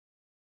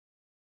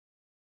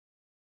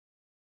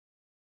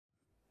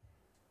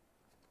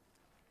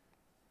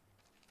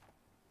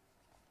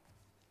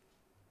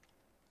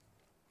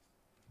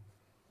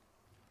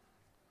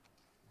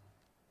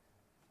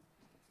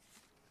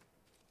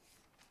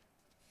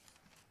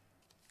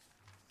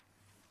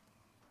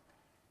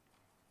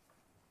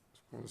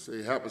I want to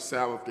say happy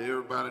Sabbath to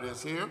everybody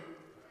that's here.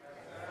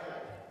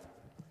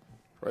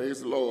 Praise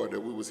the Lord that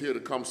we was here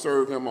to come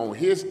serve him on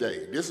his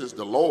day. This is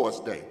the Lord's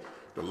day,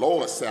 the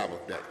Lord's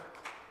Sabbath day.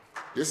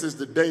 This is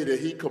the day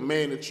that he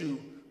commanded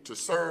you to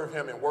serve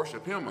him and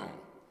worship him on.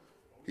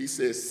 He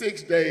says,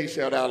 6 days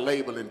shalt thou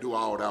labor and do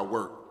all thy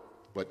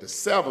work. But the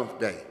seventh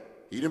day,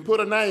 he didn't put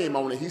a name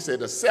on it. He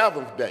said the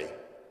seventh day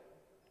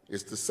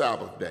is the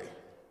Sabbath day.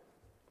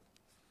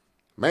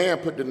 Man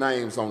put the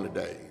names on the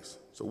days.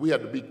 So we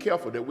have to be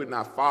careful that we're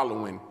not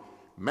following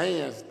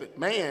man's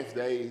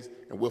days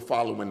and we're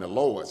following the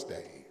Lord's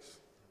days.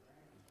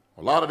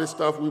 A lot of this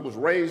stuff we was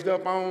raised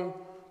up on,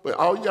 but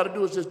all you got to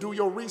do is just do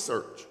your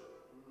research.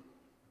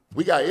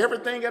 We got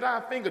everything at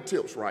our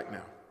fingertips right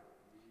now,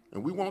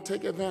 and we won't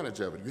take advantage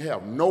of it. You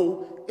have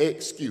no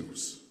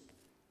excuse.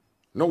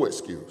 No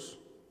excuse.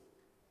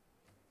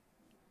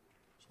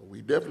 So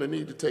we definitely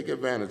need to take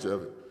advantage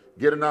of it.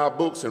 Get in our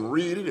books and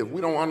read it. If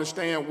we don't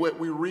understand what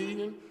we're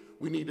reading,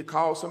 we need to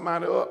call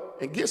somebody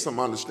up and get some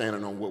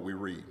understanding on what we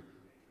read.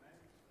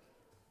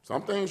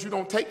 Some things you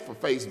don't take for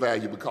face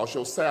value because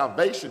your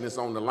salvation is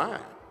on the line.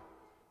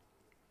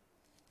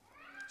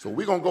 So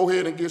we're going to go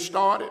ahead and get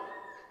started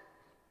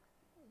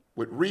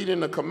with reading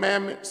the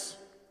commandments,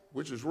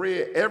 which is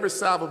read every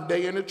Sabbath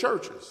day in the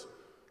churches.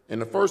 And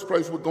the first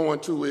place we're going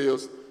to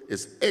is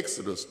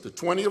Exodus, the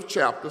 20th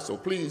chapter. So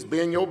please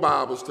bend your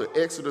Bibles to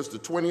Exodus, the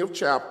 20th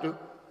chapter,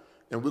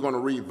 and we're going to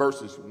read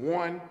verses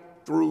 1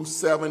 through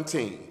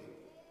 17.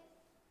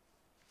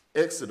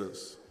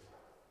 Exodus,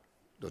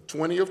 the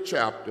 20th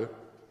chapter,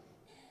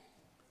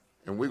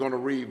 and we're going to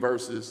read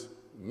verses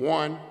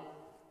 1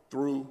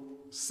 through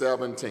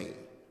 17.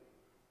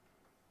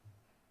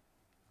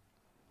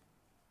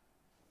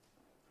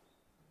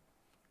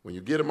 When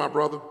you get it, my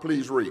brother,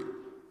 please read.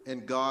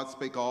 And God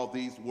spake all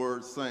these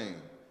words, saying,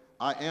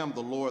 I am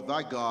the Lord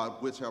thy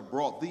God, which have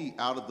brought thee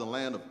out of the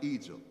land of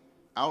Egypt,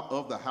 out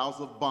of the house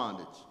of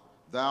bondage.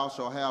 Thou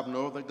shalt have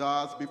no other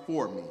gods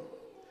before me.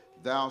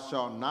 Thou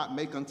shalt not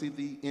make unto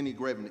thee any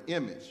graven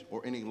image,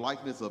 or any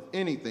likeness of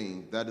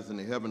anything that is in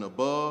the heaven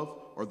above,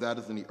 or that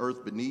is in the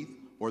earth beneath,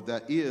 or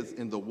that is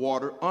in the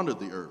water under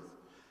the earth.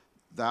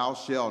 Thou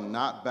shalt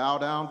not bow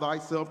down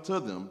thyself to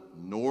them,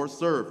 nor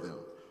serve them.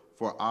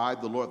 For I,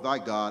 the Lord thy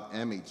God,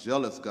 am a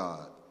jealous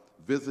God,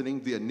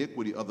 visiting the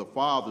iniquity of the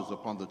fathers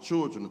upon the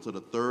children unto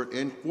the third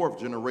and fourth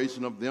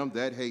generation of them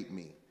that hate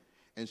me,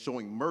 and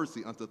showing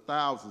mercy unto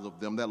thousands of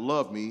them that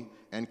love me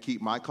and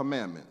keep my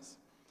commandments.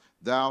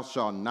 Thou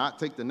shalt not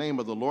take the name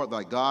of the Lord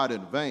thy God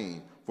in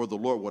vain, for the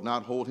Lord will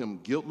not hold him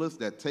guiltless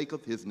that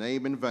taketh his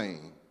name in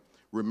vain.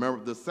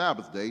 Remember the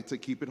Sabbath day to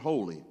keep it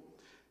holy.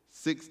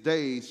 6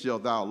 days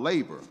shalt thou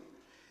labor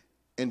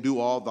and do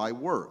all thy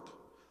work.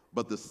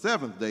 But the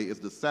seventh day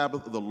is the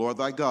Sabbath of the Lord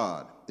thy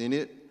God. In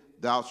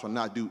it thou shalt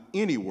not do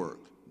any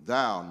work,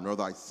 thou, nor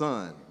thy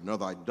son, nor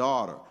thy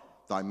daughter,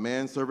 thy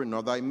manservant,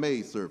 nor thy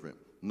maidservant,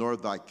 nor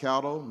thy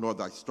cattle, nor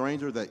thy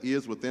stranger that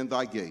is within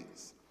thy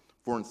gates.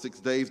 For in 6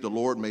 days the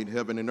Lord made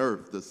heaven and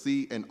earth, the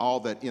sea, and all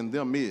that in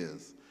them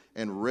is,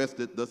 and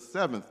rested the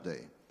seventh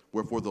day.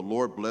 Wherefore the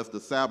Lord blessed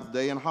the Sabbath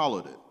day and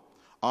hallowed it.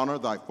 Honor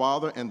thy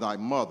father and thy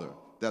mother,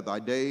 that thy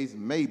days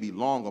may be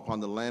long upon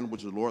the land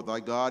which the Lord thy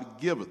God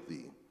giveth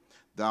thee.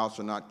 Thou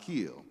shalt not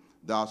kill,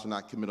 thou shalt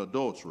not commit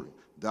adultery,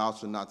 thou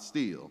shalt not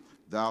steal,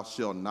 thou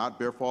shalt not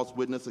bear false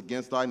witness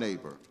against thy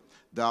neighbor,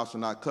 thou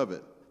shalt not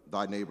covet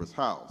thy neighbor's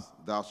house,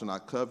 thou shalt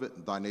not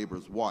covet thy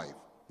neighbor's wife,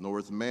 nor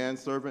his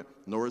manservant,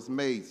 nor his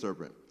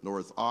maidservant, nor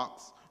his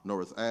ox,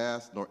 nor his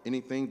ass, nor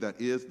anything that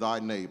is thy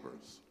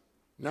neighbor's.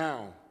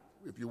 Now,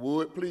 if you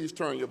would, please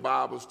turn your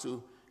Bibles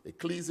to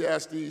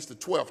Ecclesiastes, the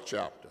 12th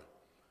chapter,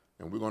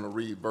 and we're going to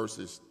read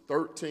verses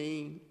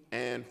 13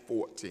 and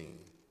 14.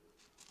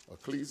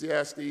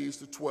 Ecclesiastes,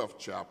 the 12th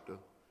chapter,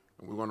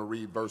 and we're going to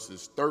read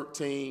verses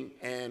 13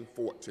 and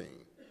 14.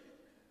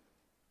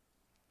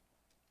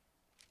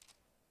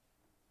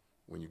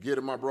 When you get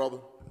it, my brother,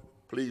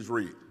 please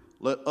read.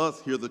 Let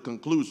us hear the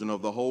conclusion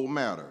of the whole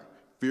matter.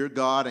 Fear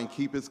God and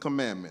keep his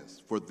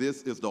commandments, for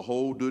this is the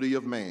whole duty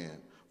of man.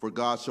 For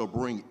God shall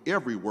bring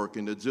every work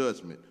into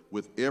judgment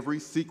with every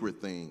secret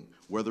thing,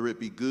 whether it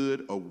be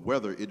good or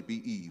whether it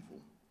be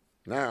evil.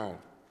 Now,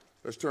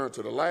 let's turn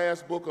to the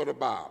last book of the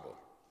Bible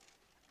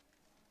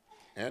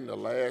and the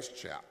last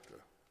chapter.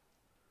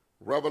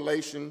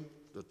 Revelation,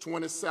 the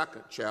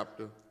 22nd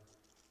chapter,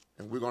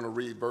 and we're going to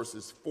read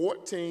verses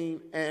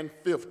 14 and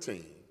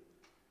 15.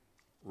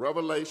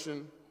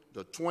 Revelation,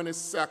 the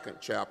 22nd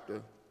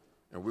chapter,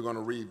 and we're going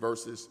to read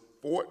verses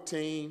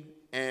 14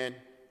 and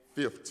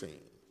 15.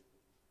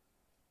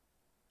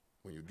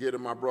 When you get it,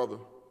 my brother,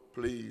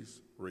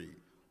 please read.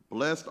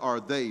 Blessed are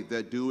they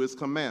that do his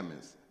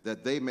commandments,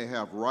 that they may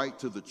have right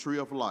to the tree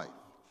of life,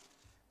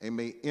 and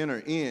may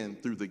enter in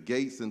through the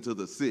gates into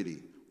the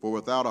city. For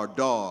without are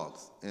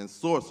dogs, and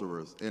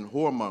sorcerers, and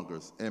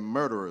whoremongers, and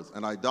murderers,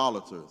 and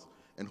idolaters,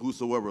 and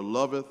whosoever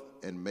loveth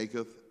and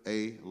maketh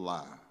a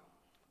lie.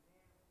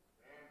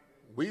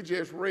 We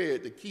just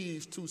read the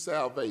keys to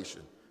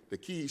salvation, the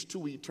keys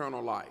to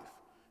eternal life.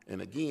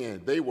 And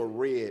again, they were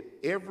read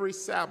every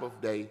Sabbath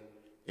day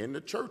in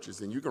the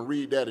churches. And you can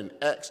read that in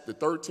Acts the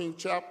 13th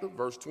chapter,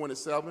 verse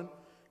 27,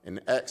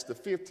 and Acts the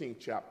 15th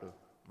chapter,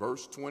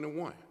 verse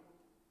 21.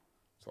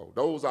 So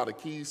those are the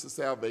keys to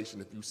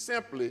salvation. If you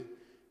simply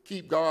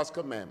keep God's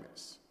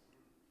commandments,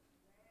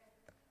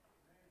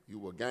 you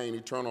will gain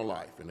eternal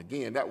life. And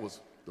again, that was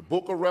the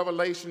book of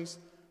Revelations,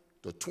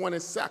 the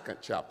 22nd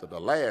chapter, the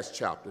last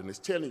chapter, and it's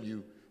telling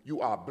you,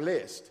 you are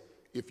blessed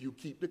if you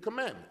keep the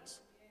commandments.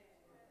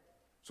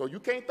 So you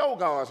can't throw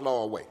God's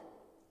law away.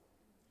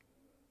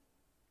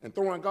 And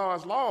throwing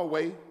God's law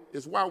away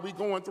is why we're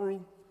going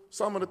through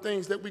some of the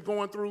things that we're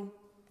going through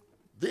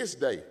this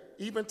day,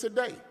 even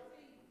today.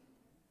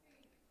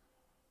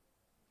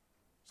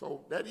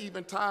 So that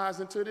even ties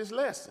into this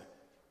lesson.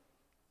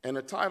 And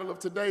the title of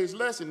today's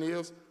lesson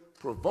is,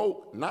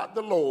 Provoke not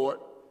the Lord,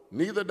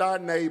 neither thy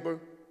neighbor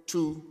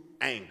to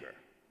anger.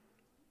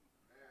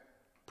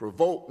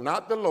 Provoke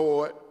not the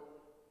Lord,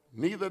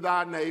 neither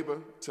thy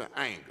neighbor to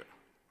anger.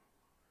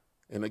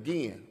 And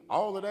again,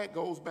 all of that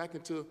goes back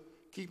into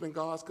keeping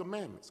God's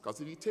commandments.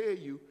 Because if he tell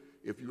you,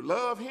 if you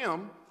love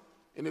him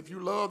and if you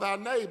love thy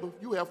neighbor,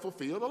 you have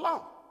fulfilled the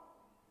law.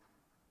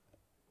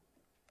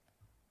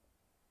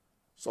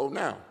 So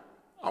now,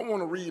 I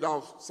want to read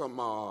off some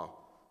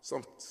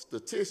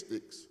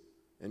statistics,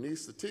 and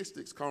these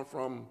statistics come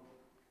from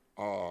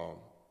a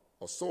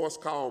source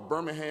called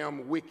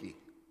Birmingham Wiki.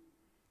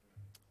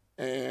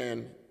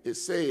 And it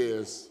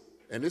says,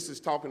 and this is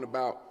talking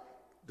about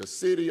the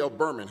city of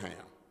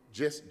Birmingham,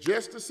 just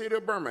the city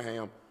of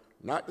Birmingham,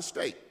 not the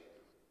state.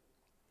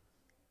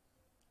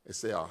 It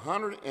says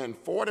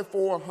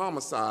 144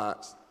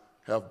 homicides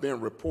have been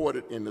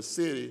reported in the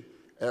city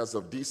as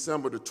of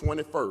December the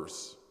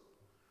 21st,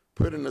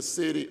 putting the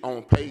city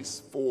on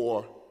pace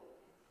for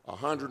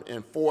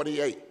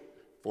 148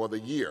 for the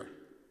year.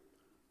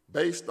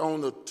 Based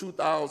on the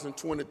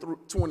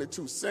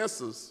 2022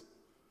 census,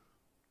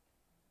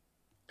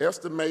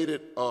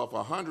 estimated of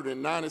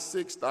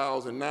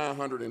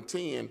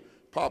 196,910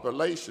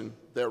 population,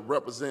 that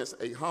represents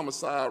a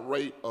homicide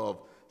rate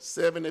of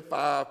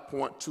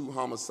 75.2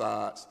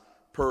 homicides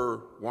per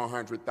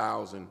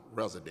 100,000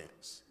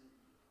 residents.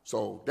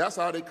 So that's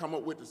how they come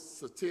up with the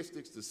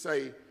statistics to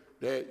say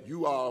that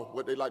you are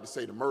what they like to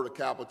say the murder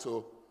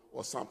capital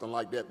or something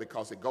like that,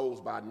 because it goes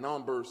by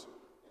numbers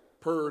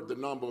per the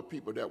number of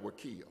people that were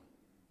killed.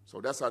 So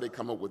that's how they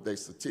come up with their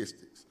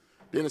statistics.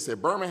 Then it said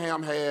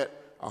Birmingham had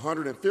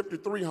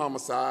 153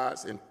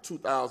 homicides in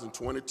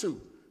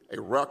 2022,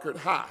 a record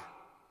high.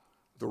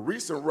 The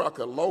recent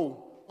record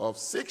low of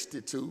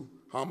 62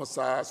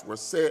 homicides were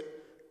set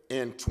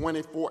in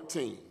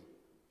 2014.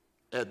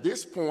 At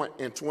this point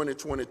in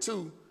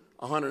 2022,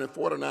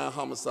 149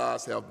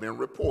 homicides have been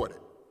reported.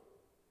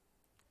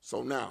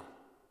 So now,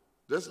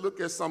 let's look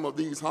at some of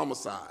these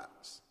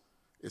homicides.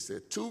 It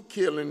said 2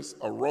 killings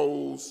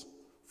arose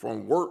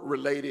from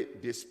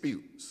work-related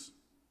disputes.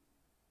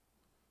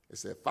 It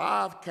said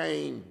 5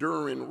 came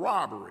during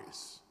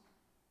robberies.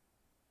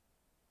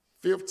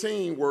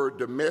 15 were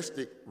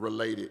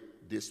domestic-related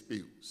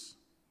disputes.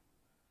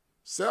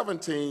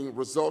 17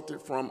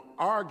 resulted from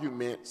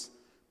arguments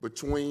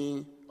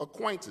between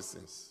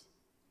acquaintances.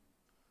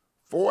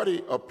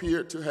 40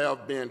 appeared to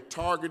have been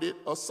targeted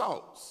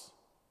assaults.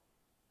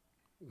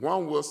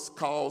 1 was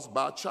caused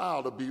by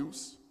child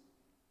abuse.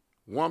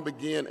 1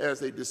 began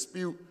as a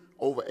dispute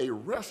over a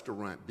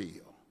restaurant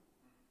bill.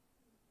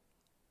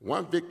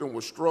 1 victim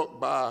was struck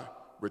by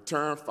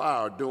return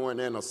fire during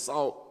an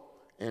assault,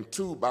 and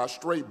 2 by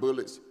stray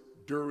bullets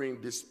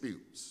during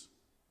disputes.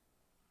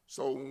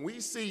 So when we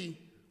see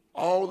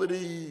all of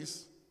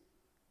these,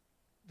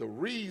 the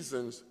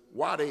reasons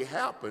why they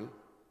happen,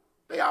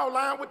 they all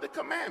line with the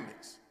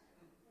commandments.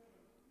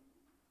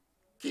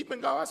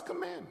 Keeping God's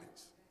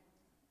commandments.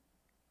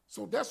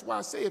 So that's why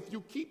I say if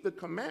you keep the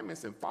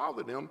commandments and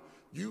follow them,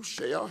 you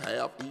shall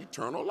have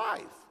eternal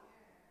life.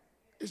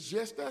 It's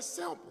just that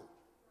simple.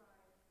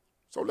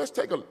 So let's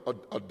take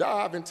a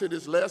dive into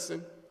this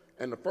lesson.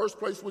 And the first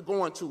place we're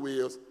going to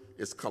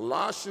is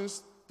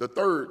Colossians, the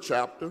 3rd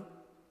chapter.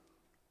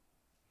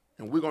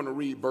 And we're going to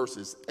read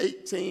verses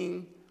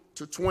 18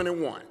 to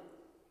 21.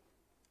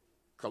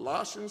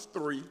 Colossians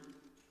 3.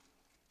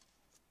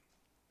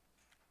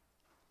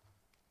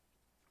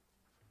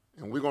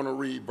 And we're going to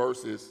read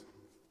verses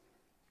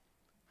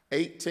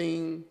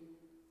 18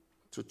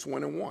 to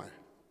 21.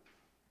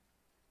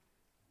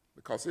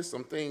 Because there's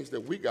some things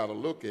that we got to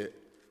look at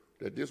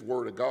that this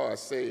word of God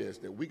says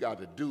that we got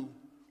to do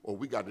or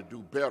we got to do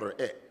better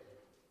at.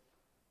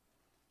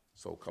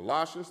 So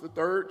Colossians, the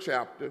 3rd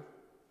chapter.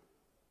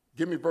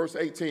 Give me verse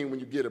 18 when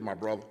you get it, my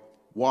brother.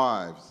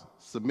 Wives,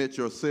 submit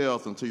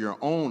yourselves unto your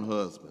own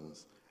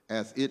husbands,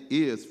 as it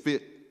is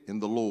fit in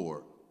the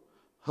Lord.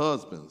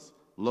 Husbands,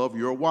 love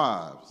your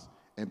wives,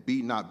 and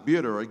be not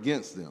bitter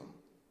against them.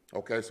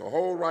 Okay, so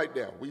hold right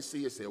there. We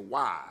see it said,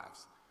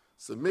 wives,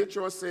 submit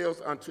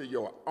yourselves unto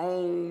your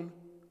own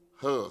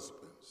husbands.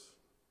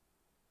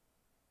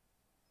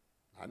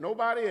 Not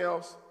nobody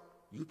else.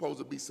 You're supposed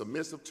to be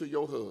submissive to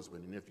your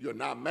husband. And if you're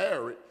not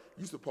married,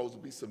 you're supposed to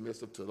be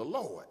submissive to the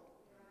Lord.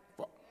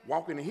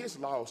 walking in his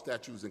laws,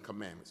 statutes, and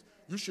commandments.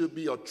 You should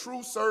be a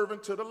true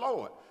servant to the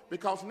Lord,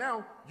 because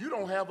now you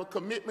don't have a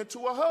commitment to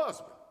a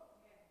husband.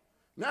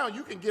 Now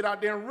you can get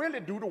out there and really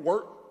do the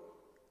work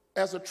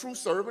as a true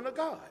servant of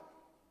God.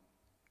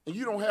 And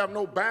you don't have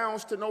no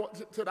bounds to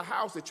the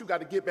house that you got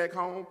to get back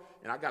home,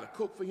 and I got to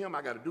cook for him,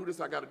 I got to do this,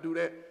 I got to do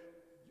that.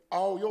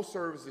 All your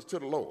service is to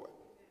the Lord.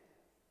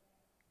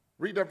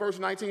 Read that verse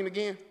 19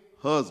 again.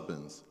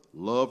 Husbands,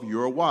 love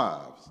your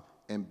wives,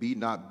 and be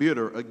not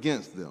bitter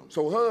against them.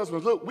 So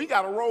husbands, look, we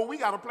got a role we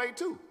got to play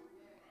too.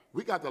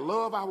 We got to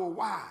love our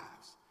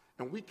wives,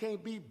 and we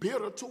can't be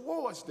bitter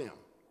towards them.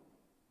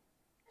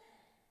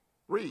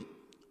 Read.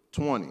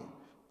 20.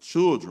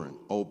 Children,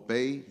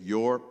 obey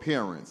your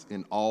parents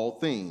in all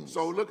things.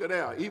 So look at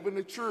that. Even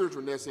the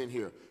children that's in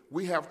here,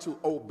 we have to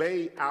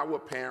obey our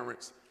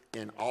parents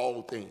in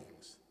all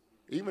things.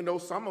 Even though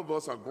some of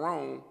us are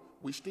grown,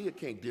 we still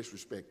can't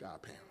disrespect our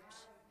parents.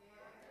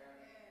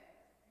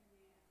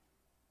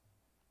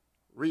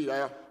 Read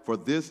out. For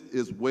this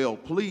is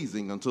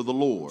well-pleasing unto the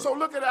Lord. So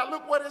look at that.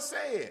 Look what it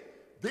said.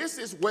 This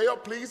is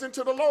well-pleasing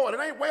to the Lord. It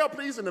ain't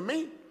well-pleasing to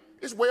me.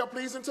 It's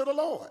well-pleasing to the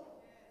Lord.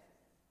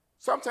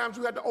 Sometimes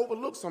you have to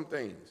overlook some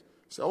things.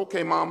 Say,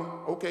 okay,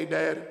 mama, okay,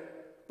 daddy,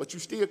 but you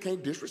still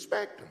can't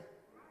disrespect them.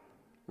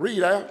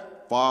 Read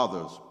out.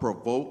 Fathers,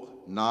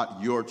 provoke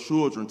not your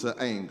children to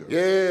anger.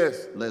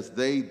 Yes. Lest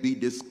they be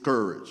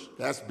discouraged.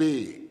 That's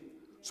big.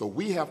 So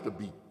we have to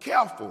be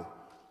careful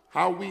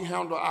how we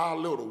handle our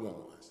little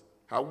ones,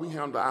 how we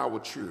handle our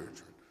children,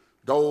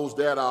 those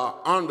that are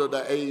under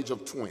the age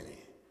of 20.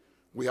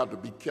 We have to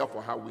be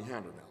careful how we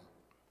handle them,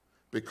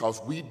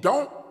 because we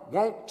don't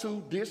want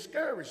to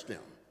discourage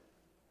them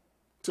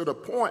to the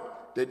point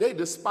that they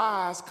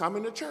despise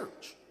coming to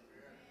church,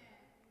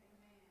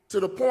 to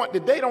the point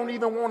that they don't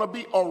even want to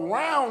be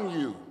around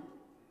you.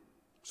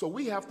 So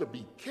we have to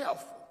be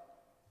careful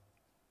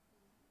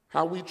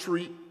how we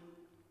treat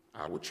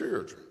our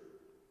children.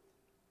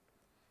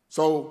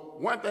 So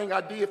one thing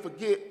I did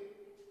forget,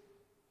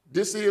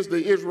 this is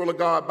the Israel of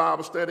God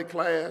Bible study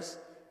class,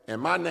 and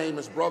my name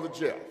is Brother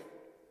Jeff.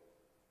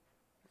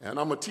 And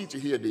I'm a teacher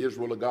here at the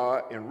Israel of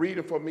God, and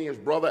reading for me is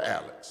Brother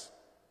Alex.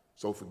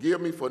 So forgive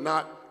me for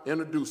not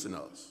introducing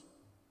us.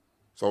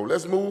 So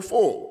let's move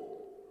forward.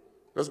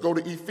 Let's go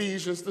to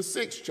Ephesians, the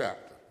 6th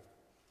chapter.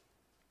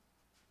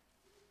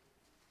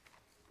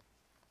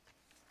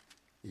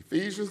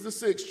 Ephesians, the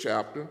 6th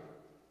chapter,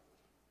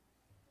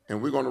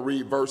 and we're going to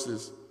read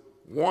verses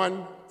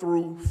 1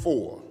 through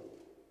 4.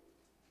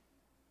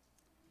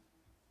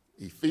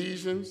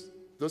 Ephesians,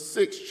 the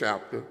 6th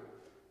chapter,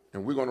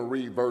 and we're going to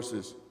read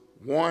verses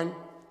 1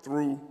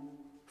 through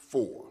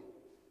 4.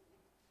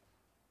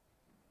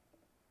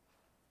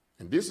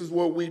 And this is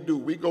what we do.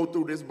 We go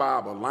through this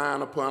Bible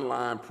line upon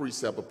line,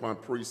 precept upon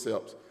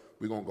precepts.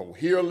 We're going to go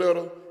here a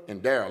little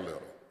and there a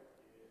little.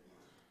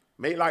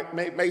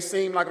 May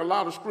seem like a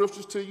lot of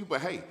scriptures to you,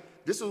 but hey,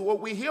 this is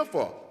what we're here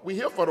for. We're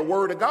here for the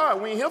word of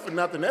God. We ain't here for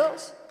nothing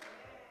else.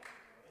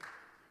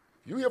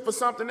 If you're here for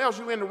something else,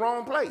 you're in the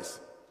wrong place.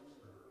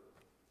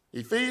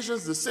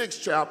 Ephesians, the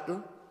 6th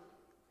chapter,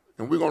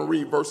 and we're going to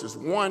read verses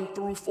 1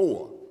 through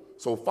 4.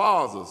 So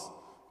fathers,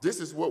 this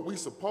is what we're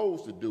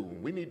supposed to do.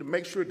 We need to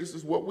make sure this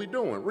is what we're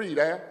doing. Read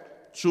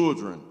that.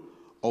 Children,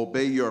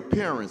 obey your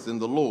parents in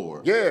the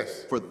Lord.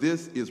 Yes. For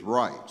this is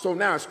right. So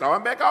now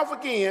starting back off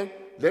again,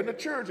 letting the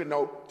children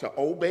know to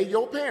obey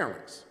your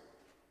parents.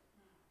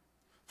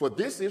 For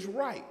this is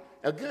right.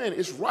 Again,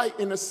 it's right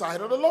in the sight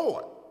of the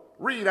Lord.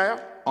 Read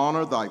out.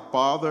 Honor thy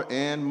father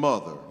and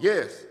mother.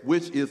 Yes.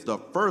 Which is the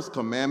first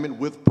commandment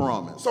with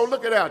promise. So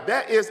look at that.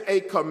 That is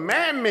a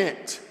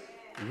commandment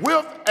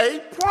with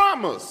a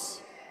promise.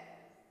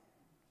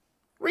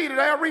 Read it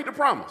out. Read the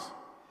promise.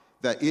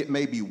 That it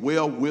may be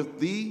well with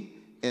thee,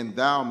 and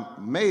thou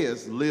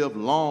mayest live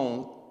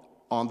long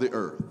on the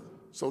earth.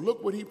 So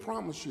look what he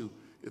promised you.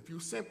 If you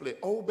simply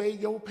obey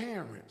your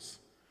parents,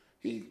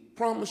 he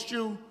promised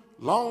you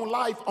long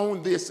life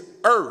on this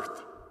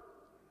earth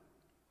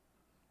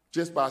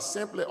just by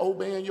simply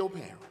obeying your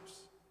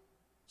parents.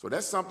 So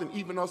that's something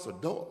even us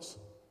adults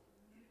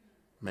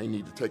may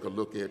need to take a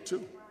look at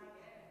too.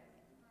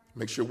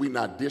 Make sure we're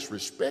not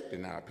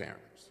disrespecting our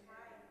parents.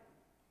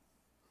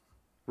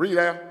 Read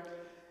out.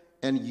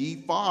 And ye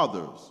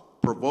fathers,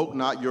 provoke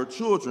not your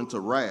children to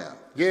wrath.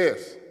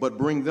 Yes. But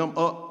bring them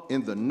up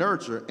in the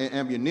nurture and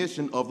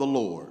ammunition of the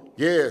Lord.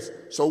 Yes.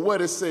 So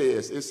what it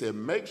said,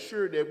 make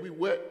sure that we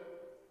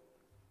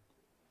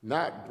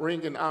not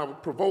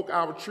provoke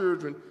our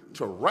children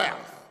to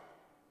wrath.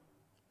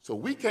 So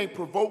we can't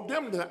provoke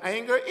them to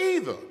anger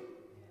either.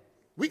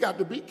 We got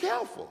to be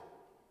careful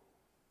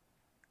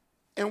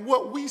in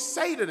what we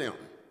say to them,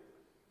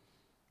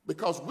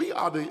 because we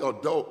are the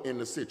adult in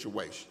the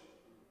situation.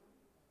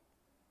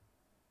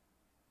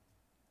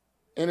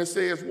 And it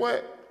says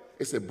what?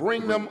 It said,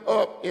 bring them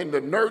up in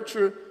the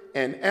nurture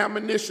and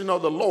admonition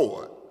of the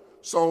Lord.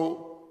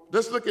 So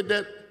let's look at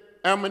that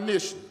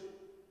admonition.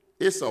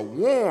 It's a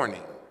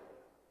warning.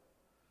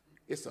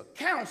 It's a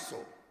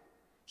counsel.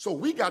 So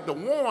we got to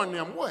warn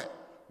them what?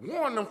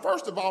 Warn them,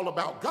 first of all,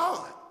 about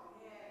God.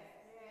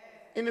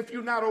 and if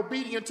you're not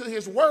obedient to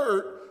his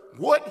word,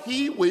 what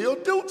he will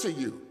do to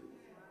you.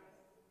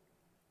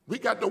 We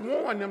got to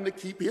warn them to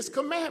keep his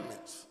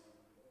commandments.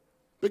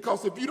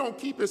 Because if you don't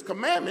keep his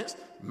commandments,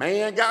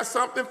 man got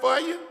something for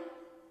you,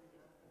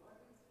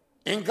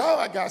 and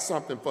God got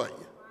something for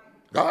you.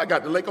 God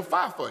got the lake of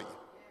fire for you.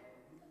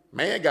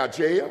 Man got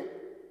jail.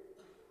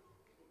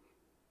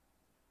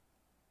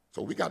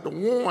 So we got to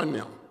warn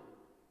them.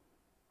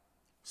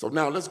 So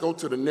now let's go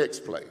to the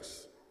next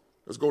place.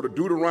 Let's go to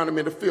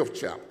Deuteronomy, the 5th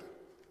chapter.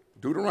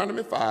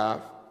 Deuteronomy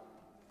 5.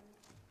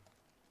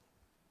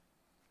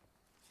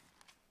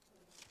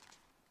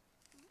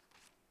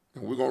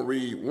 And we're going to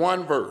read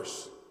one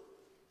verse,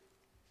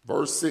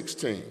 verse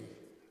 16.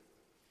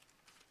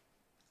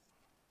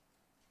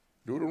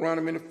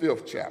 Deuteronomy, the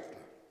 5th chapter.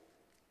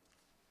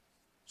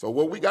 So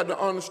what we got to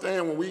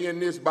understand when we in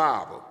this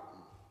Bible,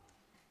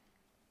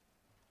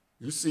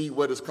 you see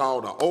what is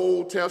called the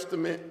Old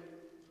Testament,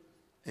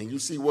 and you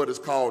see what is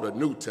called the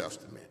New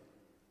Testament.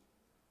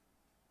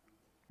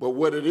 But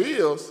what it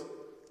is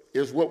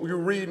what we're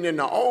reading in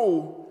the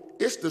Old,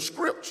 it's the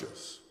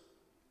scriptures.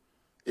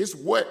 It's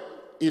what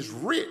is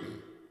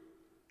written.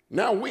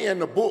 Now we're in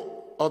the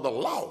book of the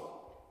law.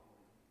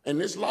 And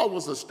this law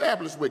was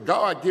established with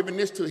God giving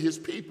this to his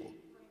people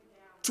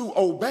to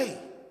obey.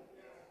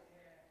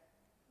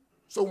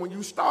 So when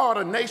you start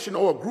a nation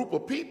or a group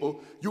of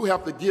people, you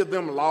have to give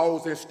them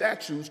laws and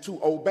statutes to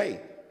obey.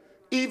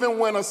 Even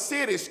when a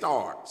city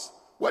starts,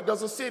 what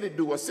does a city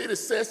do? A city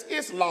sets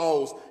its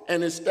laws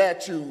and its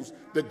statutes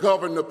to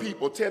govern the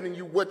people, telling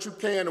you what you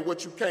can and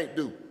what you can't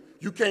do.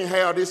 You can't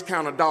have this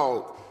kind of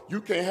dog. You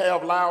can't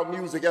have loud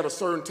music at a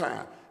certain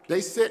time.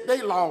 They set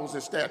their laws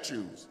and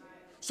statutes.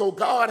 So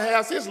God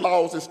has his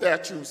laws and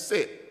statutes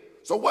set.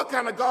 So what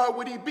kind of God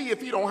would he be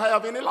if he don't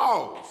have any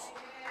laws?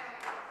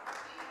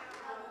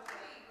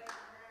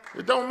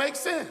 It don't make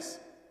sense.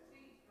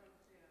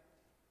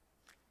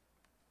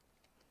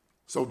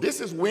 So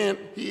this is when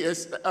he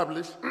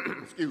established,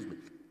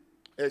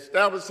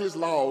 established his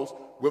laws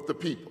with the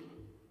people.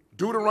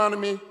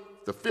 Deuteronomy,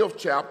 the 5th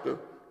chapter.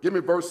 Give me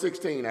verse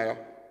 16, Al.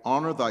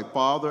 Honor thy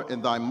father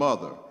and thy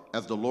mother,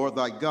 as the Lord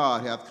thy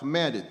God hath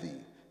commanded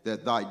thee,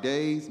 that thy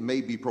days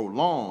may be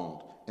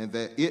prolonged, and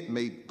that it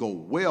may go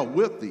well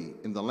with thee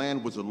in the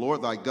land which the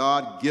Lord thy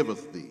God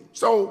giveth thee.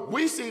 So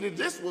we see that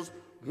this was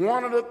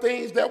one of the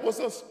things that was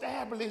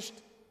established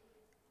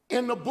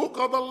in the book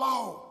of the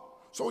law.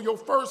 So your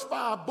first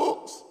 5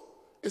 books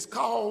is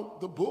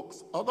called the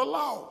books of the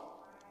law.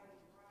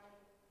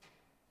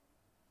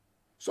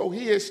 So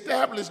he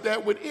established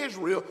that with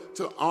Israel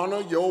to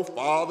honor your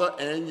father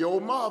and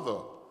your mother,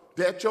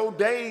 that your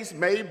days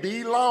may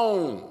be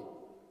long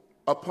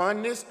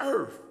upon this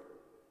earth.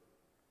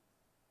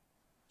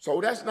 So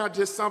that's not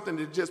just something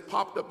that just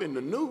popped up in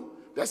the new.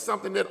 That's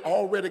something that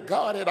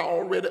God had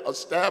already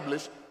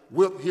established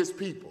with his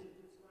people,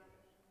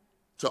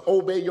 to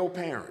obey your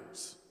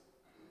parents.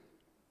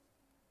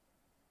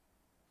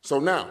 So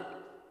now,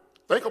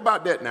 think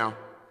about that now.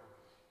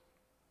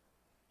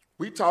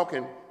 When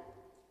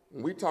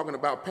we talking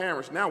about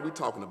parents, now we're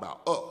talking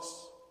about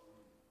us.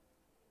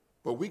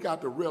 But we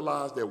got to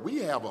realize that we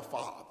have a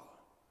father.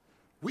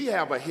 We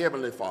have a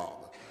heavenly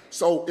father.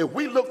 So if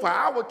we look for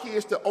our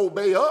kids to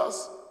obey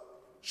us,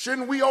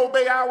 shouldn't we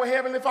obey our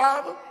heavenly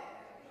father?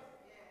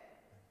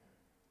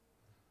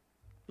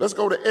 Let's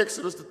go to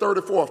Exodus, the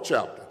 34th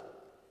chapter.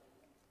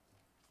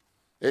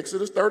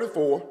 Exodus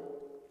 34.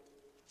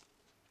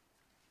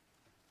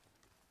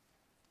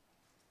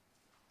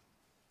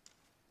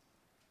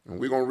 And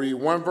we're going to read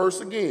one verse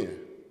again.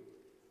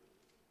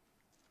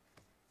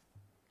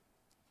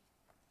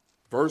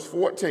 Verse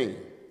 14.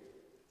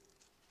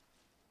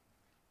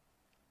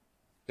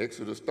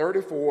 Exodus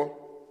 34.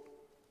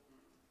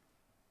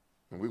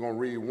 And we're going to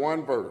read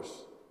one verse.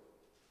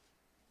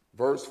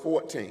 Verse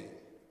 14.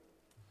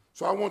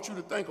 So I want you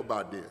to think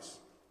about this.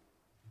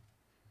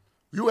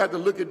 You have to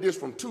look at this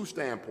from 2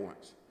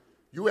 standpoints.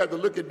 You have to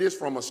look at this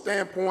from a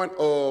standpoint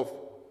of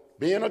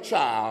being a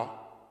child,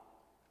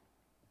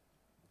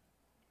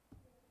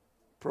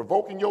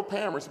 provoking your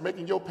parents,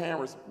 making your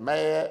parents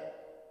mad.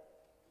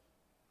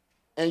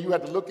 And you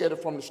have to look at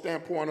it from the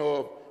standpoint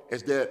of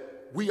is that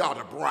we are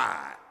the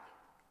bride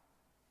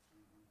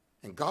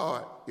and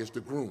God is the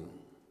groom.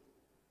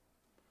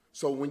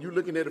 So when you're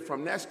looking at it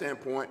from that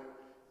standpoint,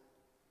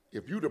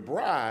 if you're the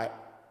bride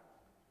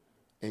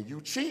and you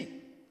cheat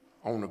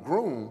on the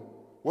groom,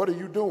 what are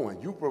you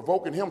doing? You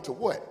provoking him to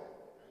what?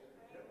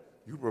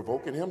 You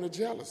provoking him to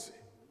jealousy.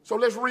 So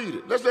let's read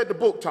it. Let's let the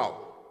book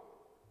talk.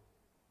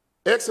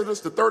 Exodus,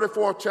 the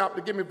 34th chapter,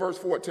 give me verse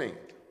 14.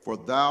 For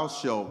thou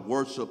shalt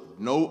worship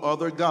no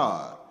other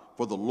God,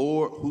 for the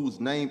Lord whose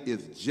name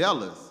is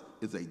jealous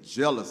is a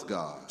jealous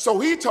God. So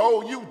he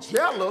told you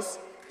jealous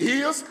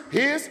is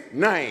his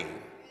name.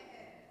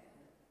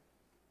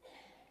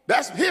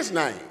 That's his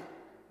name.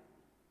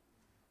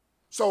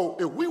 So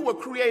if we were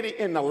created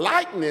in the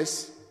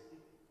likeness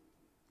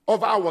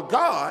of our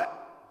God,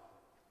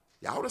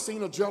 y'all would have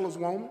seen a jealous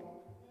woman.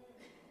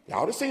 Y'all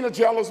would have seen a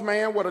jealous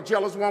man, what a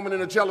jealous woman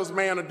and a jealous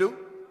man to do.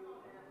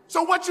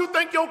 So what you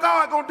think your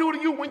God going to do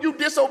to you when you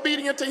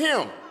disobedient to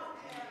him?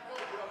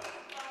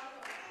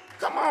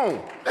 Come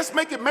on, let's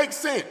make it make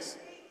sense.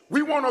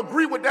 We want to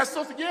agree with that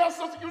sister. Yeah,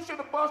 sister, you should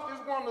have bust his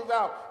wonders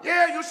out.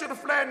 Yeah, you should have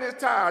flattened his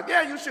tires.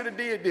 Yeah, you should have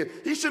did this.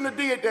 He shouldn't have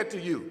did that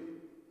to you.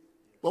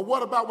 But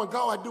what about when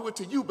God do it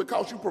to you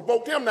because you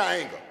provoked him to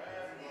anger?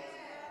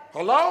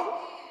 Hello?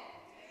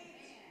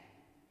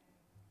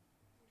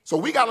 So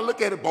we got to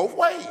look at it both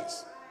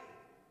ways.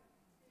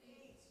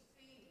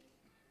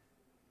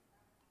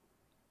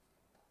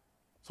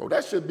 So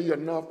that should be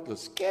enough to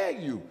scare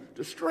you,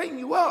 to straighten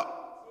you up.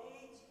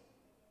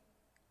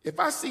 If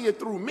I see it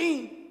through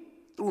me,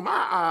 through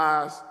my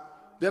eyes,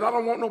 that I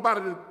don't want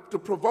nobody to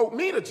provoke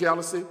me to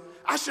jealousy,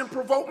 I shouldn't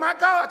provoke my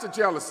God to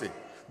jealousy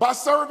by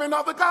serving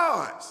other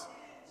gods,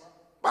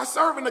 by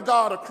serving the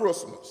God of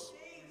Christmas.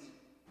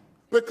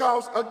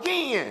 Because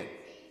again,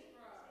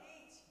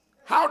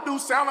 how do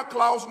Santa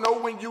Claus know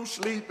when you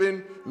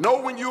sleeping,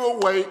 know when you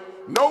awake,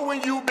 know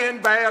when you've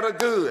been bad or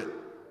good?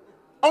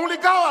 Only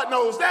God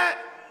knows that.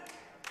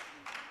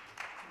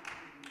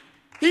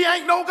 He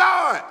ain't no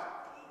God.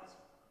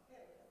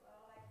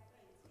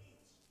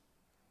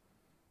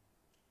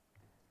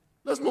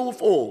 Let's move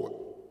forward.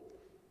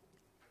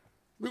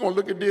 We're going to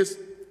look at this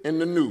in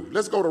the new.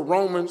 Let's go to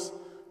Romans,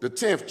 the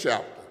 10th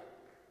chapter.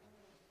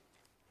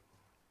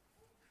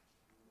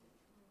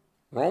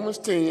 Romans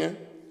 10.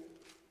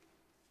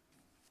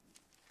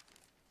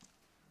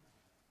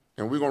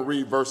 And we're going to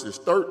read verses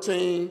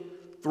 13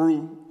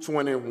 through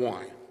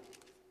 21.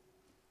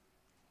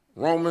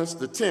 Romans,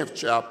 the 10th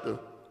chapter.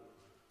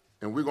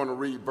 And we're going to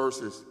read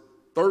verses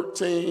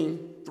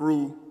 13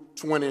 through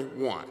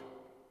 21.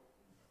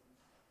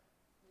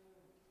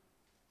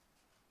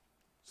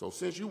 So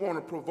since you want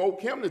to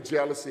provoke him to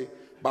jealousy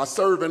by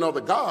serving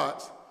other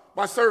gods,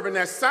 by serving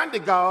that Sunday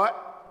God,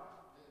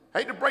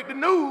 hate to break the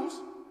news,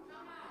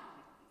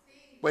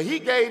 but he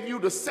gave you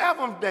the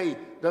seventh day,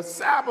 the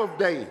Sabbath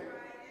day,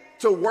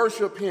 to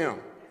worship him.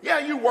 Yeah,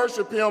 you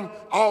worship him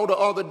all the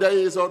other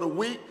days of the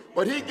week,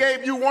 but he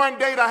gave you one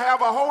day to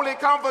have a holy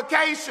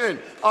convocation,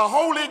 a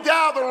holy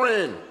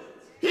gathering.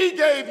 He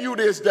gave you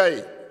this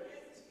day.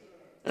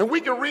 And we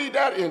can read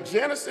that in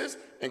Genesis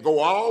and go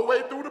all the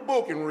way through the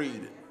book and read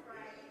it.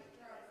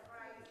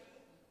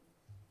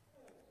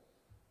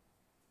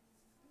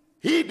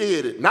 He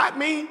did it, not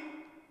me.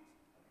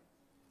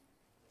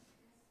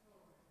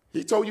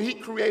 He told you he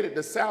created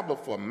the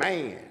Sabbath for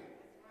man.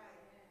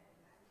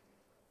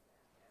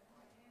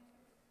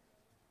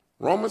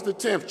 Romans, the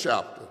 10th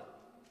chapter.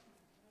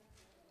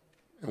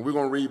 And we're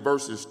going to read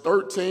verses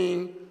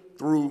 13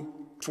 through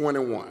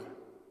 21.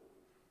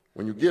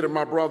 When you get it,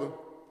 my brother,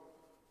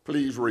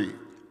 please read.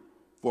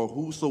 For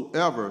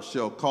whosoever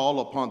shall call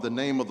upon the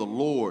name of the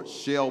Lord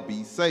shall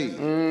be saved.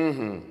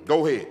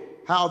 Go ahead.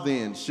 How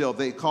then shall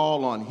they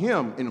call on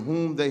him in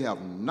whom they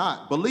have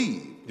not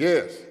believed?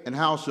 Yes. And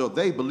how shall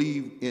they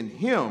believe in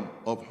him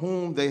of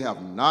whom they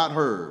have not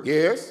heard?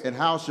 Yes. And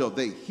how shall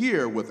they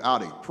hear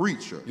without a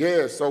preacher?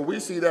 Yes, so we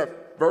see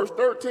that verse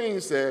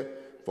 13 said,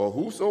 for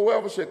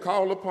whosoever shall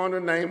call upon the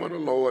name of the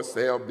Lord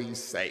shall be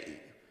saved.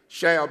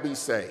 Shall be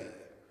saved.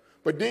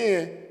 But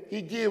then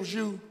he gives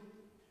you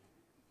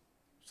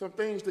some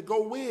things to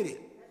go with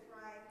it.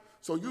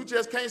 So you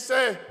just can't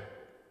say,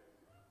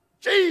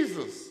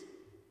 Jesus,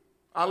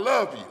 I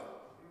love you,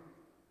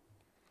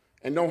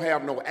 and don't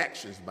have no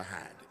actions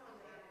behind it.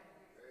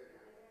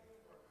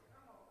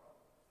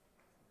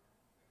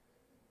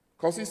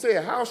 Because he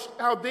said,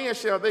 how then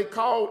shall they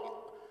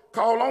call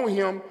on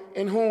him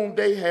in whom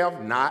they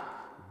have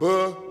not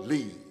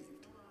believed?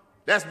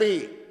 That's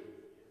big.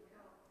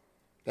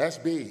 That's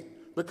big.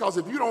 Because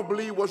if you don't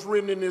believe what's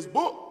written in this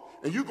book,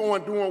 and you're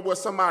going doing what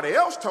somebody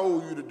else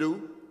told you to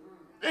do,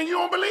 then you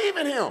don't believe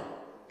in him.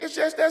 It's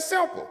just that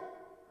simple.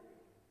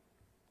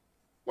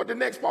 What the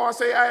next part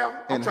say,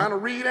 Al? I'm trying to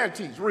read and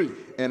teach. Read.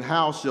 And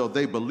how shall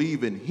they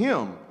believe in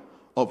him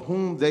of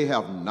whom they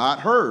have not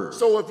heard?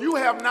 So if you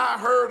have not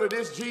heard of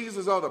this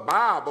Jesus of the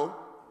Bible,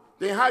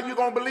 then how you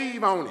going to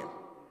believe on him?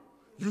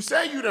 You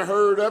say you done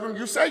heard of him.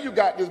 You say you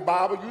got this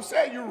Bible. You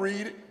say you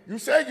read it. You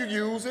say you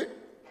use it.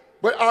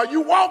 But are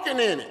you walking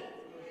in it?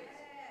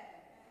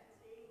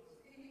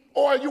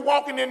 Or are you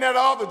walking in that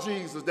other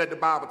Jesus that the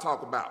Bible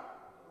talk about?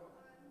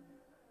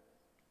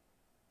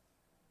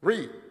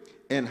 Read.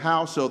 And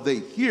how shall they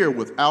hear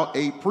without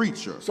a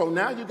preacher? So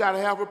now you got to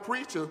have a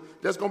preacher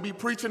that's going to be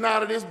preaching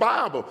out of this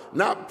Bible,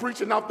 not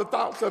preaching off the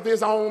thoughts of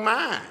his own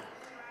mind.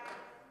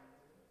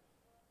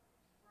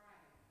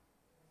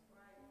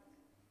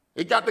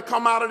 It got to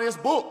come out of this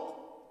book.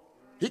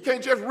 He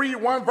can't just read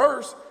one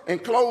verse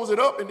and close it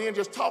up and then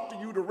just talk to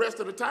you the rest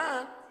of the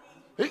time.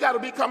 He got to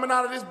be coming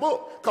out of this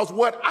book, because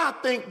what I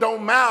think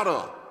don't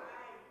matter.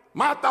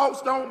 My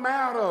thoughts don't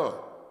matter.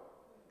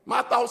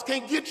 My thoughts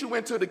can't get you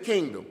into the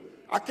kingdom.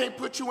 I can't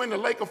put you in the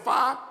lake of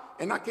fire,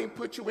 and I can't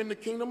put you in the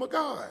kingdom of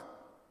God.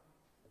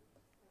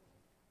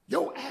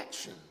 Your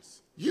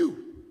actions,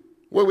 you.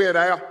 Where we at,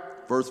 Al?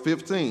 Verse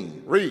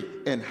 15. Read.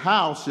 And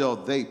how shall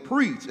they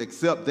preach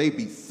except they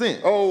be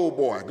sent? Oh,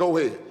 boy, go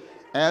ahead.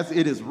 As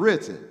it is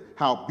written,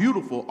 how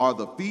beautiful are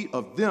the feet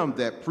of them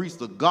that preach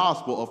the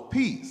gospel of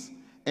peace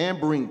and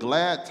bring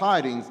glad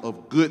tidings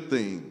of good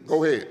things.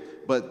 Go ahead.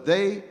 But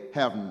they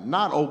have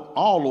not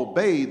all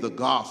obeyed the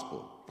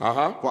gospel.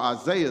 For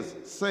Isaiah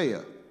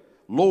saith,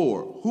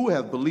 Lord, who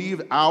hath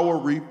believed our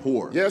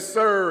report? Yes,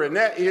 sir, and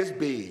that is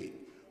big.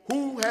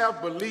 Who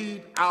have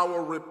believed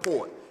our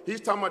report? He's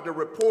talking about the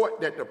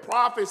report that the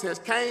prophets has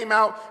came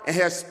out and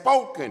has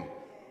spoken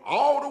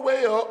all the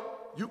way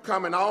up. You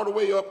coming all the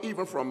way up,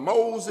 even from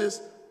Moses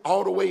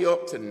all the way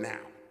up to now,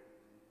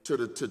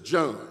 to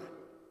John.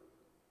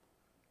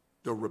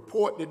 The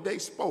report that they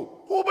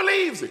spoke. Who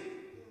believes it?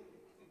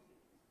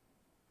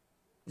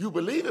 You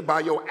believe it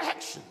by your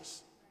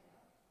actions.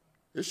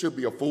 It should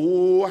be a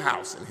full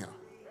house in here.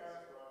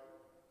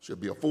 Should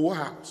be a full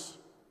house.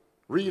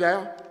 Read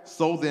out.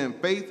 So then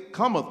faith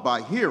cometh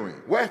by hearing.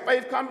 Where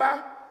faith come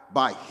by?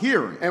 By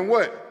hearing. And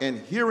what? And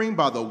hearing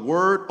by the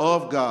word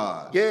of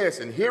God. Yes,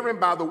 and hearing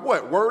by the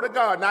what? Word of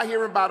God. Not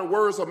hearing by the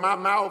words of my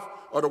mouth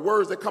or the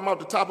words that come off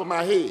the top of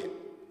my head.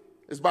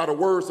 It's by the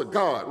words of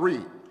God.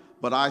 Read.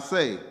 But I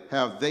say,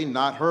 have they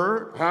not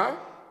heard? Huh?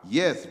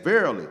 Yes,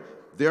 verily.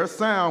 Their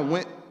sound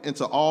went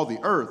into all the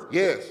earth.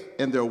 Yes.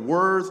 And their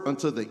words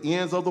unto the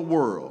ends of the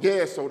world.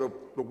 Yes, so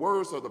the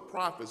words of the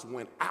prophets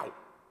went out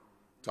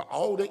to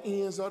all the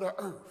ends of the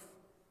earth.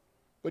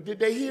 But did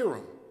they hear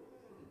them?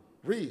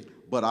 Read.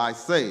 But I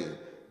say,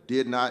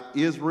 did not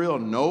Israel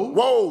know?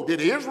 Whoa,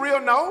 did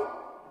Israel know?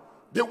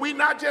 Did we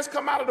not just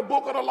come out of the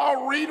book of the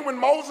law reading when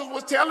Moses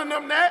was telling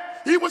them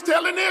that? He was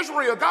telling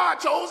Israel. God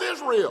chose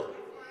Israel.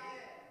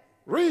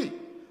 Read.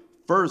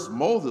 First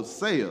Moses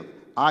saith,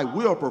 I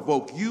will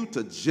provoke you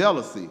to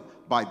jealousy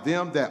by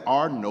them that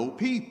are no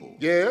people.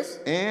 Yes.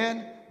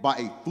 And by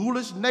a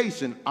foolish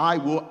nation I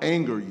will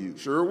anger you.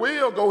 Sure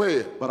will. Go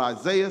ahead. But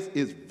Isaiah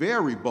is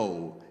very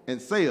bold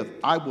and saith,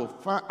 I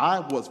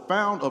was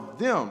found of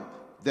them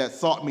that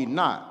sought me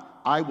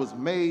not. I was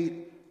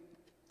made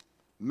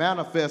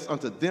manifest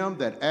unto them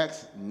that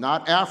asked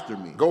not after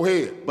me. Go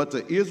ahead. But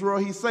to Israel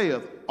he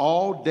saith,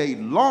 all day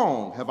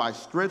long have I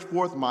stretched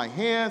forth my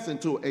hands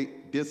into a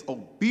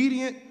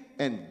disobedient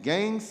and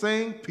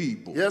gainsaying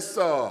people. Yes,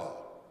 sir.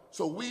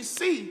 So we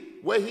see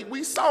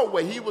we saw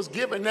where he was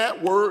giving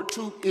that word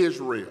to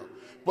Israel.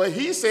 But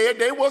he said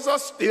they was a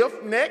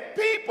stiff-necked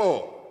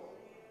people.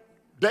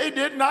 They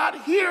did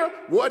not hear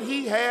what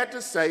he had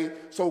to say.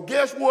 So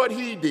guess what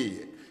he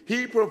did?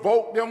 He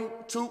provoked them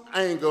to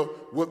anger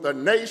with a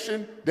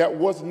nation that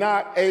was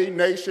not a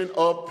nation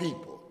of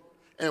people.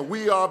 And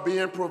we are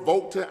being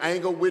provoked to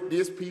anger with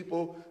this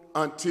people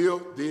until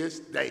this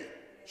day.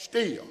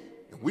 Still.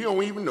 And we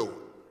don't even know it.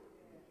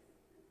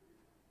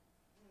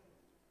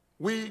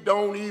 We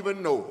don't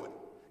even know it.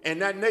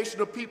 And that nation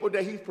of people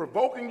that he's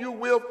provoking you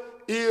with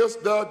is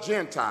the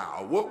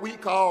Gentile, what we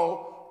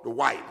call the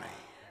white man.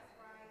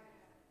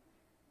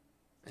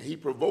 And he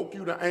provoked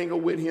you to anger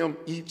with him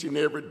each and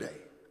every day.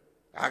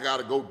 I got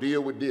to go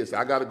deal with this.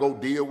 I got to go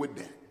deal with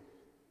that.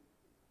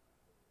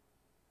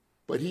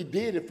 But he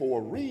did it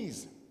for a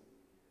reason.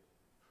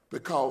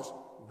 Because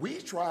we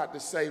tried to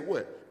say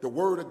what? The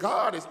word of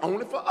God is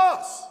only for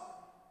us.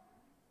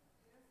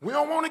 We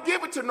don't want to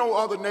give it to no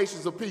other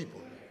nations of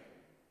people.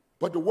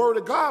 But the word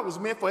of God was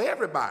meant for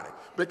everybody.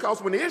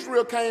 Because when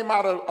Israel came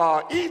out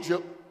of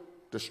Egypt,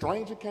 the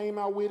stranger came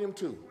out with him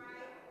too.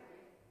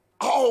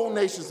 All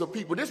nations of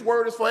people. This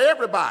word is for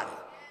everybody.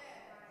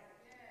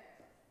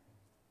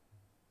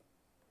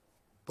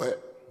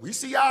 But we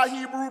see our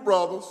Hebrew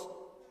brothers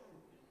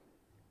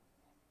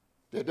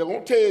that they're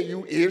going to tell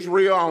you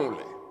Israel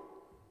only.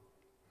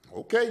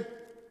 Okay.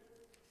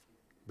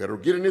 Better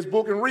get in this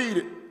book and read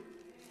it.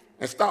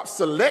 And stop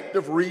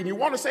selective reading. You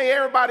want to say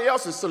everybody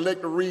else is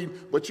selective reading,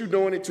 but you're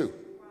doing it too.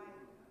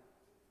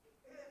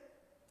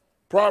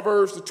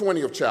 Proverbs, the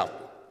 20th chapter.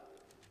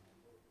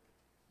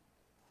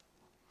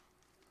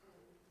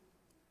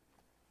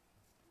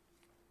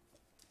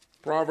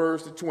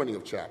 Proverbs, the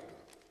 20th chapter.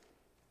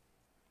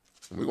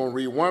 And we're going to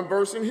read one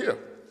verse in here.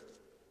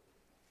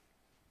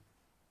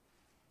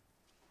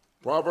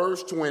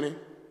 Proverbs 20.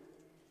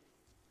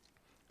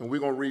 And we're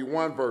going to read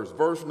one verse.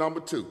 Verse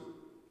number 2.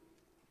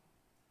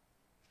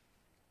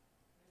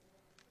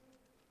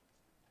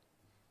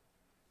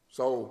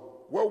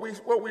 So what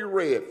we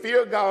read,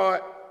 fear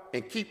God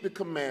and keep the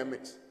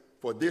commandments,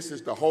 for this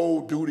is the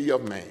whole duty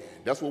of man.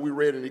 That's what we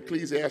read in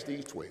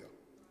Ecclesiastes 12.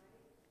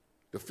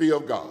 The fear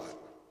of God.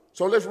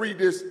 So let's read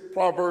this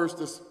Proverbs,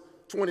 this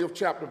 20th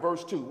chapter,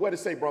 verse 2. What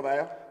does it say, Brother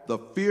Al? The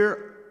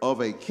fear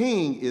of a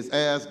king is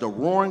as the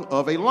roaring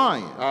of a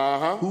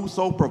lion.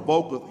 Whoso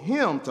provoketh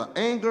him to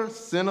anger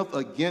sinneth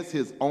against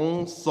his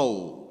own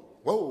soul.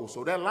 Whoa,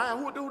 so that lion,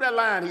 who that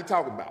lion he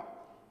talking about?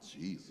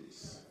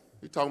 Jesus.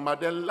 He's talking about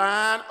that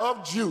Lion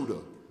of Judah,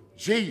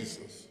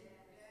 Jesus.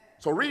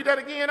 So read that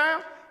again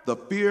now. The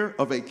fear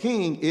of a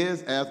king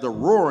is as the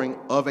roaring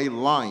of a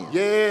lion.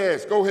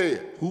 Yes, go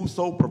ahead.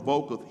 Whoso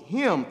provoketh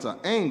him to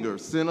anger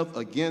sinneth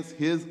against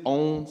his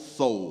own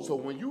soul. So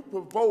when you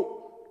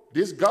provoke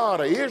this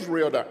God of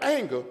Israel to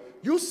anger,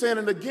 you're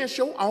sinning against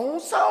your own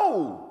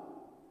soul.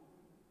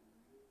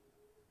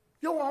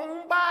 Your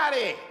own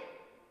body.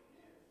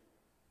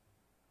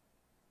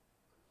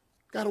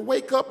 Got to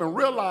wake up and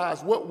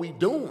realize what we're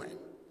doing.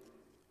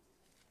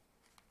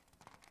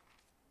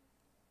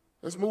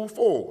 Let's move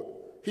forward.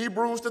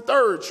 Hebrews, the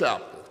 3rd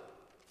chapter.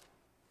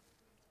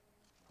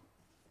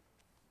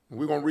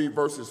 We're going to read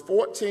verses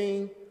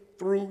 14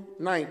 through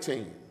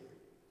 19.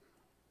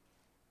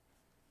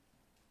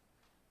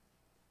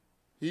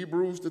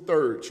 Hebrews, the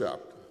 3rd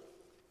chapter.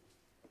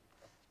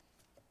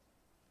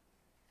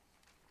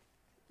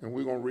 And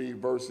we're going to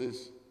read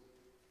verses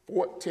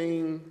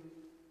 14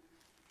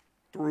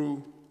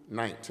 through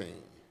 19.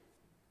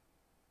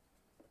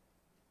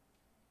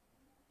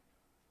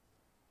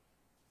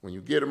 When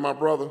you get it, my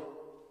brother,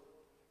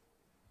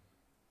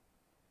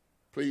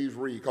 please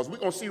read. Because we're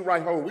going to see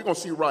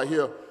right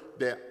here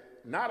that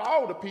not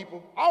all the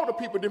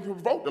people didn't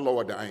provoke the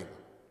Lord to anger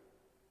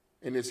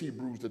in this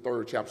Hebrews, the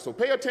 3rd chapter. So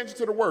pay attention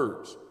to the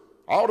words.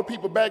 All the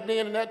people back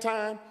then in that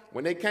time,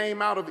 when they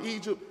came out of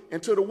Egypt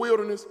into the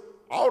wilderness,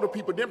 all the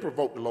people didn't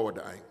provoke the Lord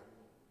to anger.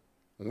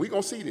 And we're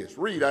going to see this.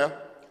 Read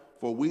out.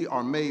 For we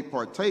are made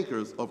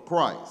partakers of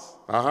Christ,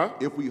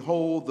 if we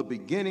hold the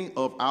beginning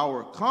of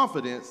our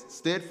confidence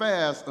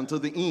steadfast unto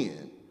the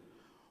end.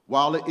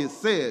 While it is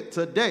said,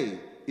 today,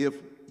 if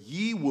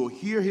ye will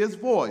hear his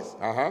voice,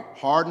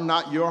 harden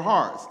not your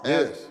hearts,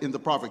 as in the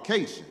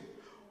provocation.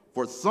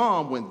 For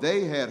some, when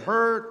they had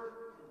heard,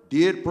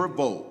 did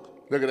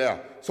provoke. Look at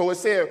that. So it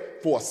said,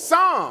 for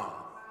some.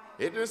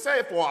 It didn't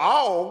say for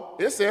all.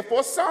 It said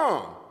for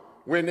some,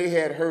 when they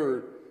had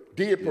heard,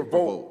 did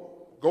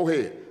provoke. Go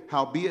ahead.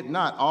 Howbeit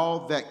not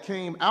all that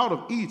came out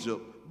of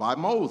Egypt by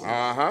Moses,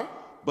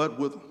 but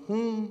with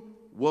whom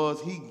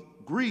was he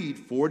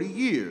grieved 40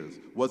 years?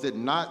 Was it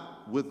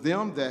not with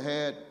them that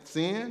had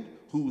sinned,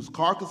 whose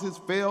carcasses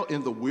fell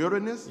in the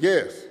wilderness?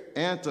 Yes.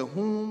 And to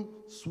whom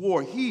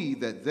swore he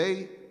that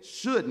they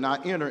should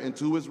not enter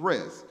into his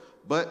rest,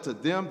 but to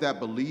them that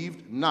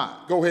believed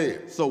not. Go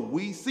ahead. So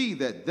we see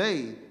that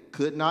they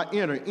could not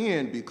enter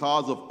in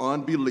because of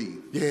unbelief.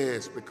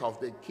 Yes, because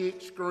they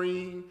kicked,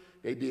 screamed,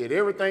 they did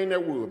everything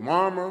that would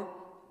murmur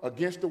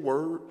against the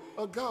word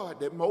of God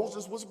that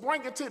Moses was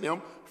bringing to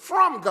them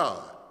from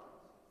God.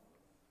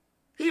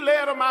 He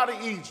led them out of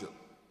Egypt.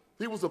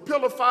 He was a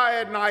pillar of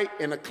fire at night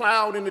and a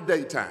cloud in the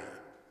daytime.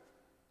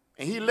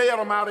 And he led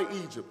them out of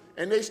Egypt.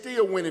 And they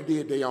still went and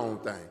did their own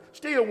thing.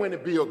 Still went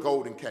and built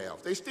golden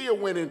calves. They still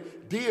went and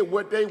did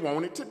what they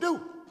wanted to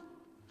do.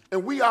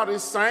 And we are the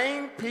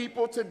same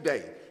people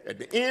today. At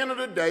the end of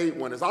the day,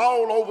 when it's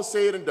all over,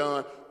 said and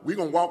done, we're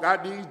going to walk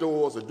out these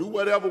doors or do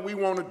whatever we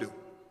want to do.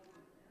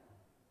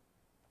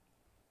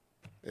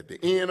 At the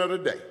end of the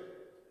day.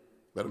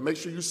 Better make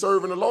sure you're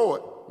serving the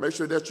Lord. Make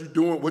sure that you're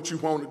doing what you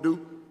want to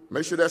do.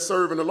 Make sure that's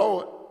serving the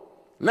Lord.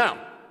 Now,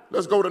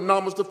 let's go to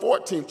Numbers, the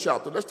 14th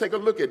chapter. Let's take a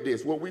look at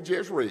this, what we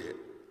just read.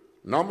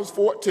 Numbers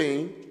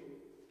 14.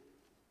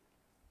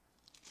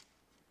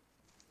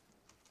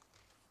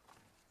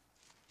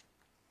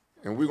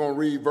 And we're going to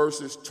read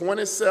verses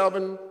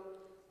 27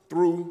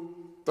 through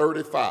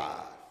 35.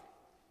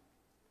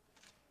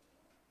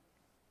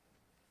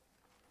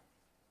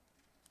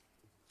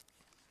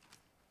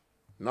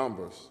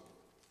 Numbers,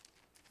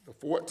 the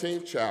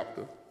 14th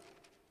chapter.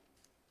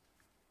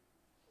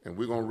 And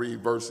we're going to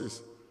read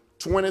verses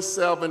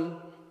 27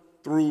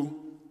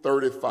 through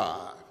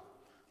 35.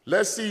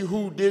 Let's see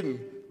who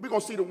didn't. We're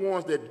going to see the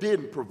ones that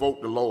didn't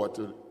provoke the Lord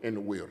in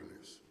the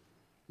wilderness.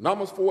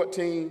 Numbers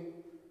 14.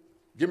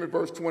 Give me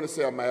verse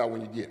 27, Mal,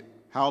 when you get it.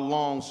 How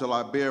long shall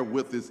I bear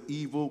with this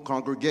evil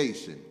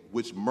congregation,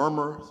 which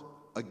murmurs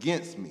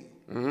against me?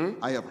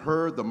 I have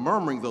heard the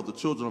murmurings of the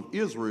children of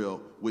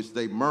Israel, which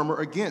they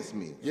murmur against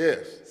me.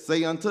 Yes.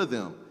 Say unto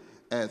them,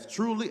 as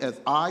truly as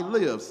I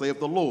live, saith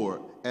the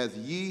Lord, as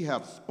ye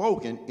have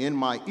spoken in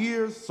my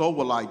ears, so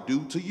will I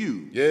do to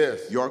you.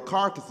 Yes. Your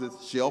carcasses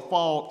shall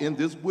fall in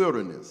this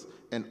wilderness,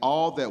 and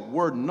all that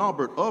were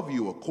numbered of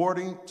you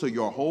according to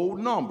your whole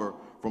number,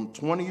 from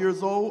 20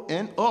 years old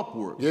and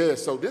upward. Yeah,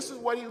 so this is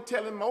what he was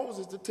telling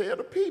Moses to tell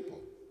the people.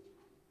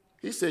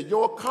 He said,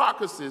 your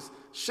carcasses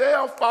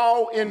shall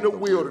fall in the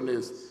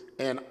wilderness,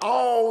 and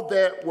all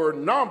that were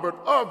numbered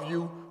of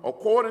you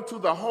according to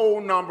the whole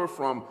number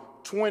from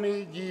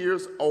 20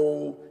 years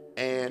old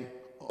and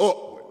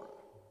upward.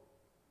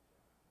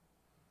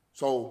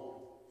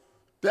 So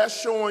that's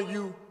showing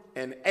you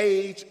an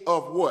age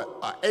of what?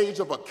 An age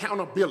of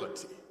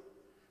accountability,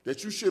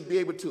 that you should be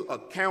able to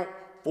account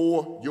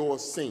for your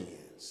sins.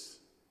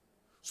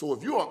 So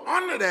if you are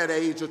under that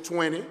age of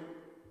 20,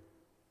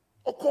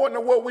 according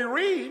to what we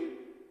read,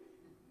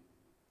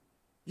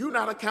 you're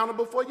not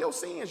accountable for your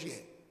sins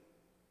yet.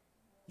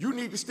 You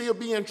need to still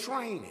be in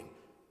training.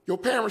 Your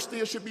parents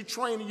still should be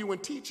training you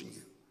and teaching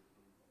you.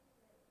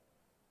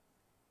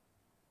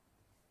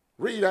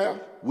 Read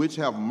out. Which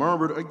have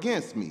murmured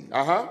against me.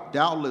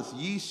 Doubtless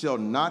ye shall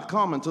not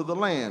come into the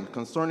land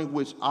concerning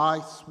which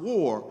I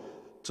swore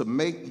to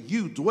make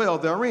you dwell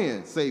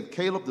therein, save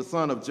Caleb the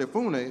son of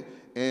Jephunneh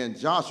and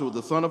Joshua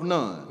the son of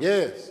Nun.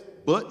 Yes.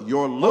 But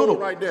your little... Hold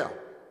right there.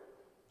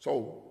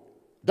 So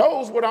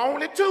those were the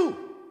only two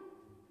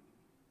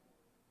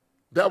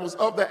that was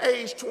of the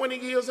age 20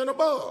 years and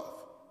above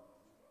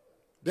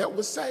that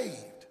was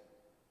saved.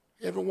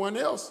 Everyone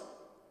else,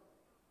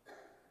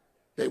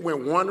 they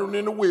went wandering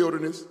in the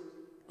wilderness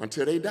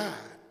until they died.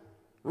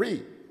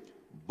 Read.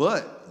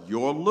 But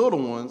your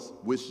little ones,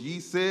 which ye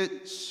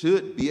said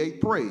should be a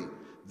prey,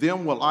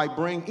 them will I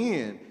bring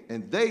in,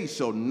 and they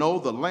shall know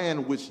the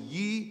land which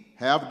ye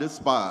have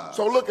despised.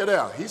 So look at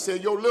that. He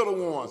said, your little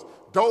ones,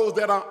 those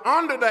that are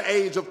under the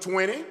age of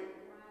 20,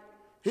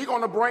 he's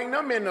going to bring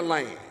them in the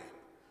land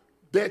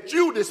that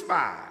you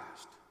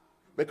despised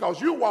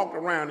because you walked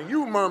around and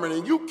you murmured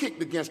and you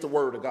kicked against the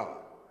word of God.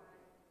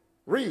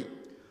 Read.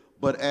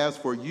 But as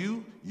for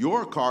you,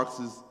 your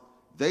carcasses,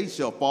 they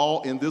shall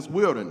fall in this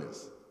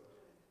wilderness,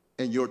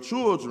 and your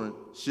children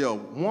shall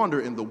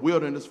wander in the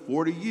wilderness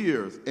 40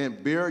 years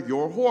and bear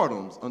your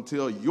whoredoms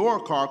until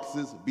your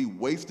carcasses be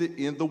wasted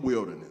in the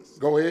wilderness.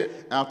 Go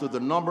ahead. After the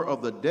number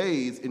of the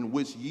days in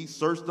which ye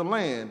search the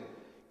land,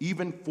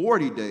 even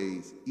 40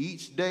 days,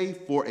 each day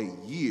for a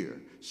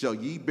year, shall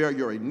ye bear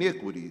your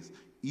iniquities,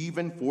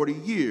 even 40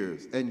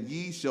 years, and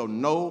ye shall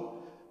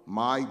know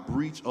my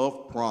breach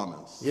of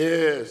promise.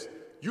 Yes,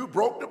 you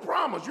broke the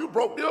promise. You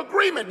broke the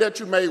agreement that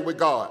you made with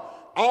God.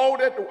 All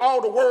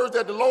the words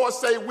that the Lord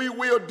say we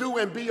will do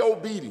and be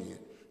obedient.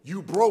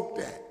 You broke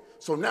that.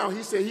 So now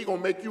he said he's going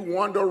to make you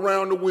wander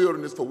around the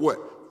wilderness for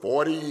what?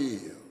 40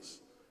 years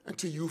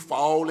until you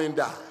fall and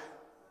die.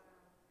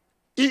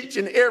 Each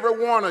and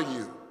every one of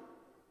you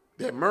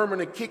that murmured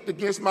and kicked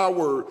against my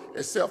word,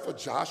 except for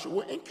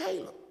Joshua and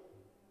Caleb.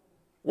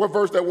 What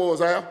verse that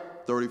was, Al?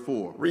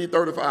 34. Read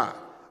 35.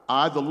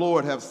 I, the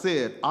Lord, have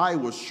said, I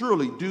will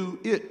surely do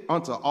it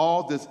unto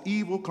all this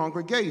evil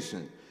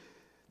congregation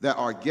that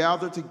are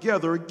gathered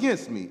together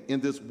against me. In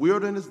this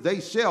wilderness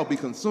they shall be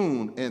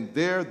consumed, and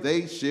there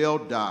they shall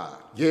die.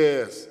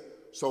 Yes.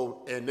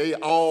 So, and they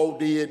all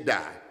did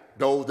die.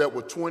 Those that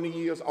were 20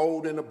 years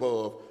old and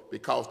above,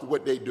 because of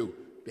what they do,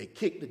 they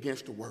kicked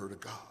against the word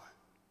of God.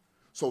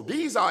 So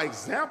these are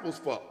examples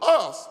for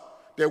us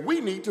that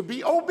we need to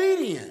be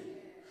obedient.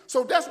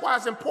 So that's why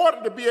it's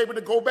important to be able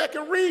to go back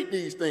and read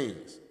these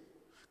things.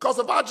 Because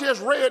if I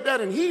just read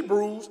that in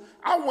Hebrews,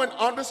 I wouldn't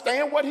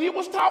understand what he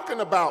was talking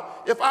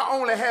about if I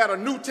only had a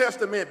New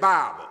Testament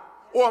Bible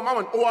or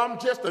I'm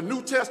just a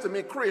New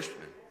Testament Christian.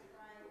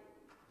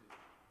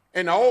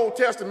 And the Old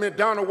Testament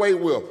done away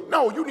with.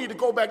 No, you need to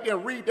go back there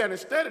and read that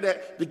instead of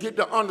that to get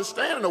the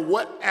understanding of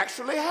what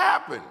actually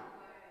happened.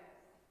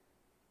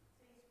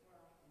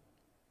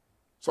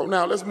 So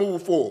now let's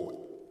move forward.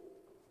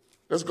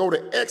 Let's go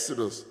to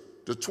Exodus,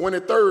 the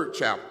 23rd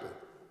chapter.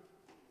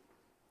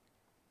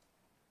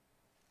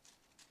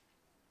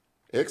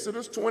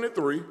 Exodus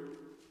 23.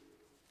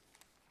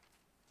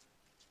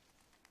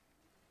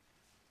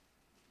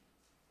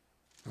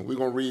 And we're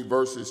going to read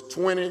verses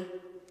 20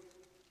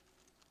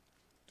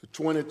 to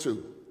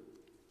 22.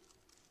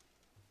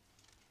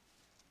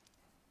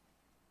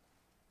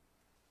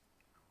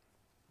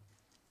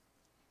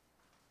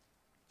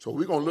 So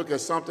we're going to look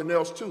at something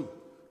else too.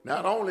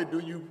 Not only do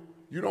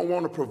you don't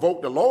want to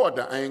provoke the Lord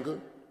to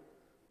anger,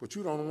 but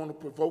you don't want to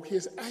provoke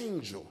his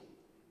angel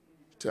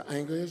to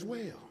anger as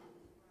well.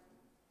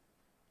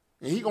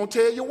 And he's going to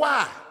tell you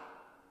why.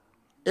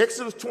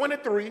 Exodus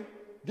 23,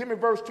 give me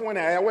verse 20.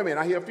 Wait a minute,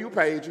 I hear a few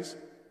pages.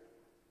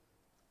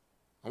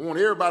 I want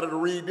everybody to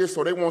read this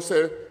so they won't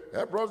say,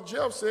 that Brother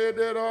Jeff said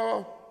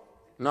that,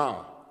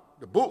 no,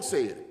 the book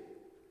said it.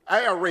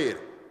 I read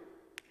it.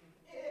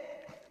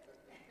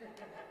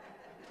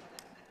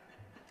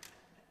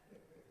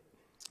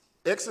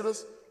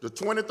 Exodus, the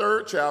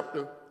 23rd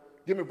chapter.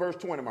 Give me verse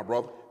 20, my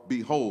brother.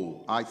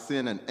 Behold, I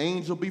send an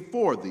angel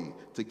before thee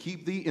to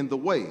keep thee in the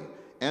way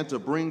and to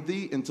bring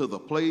thee into the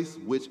place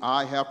which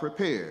I have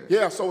prepared.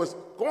 Yeah, so it's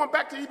going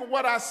back to even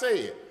what I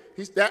said.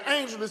 That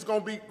angel is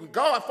going to be,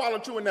 God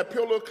followed you in that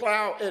pillar of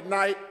cloud at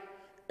night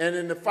and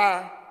in the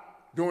fire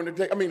during the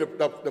day. I mean,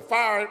 the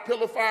fire,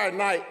 pillar of fire at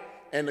night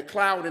and the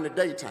cloud in the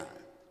daytime.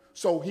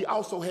 So he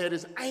also had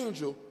his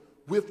angel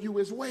with you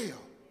as well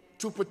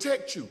to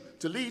protect you,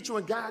 to lead you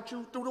and guide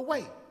you through the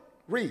way.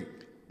 Read.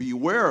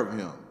 Beware of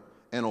him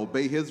and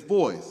obey his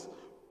voice.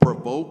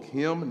 Provoke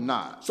him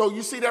not. So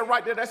you see that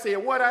right there? That said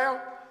what,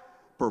 Al?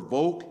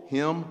 Provoke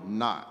him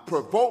not.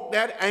 Provoke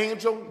that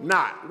angel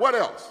not. What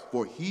else?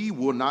 For he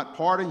will not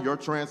pardon your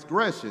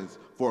transgressions,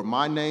 for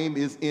my name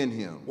is in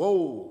him.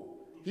 Whoa.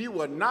 He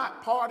will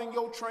not pardon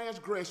your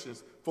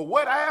transgressions. For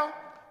what, Al?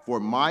 For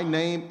my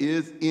name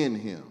is in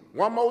him.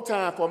 One more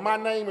time. For my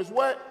name is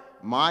what?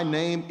 My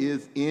name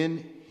is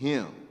in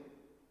him.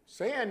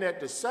 Saying that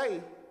to say,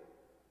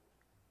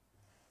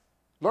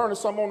 learning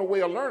something on the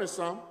way of learning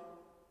something,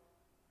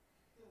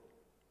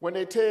 when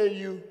they tell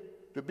you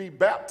to be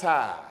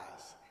baptized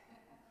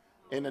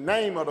in the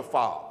name of the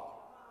Father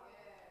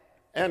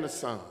and the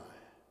Son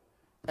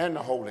and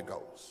the Holy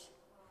Ghost,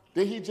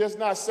 did he just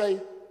not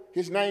say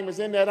his name is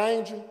in that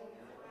angel?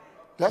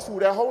 That's who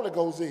that Holy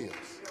Ghost is.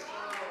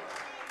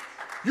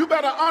 You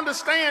better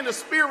understand the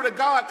Spirit of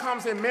God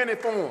comes in many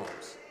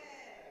forms.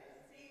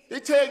 They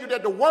tell you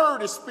that the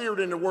Word is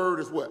spirit and the Word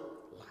is what?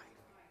 Life.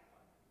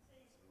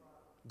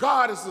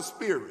 God is the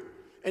Spirit.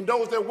 And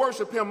those that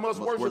worship him must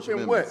worship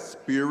him what? In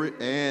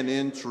spirit and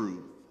in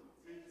truth.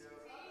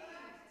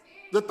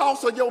 The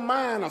thoughts of your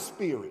mind are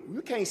spirit.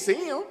 You can't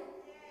see them.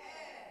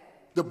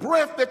 The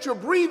breath that you're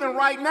breathing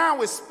right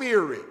now is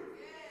spirit.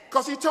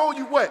 Because he told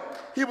you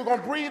what? He was going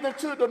to breathe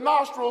into the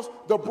nostrils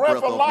the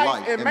breath of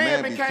life, and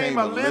man became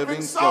a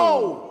living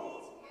soul.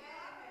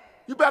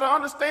 You better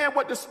understand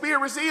what the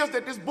spirit is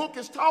that this book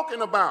is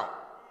talking about.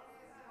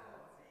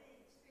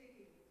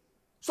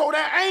 So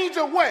that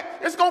angel, what?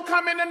 It's going to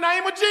come in the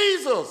name of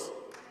Jesus.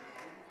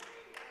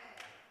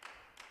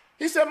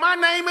 He said, my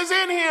name is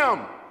in him.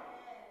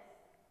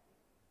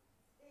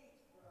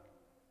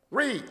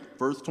 Read.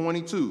 Verse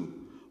 22.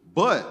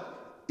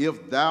 But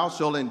if thou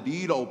shalt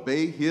indeed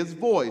obey his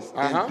voice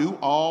and do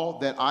all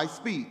that I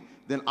speak,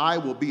 then I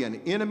will be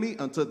an enemy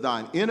unto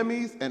thine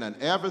enemies and an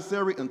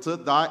adversary unto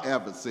thy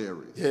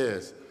adversaries.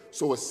 Yes.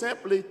 So it's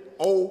simply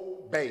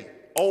obey,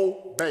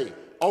 obey,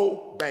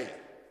 obey.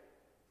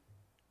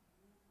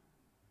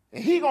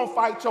 And he gonna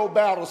fight your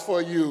battles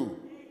for you.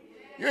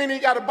 You ain't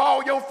even got to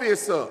ball your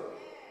fists up.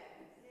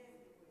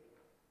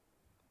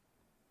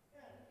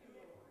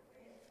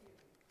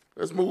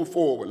 Let's move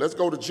forward. Let's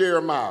go to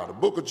Jeremiah, the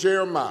book of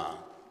Jeremiah.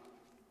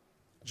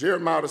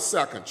 Jeremiah, the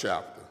 2nd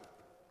chapter.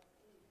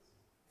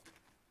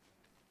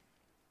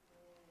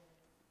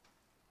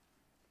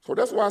 So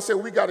that's why I said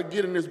we got to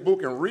get in this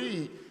book and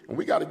read, and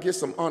we got to get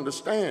some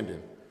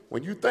understanding.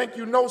 When you think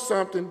you know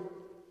something,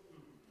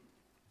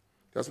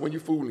 that's when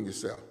you're fooling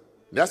yourself.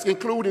 That's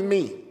including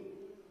me.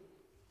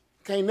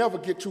 Can't never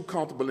get too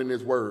comfortable in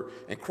this word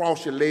and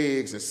cross your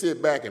legs and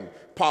sit back and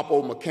pop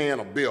over a can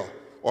of beer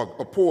or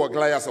pour a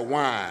glass of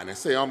wine and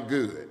say, I'm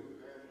good.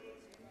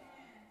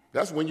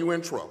 That's when you're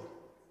in trouble.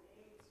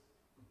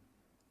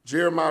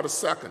 Jeremiah, the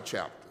 2nd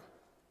chapter.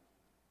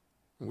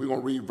 And we're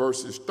going to read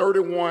verses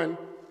 31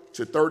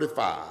 to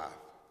 35.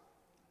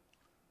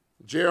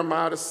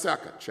 Jeremiah, the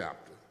 2nd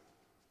chapter.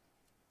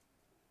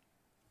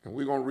 And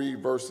we're going to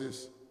read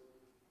verses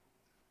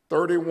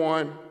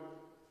 31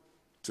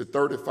 to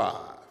 35.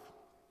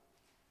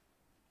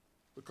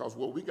 Because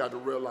what we got to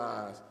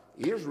realize,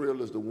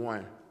 Israel is the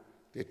one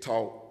that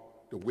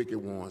taught the wicked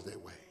ones their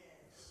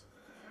ways.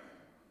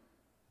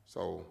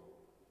 So,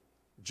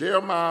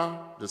 Jeremiah,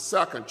 the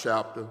 2nd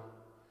chapter,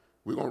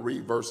 we're going to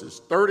read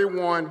verses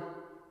 31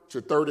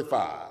 to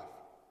 35.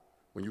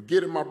 When you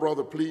get it, my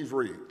brother, please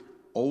read.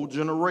 O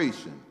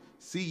generation,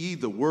 see ye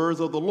the words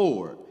of the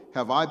Lord.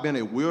 Have I been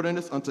a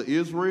wilderness unto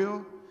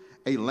Israel,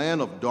 a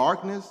land of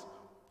darkness?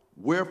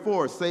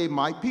 Wherefore say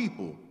my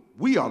people,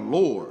 we are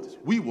lords,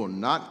 we will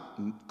not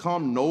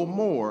come no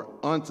more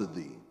unto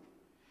thee.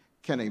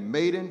 Can a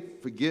maiden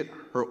forget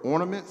her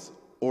ornaments,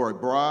 or a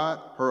bride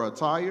her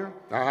attire?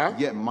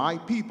 Yet my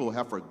people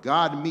have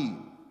forgotten me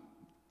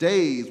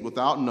days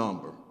without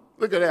number.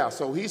 Look at that.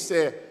 So he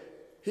said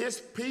his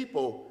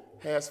people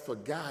has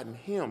forgotten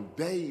him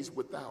days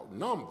without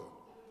number.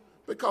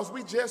 Because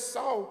we just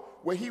saw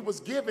where he was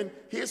giving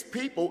his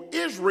people,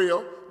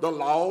 Israel, the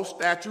laws,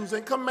 statutes,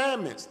 and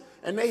commandments.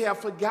 And they have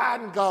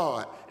forgotten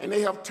God, and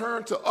they have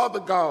turned to other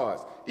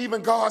gods,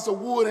 even gods of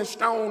wood and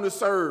stone to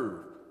serve,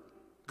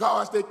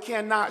 gods that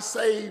cannot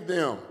save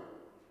them,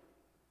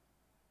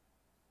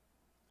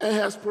 and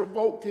has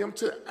provoked him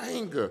to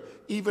anger,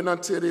 even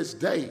unto this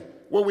day.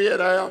 Where we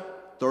at, Al?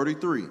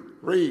 33.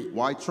 Read.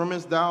 Why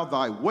trimmest thou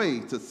thy way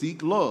to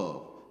seek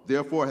love?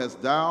 Therefore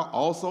hast thou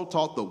also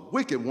taught the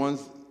wicked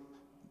ones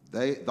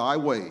thy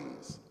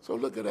ways. So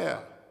look at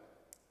that.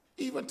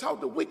 Even taught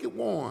the wicked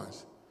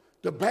ones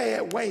the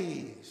bad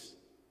ways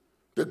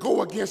that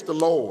go against the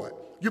Lord.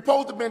 You're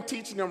supposed to have been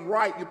teaching them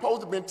right. You're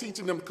supposed to have been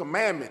teaching them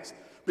commandments,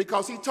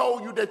 because he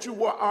told you that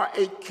you are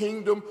a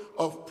kingdom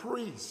of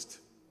priests.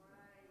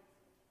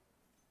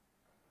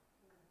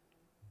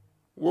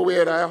 Where we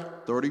at, Al?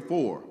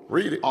 34.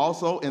 Read it.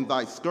 Also in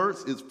thy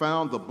skirts is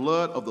found the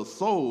blood of the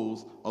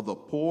souls of the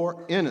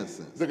poor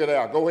innocents. Look at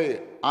that. Go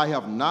ahead. I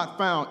have not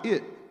found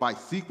it by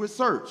secret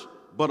search,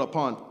 but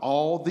upon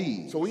all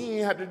these. So he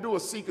ain't had to do a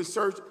secret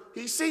search.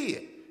 He see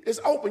it. It's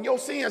open. Your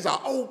sins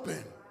are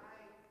open.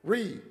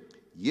 Read.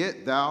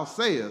 Yet thou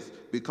sayest,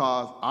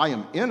 because I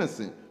am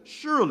innocent,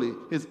 surely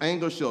his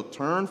anger shall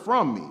turn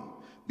from me.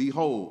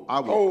 Behold, I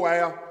will... Oh,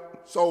 Al.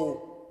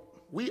 So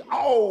we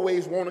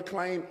always want to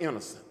claim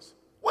innocence.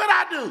 What'd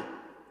I do?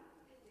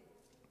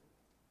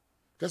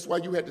 That's why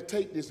you had to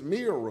take this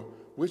mirror,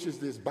 which is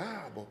this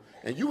Bible,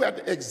 and you have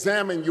to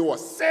examine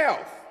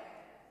yourself.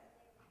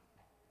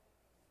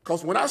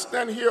 Because when I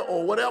stand here,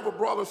 or whatever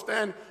brother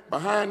stand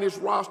behind this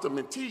rostrum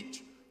and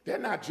teach, they're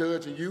not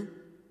judging you.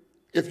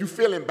 If you're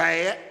feeling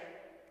bad,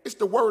 it's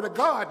the word of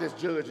God that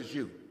judges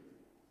you.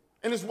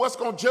 And it's what's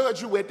going to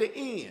judge you at the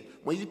end.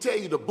 When you tell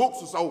you the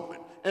books was open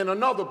and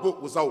another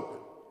book was open,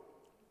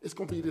 it's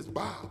going to be this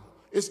Bible.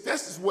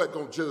 This is what's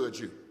going to judge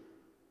you.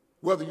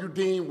 Whether you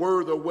deem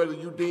worthy or whether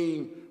you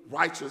deem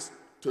righteous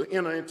to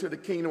enter into the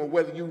kingdom, or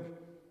whether you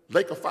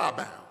lake of fire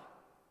bound.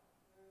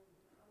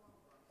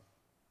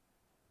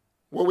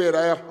 Where we at,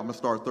 Al? I'm going to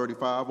start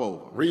 35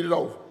 over. Read it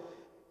over.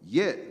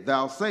 Yet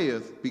thou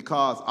sayest,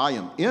 because I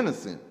am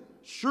innocent,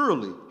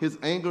 surely his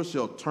anger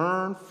shall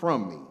turn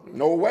from me.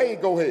 No way,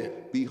 go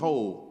ahead.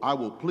 Behold, I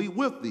will plead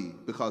with thee,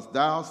 because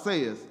thou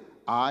sayest,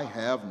 I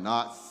have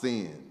not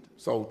sinned.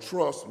 So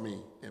trust me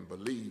and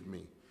believe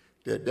me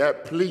that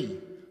that plea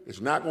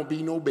is not going to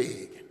be no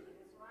begging.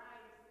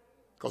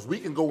 Because we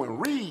can go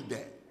and read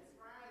that.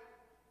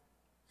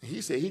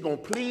 He said he's going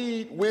to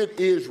plead with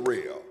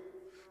Israel.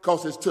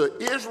 Because it's to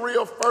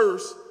Israel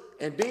first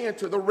and then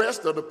to the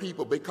rest of the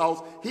people,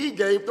 because he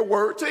gave the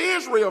word to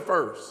Israel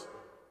first.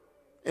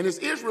 And it's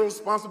Israel's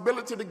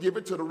responsibility to give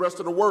it to the rest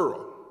of the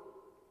world.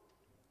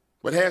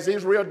 But has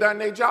Israel done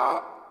their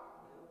job?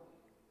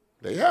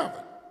 They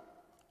haven't.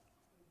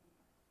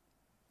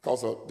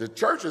 Because the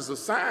church is a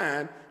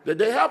sign that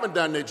they haven't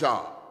done their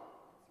job.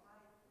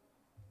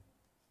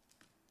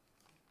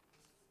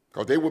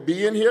 Because they would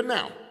be in here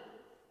now.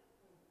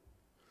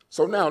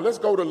 So now let's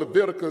go to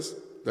Leviticus,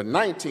 the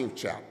 19th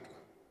chapter.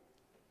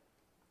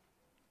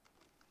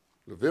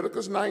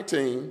 Leviticus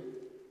 19,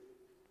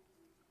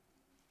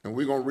 and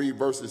we're going to read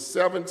verses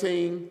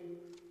 17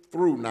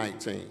 through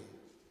 19.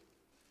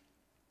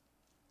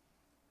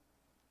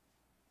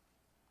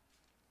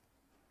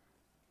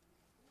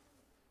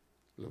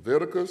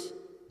 Leviticus,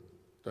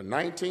 the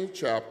 19th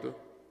chapter,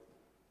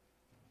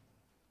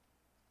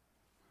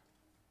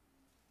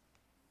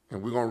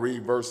 and we're going to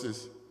read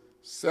verses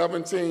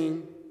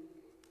 17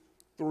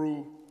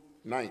 through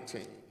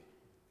 19.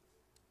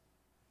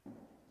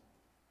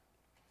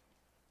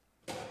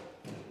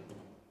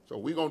 So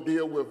we're going to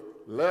deal with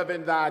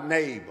loving thy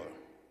neighbor.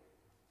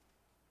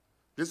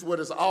 This is what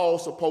it's all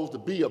supposed to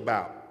be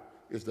about,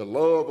 is the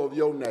love of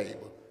your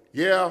neighbor.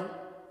 Yeah,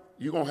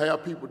 you're going to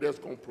have people that's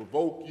going to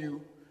provoke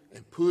you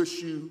and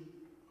push you,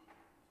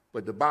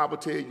 but the Bible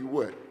tells you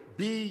what?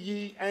 Be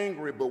ye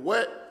angry, but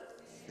what?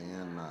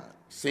 Sin not.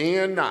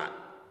 Sin not.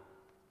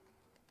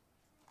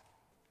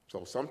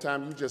 So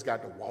sometimes you just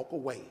got to walk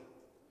away.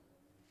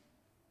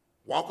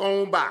 Walk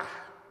on by.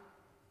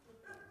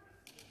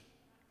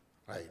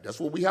 Hey, that's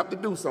what we have to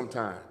do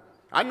sometimes.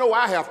 I know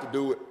I have to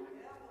do it.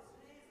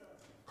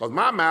 Because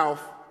my mouth,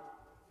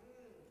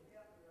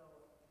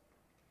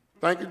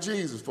 thank you,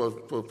 Jesus,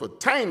 for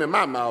taming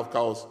my mouth,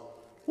 because,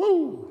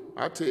 whoo,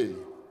 I tell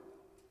you.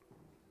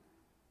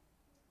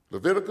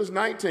 Leviticus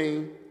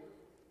 19,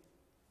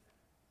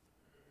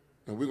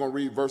 and we're going to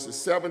read verses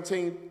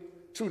 17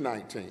 to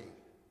 19.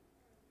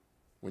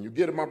 When you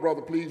get it, my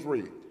brother, please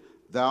read.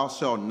 Thou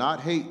shalt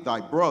not hate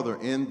thy brother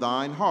in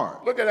thine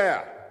heart. Look at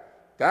that.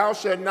 Thou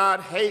shalt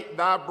not hate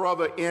thy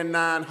brother in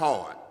thine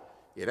heart.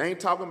 It ain't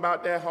talking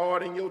about that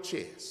heart in your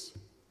chest.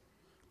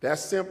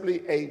 That's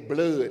simply a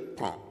blood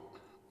pump.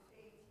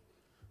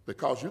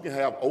 Because you can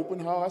have open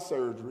heart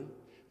surgery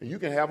and you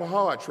can have a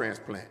heart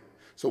transplant.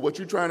 So what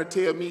you're trying to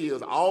tell me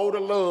is all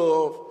the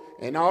love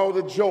and all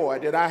the joy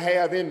that I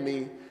have in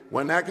me,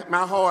 when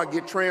my heart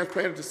get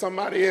transplanted to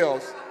somebody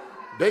else,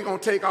 they gonna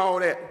take all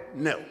that?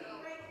 No.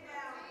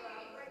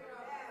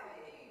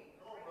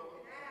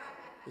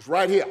 It's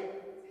right here.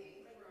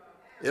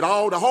 The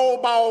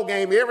whole ball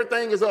game,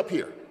 everything is up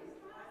here.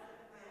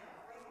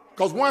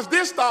 Because once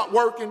this start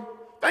working,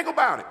 think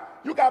about it.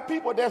 You got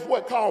people that's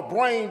what called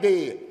brain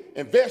dead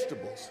and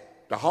vegetables.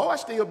 The heart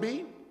still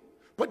beat,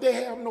 but they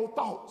have no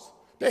thoughts.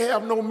 They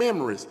have no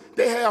memories.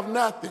 They have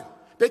nothing.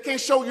 They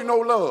can't show you no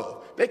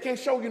love. They can't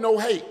show you no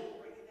hate.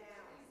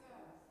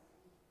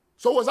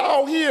 So it's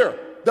all here,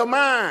 the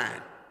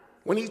mind.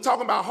 When he's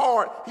talking about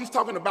heart, he's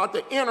talking about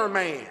the inner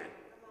man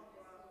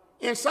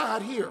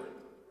inside here.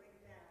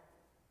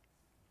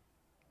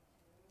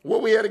 Where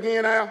we at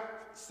again, Al?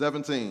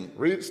 17.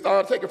 Read,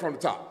 start, take it from the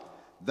top.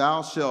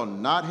 Thou shalt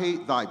not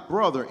hate thy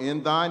brother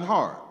in thine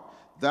heart.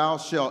 Thou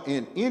shalt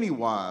in any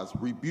wise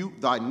rebuke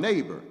thy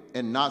neighbor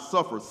and not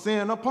suffer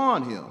sin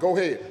upon him. Go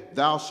ahead.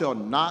 Thou shalt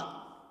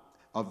not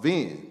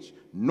avenge,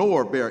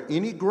 nor bear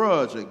any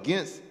grudge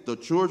against the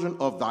children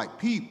of thy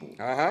people.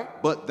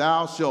 But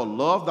thou shalt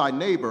love thy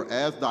neighbor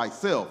as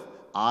thyself.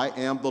 I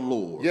am the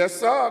Lord. Yes,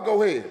 sir.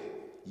 Go ahead.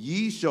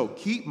 Ye shall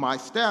keep my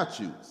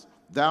statutes.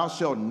 Thou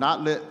shalt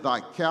not let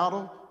thy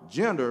cattle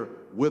gender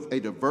with a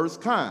diverse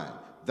kind.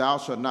 Thou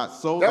shalt not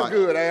sow That's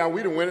good, Al.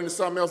 We done went into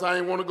something else I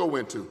ain't want to go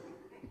into.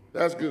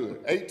 That's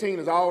good. 18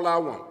 is all I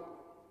want.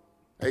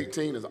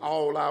 18 is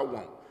all I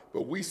want.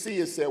 But we see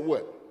it said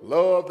what?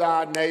 Love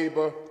thy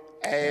neighbor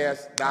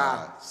as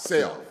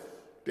thyself.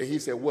 Then he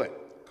said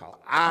what? Cause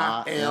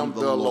I am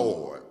the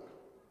Lord.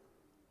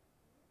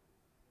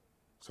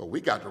 So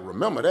we got to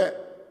remember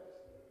that.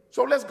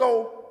 So let's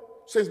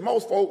go, since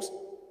most folks,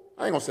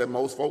 I ain't gonna say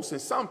most folks,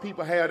 since some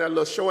people have that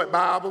little short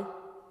Bible,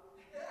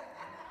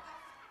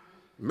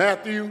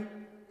 Matthew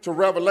to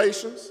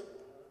Revelations,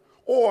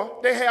 or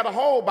they had a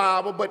whole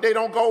Bible, but they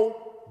don't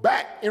go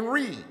back and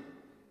read.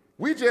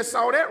 We just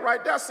saw that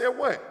right there, said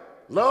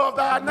what? Love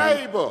thy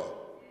neighbor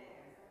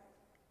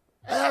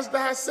as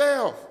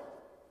thyself.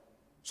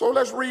 So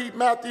let's read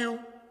Matthew,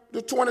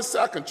 the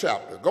 22nd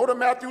chapter. Go to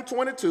Matthew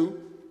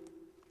 22.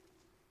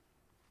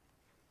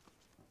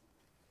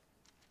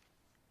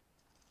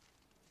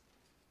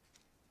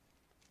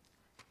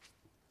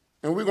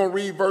 And we're going to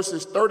read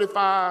verses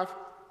 35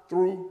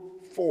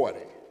 through 40.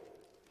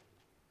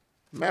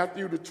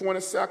 Matthew, the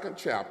 22nd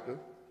chapter,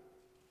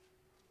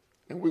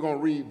 and we're going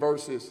to read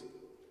verses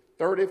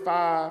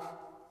 35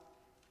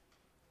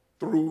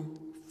 through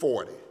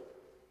 40.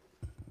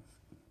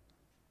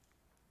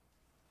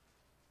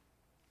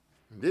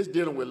 And this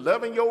dealing with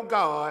loving your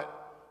God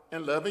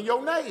and loving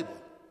your neighbor.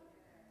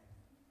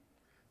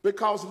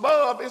 Because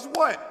love is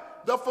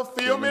what? The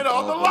fulfillment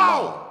of the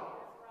law.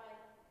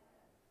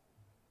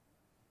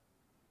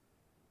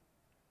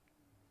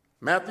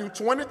 Matthew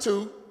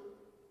 22,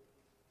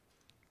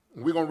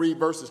 and we're going to read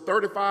verses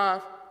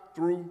 35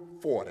 through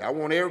 40. I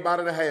want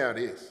everybody to have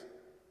this.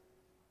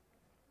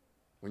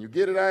 When you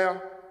get it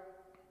out,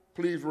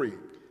 please read.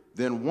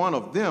 Then one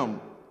of them,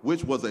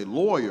 which was a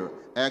lawyer,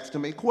 asked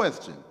him a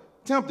question,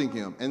 tempting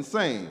him and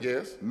saying,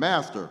 Yes.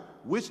 Master,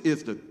 which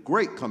is the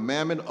great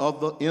commandment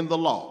in the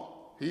law?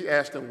 He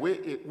asked him,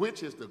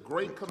 which is the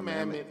great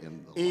commandment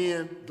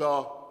in the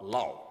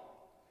law?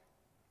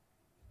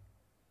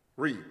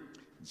 Read.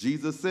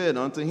 Jesus said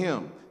unto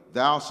him,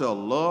 Thou shalt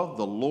love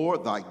the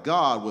Lord thy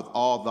God with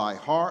all thy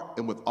heart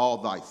and with all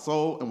thy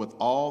soul and with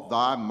all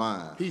thy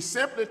mind. He's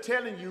simply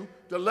telling you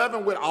to love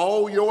him with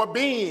all your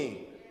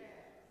being.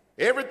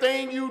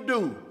 Everything you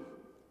do,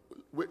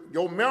 with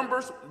your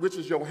members, which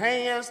is your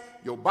hands,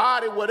 your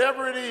body,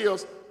 whatever it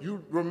is,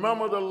 you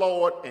remember the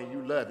Lord and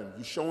you love him.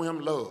 You show him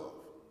love.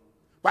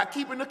 By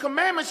keeping the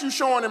commandments, you're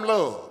showing him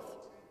love.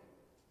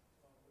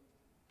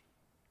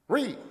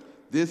 Read.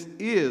 This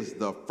is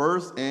the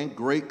first and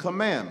great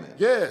commandment.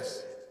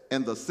 Yes.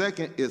 And the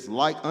second is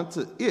like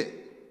unto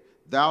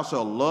it. Thou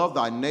shalt love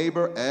thy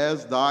neighbor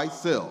as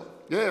thyself.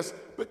 Yes,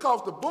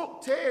 because the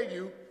book tells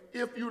you,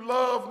 if you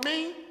love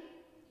me,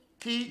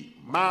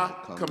 keep my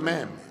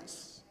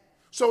commandments.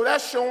 So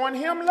that's showing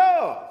him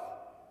love.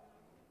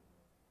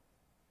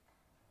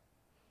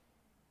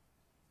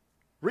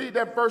 Read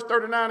that verse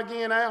 39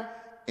 again, Al.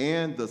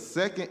 And the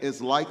second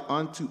is like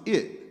unto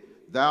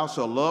it. Thou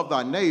shalt love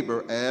thy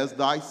neighbor as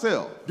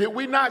thyself. Did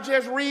we not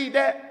just read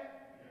that?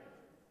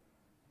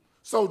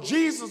 So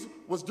Jesus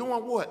was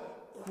doing what?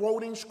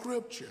 Quoting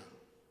scripture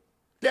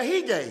that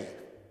he gave.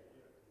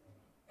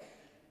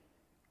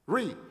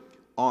 Read.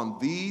 On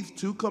these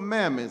two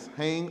commandments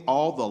hang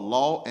all the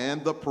law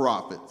and the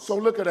prophets. So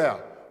look at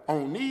that.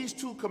 On these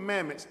two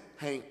commandments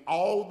hang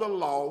all the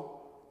law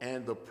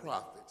and the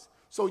prophets.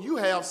 So you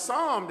have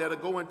some that'll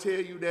go and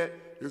tell you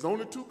that there's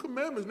only two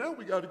commandments now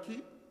we got to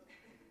keep.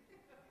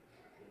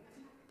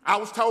 I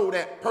was told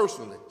that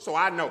personally, so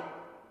I know.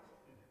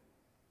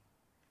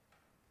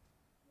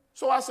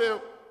 So I said,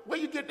 where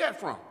you get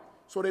that from?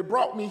 So they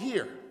brought me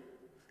here.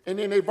 And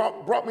then they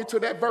brought me to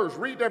that verse.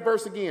 Read that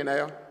verse again,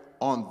 Al.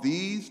 On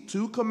these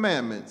two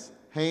commandments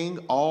hang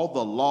all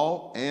the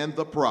law and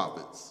the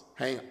prophets.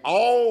 Hang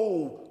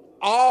all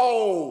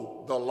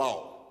the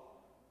law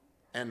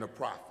and the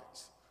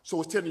prophets.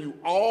 So it's telling you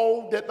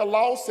all that the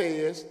law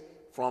says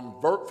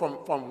from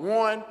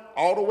 1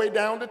 all the way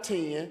down to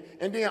 10,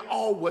 and then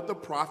all what the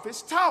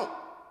prophets taught.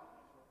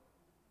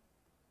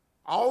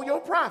 All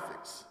your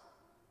prophets.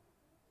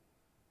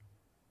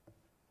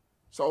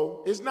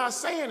 So it's not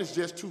saying it's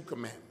just two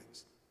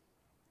commandments.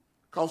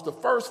 Because the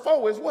first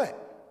 4 is what?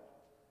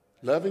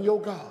 Loving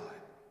your God.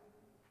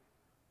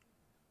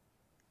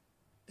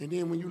 And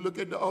then when you look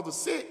at the other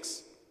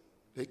 6,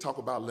 they talk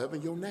about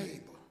loving your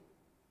neighbor.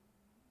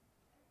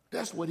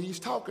 That's what he's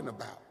talking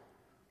about.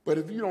 But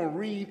if you don't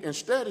read and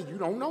study, you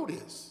don't know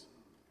this.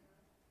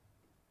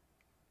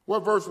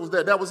 What verse was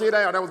that? That was it,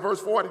 Al? That was verse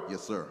 40?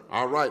 Yes, sir.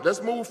 All right,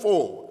 let's move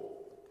forward.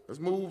 Let's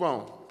move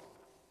on.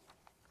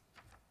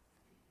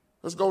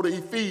 Let's go to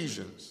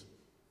Ephesians,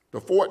 the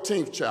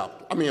 14th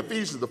chapter.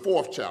 Ephesians, the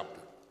 4th chapter.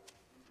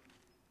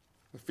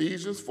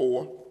 Ephesians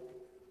 4.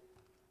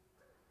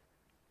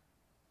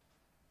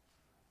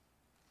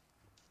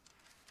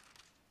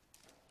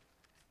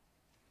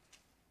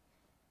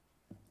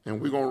 And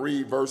we're going to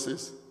read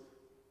verses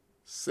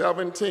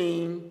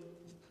 17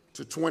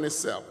 to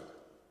 27.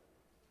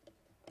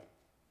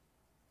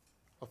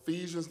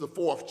 Ephesians, the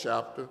 4th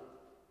chapter.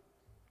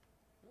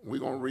 We're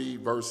going to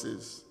read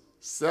verses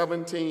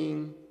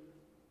 17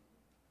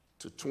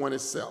 to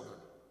 27.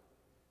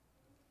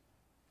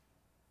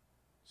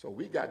 So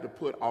we got to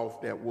put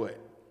off that what?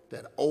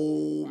 That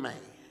old man.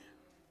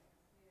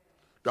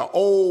 The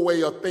old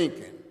way of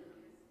thinking.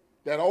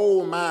 That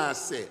old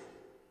mindset.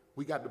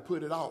 We got to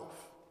put it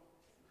off.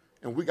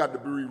 And we got to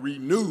be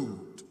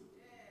renewed.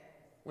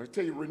 When I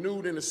tell you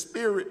renewed in the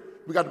spirit,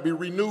 we got to be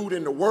renewed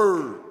in the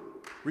word.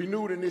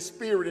 Renewed in this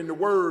spirit in the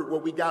word,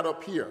 what we got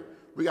up here.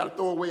 We got to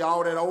throw away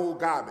all that old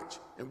garbage,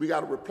 and we got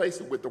to replace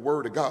it with the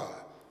word of God.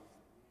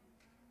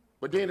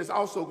 But then it's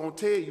also going to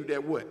tell you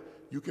that what?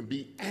 You can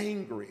be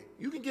angry.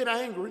 You can get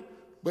angry,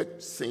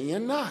 but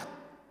sin not.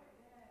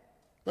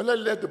 But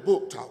let the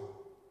book talk.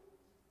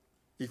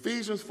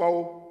 Ephesians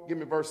 4, give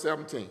me verse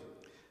 17.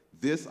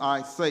 This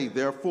I say,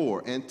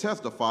 therefore, and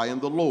testify in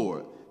the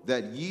Lord,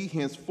 that ye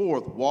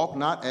henceforth walk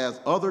not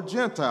as other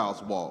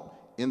Gentiles walk,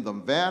 in the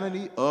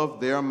vanity of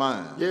their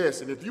mind.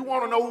 Yes, and if you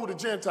want to know who the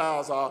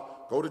Gentiles are,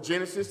 go to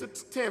Genesis, the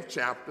 10th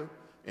chapter,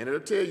 and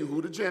it'll tell you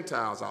who the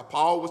Gentiles are.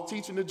 Paul was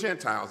teaching the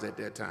Gentiles at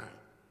that time.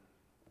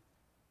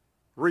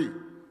 Read.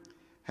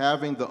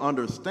 Having the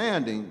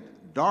understanding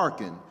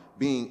darkened,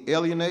 being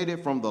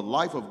alienated from the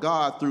life of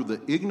God through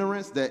the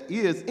ignorance that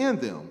is in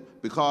them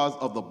because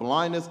of the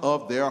blindness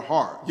of their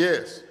heart.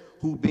 Yes.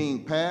 Who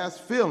being past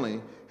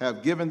feeling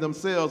have given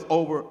themselves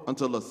over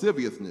unto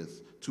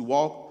lasciviousness to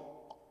work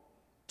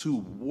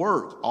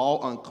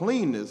all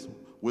uncleanness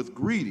with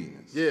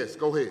greediness. Yes,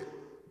 go ahead.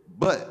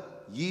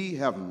 But ye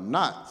have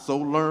not so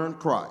learned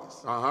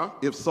Christ.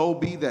 If so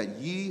be that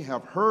ye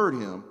have heard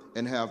him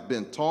and have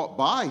been taught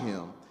by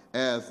him,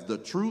 as the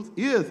truth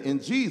is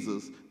in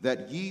Jesus,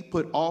 that ye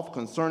put off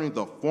concerning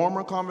the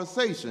former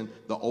conversation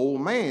the old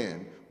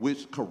man,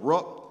 which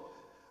corrupt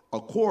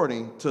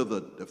according to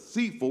the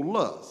deceitful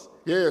lust.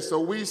 Yeah, so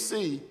we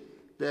see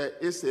that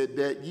it said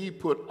that ye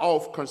put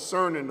off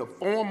concerning the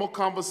former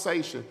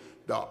conversation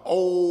the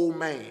old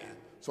man.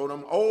 So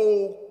them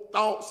old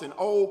thoughts and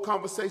old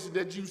conversations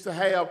that you used to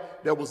have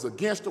that was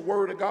against the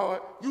word of God,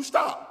 you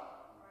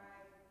stop.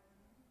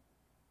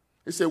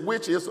 It said,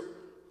 which is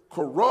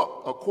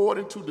corrupt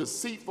according to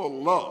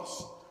deceitful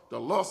lust, the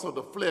lust of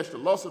the flesh, the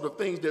lust of the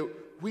things that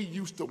we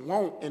used to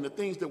want and the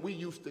things that we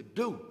used to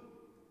do.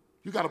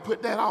 You got to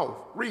put that off.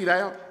 Read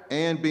out.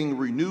 And being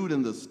renewed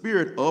in the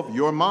spirit of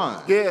your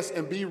mind. Yes,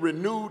 and be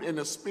renewed in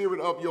the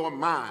spirit of your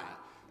mind.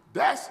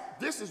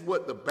 This is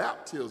what the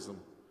baptism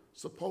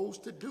is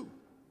supposed to do.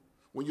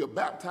 When you're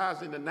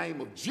baptized in the name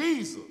of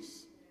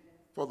Jesus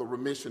for the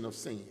remission of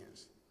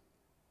sins,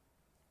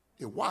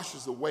 it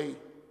washes away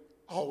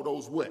all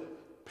those what?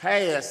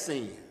 Past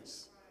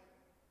sins.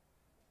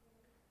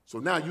 So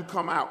now you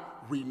come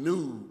out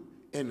renewed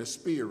in the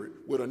spirit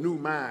with a new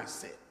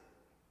mindset.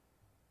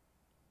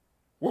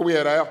 Where we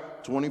at, Al?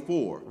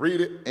 24. Read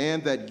it.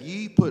 And that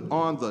ye put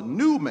on the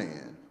new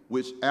man,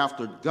 which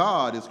after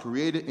God is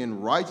created in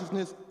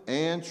righteousness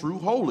and true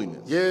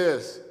holiness.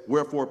 Yes.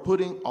 Wherefore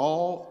putting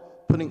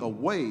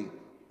away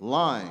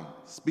lying,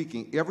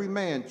 speaking every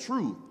man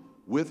truth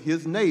with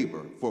his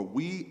neighbor, for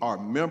we are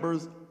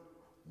members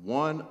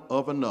one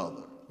of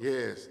another.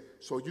 Yes.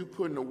 So you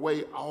putting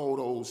away all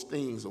those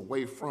things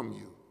away from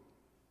you.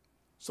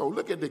 So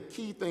look at the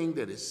key thing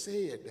that is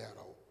said there,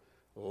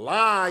 though.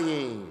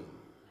 Lying.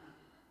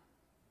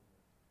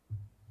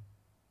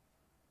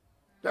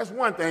 That's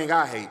one thing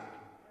I hate,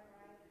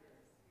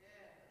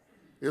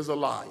 is a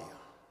liar.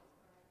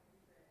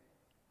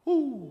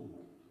 Whoo.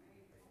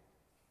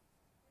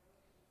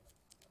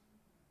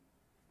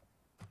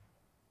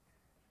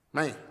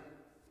 Man,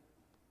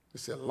 it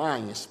said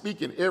lying,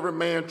 speaking every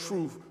man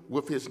truth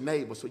with his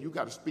neighbor. So you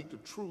got to speak the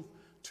truth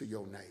to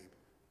your neighbor.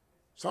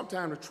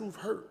 Sometimes the truth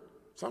hurt.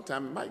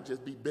 Sometimes it might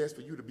just be best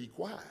for you to be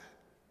quiet.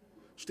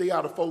 Stay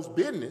out of folks'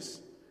 business,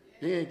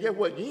 then get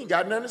what? You ain't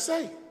got nothing to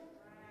say.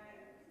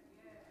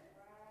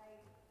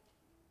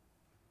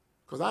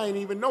 Because I ain't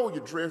even know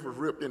your dress was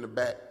ripped in the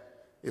back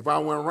if I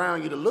went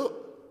around you to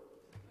look.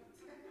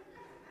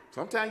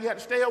 Sometimes you have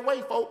to stay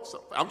away, folks.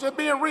 I'm just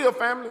being real,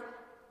 family.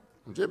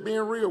 I'm just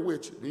being real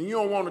with you. And you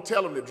don't want to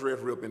tell them the dress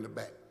ripped in the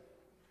back.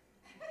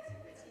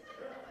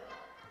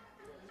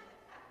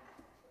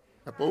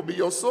 That's supposed to be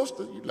your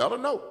sister. You let her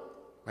know.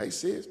 Hey,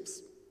 sis. Psst.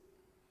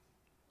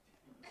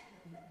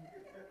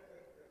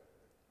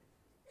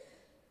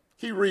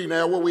 Keep reading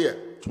now. Where we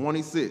at?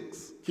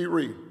 26. Keep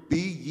reading. Be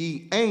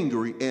ye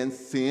angry and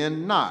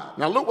sin not.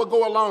 Now look what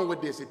go along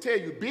with this. It tell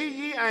you, be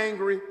ye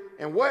angry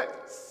and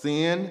what?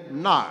 Sin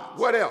not.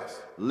 What else?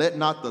 Let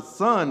not the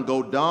sun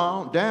go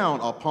down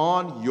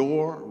upon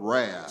your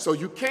wrath. So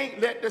you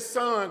can't let the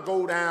sun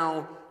go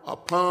down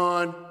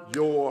upon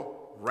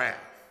your wrath.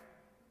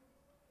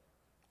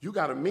 You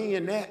got to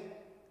mend that.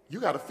 You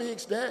got to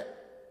fix that.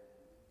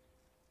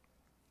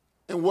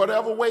 In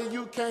whatever way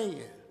you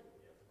can.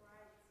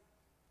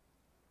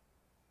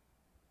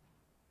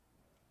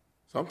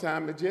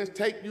 Sometimes it just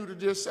takes you to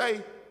just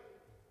say,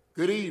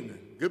 good evening,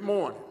 good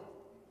morning,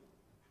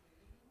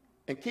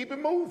 and keep it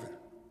moving.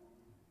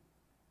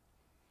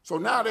 So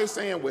now they're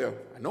saying, well,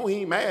 I know he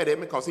ain't mad at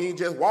me because he ain't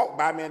just walk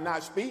by me and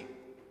not speak.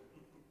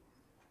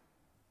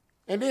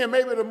 And then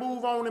maybe to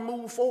move on and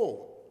move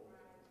forward.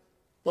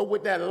 But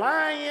with that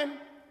lying,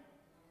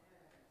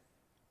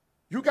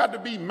 you got to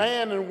be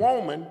man and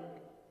woman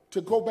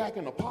to go back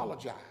and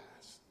apologize.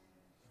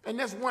 And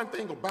that's one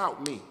thing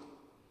about me.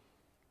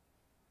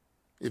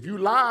 If you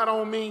lied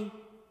on me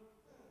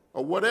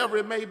or whatever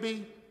it may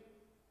be,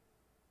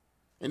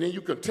 and then you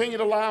continue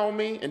to lie on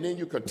me, and then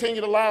you continue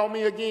to lie on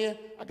me again,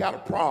 I got a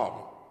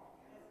problem.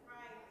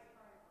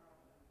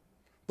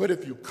 But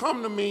if you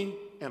come to me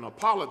and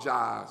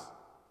apologize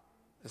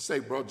and say,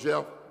 bro,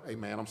 Jeff, hey,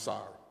 man, I'm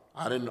sorry.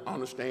 I didn't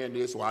understand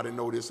this, or I didn't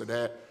know this or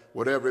that,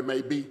 whatever it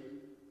may be,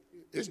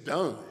 it's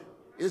done.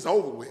 It's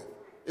over with.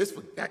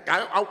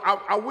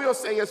 I will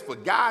say it's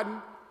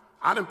forgotten.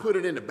 I done put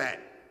it in the back.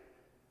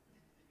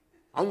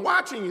 I'm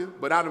watching you,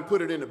 but I done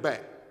put it in the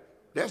back.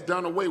 That's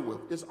done away with.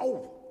 It's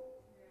over.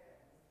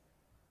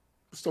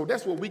 So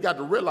that's what we got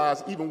to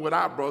realize, even with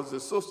our brothers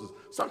and sisters.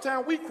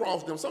 Sometimes we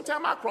cross them.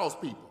 Sometimes I cross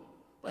people.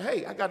 But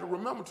hey, I got to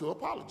remember to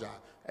apologize.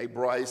 Hey,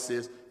 bro, hey,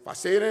 sis, if I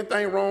said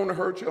anything wrong to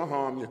hurt you or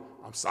harm you,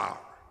 I'm sorry.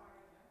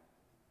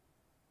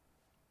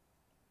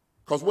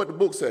 Because what the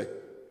book say?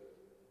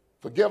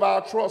 Forgive our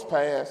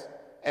trespass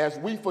as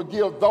we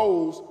forgive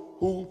those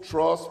who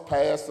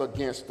trespass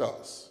against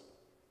us.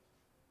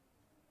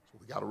 So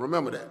we got to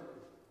remember that.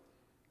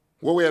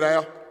 Where we at,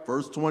 Al?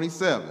 Verse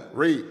 27.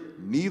 Read.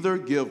 Neither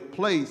give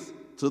place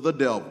to the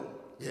devil.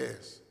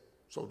 Yes.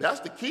 So that's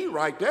the key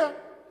right there.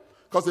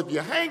 Because if you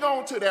hang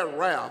on to that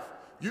wrath,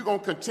 you're going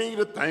to continue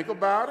to think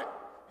about it,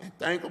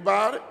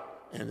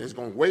 and it's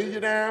going to weigh you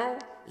down,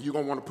 and you're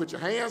going to want to put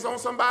your hands on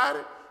somebody,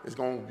 it's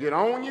going to get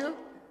on you,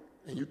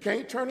 and you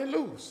can't turn it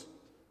loose.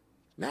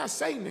 Now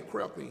Satan had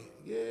crept in.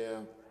 Yeah.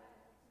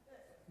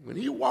 When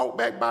he walked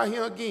back by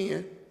here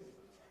again,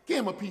 give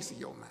him a piece of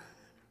your mind.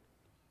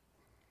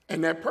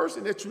 And that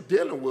person that you're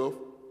dealing with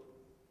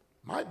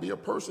might be a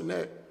person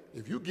that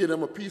if you give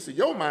them a piece of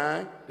your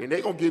mind, then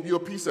they're going to give you a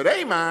piece of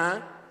their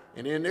mind,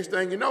 and then next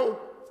thing you know,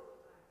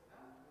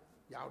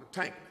 y'all the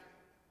tank.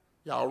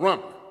 Y'all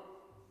running.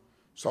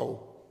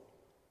 So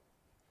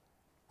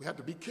we have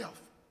to be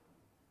careful.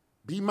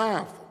 Be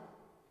mindful.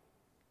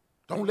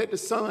 Don't let the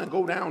sun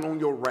go down on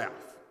your wrath.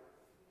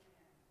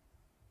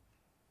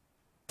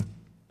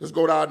 Let's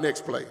go to our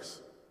next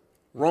place.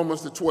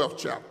 Romans, the 12th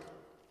chapter.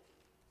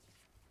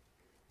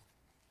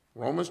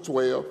 Romans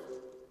 12.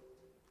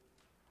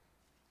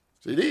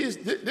 See,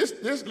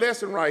 this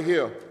lesson right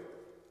here,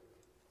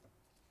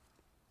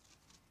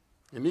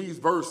 in these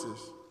verses,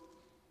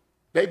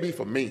 they be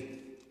for me.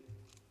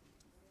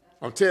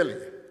 I'm telling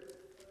you.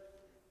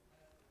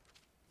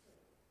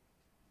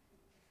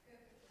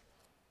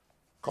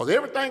 Because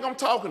everything I'm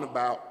talking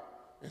about,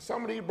 and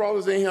some of these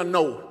brothers in here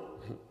know,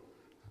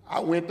 I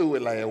went through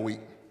it last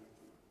week.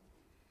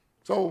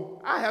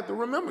 So I have to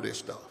remember this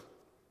stuff.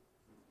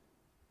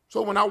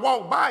 So when I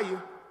walk by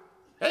you,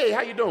 hey,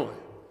 how you doing?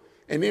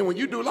 And then when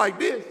you do like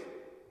this,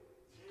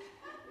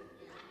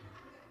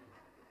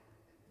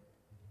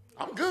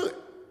 I'm good.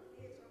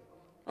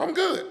 I'm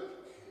good.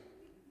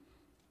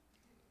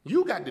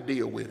 You got to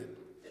deal with it.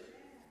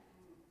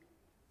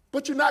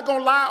 But you're not going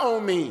to lie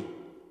on me.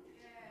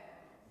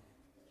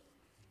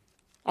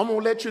 I'm going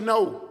to let you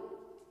know.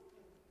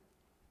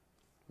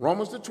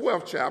 Romans the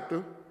 12th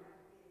chapter,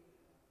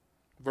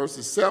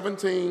 verses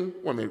 17.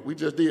 Wait a minute, we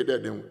just did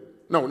that, didn't we?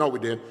 No, we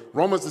didn't.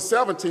 Romans the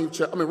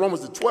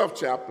 12th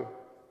chapter.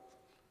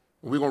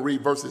 We're going to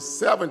read verses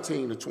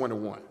 17 to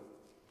 21.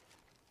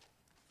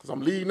 Because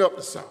I'm leading up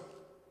to something.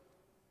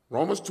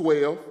 Romans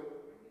 12,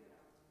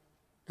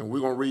 and we're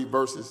going to read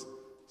verses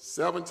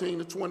 17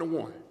 to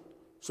 21.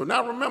 So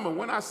now remember,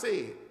 when I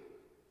said,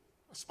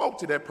 I spoke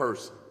to that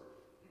person,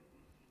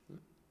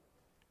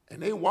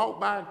 and they walked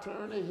by and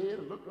turned their head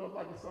and looked up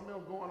like there's something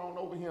else going on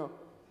over here.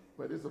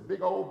 But it's a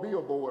big old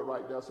billboard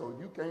right there, so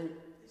you can't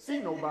see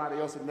nobody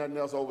else and nothing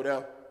else over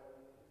there.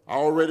 I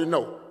already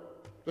know.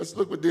 Let's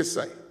look what this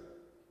say.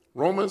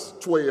 Romans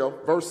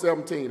 12, verse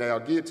 17. I'll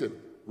get to it.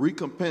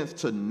 Recompense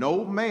to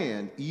no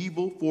man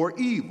evil for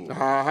evil.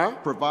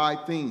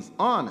 Provide things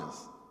honest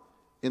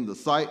in the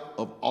sight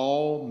of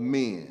all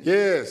men.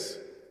 Yes.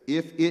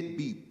 If it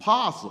be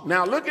possible.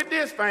 Now look at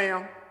this,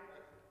 fam.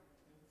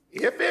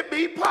 If it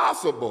be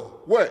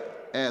possible,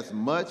 what? As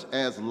much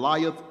as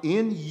lieth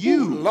in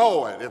you. Ooh,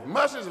 Lord, as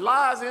much as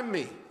lies in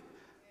me.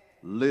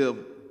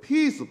 Live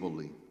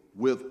peaceably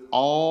with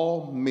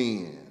all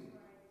men.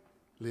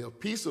 Live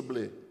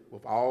peaceably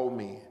with all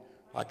men.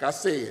 Like I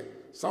said,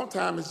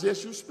 sometimes it's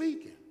just you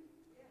speaking.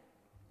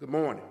 Good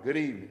morning, good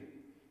evening.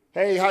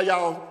 Hey, how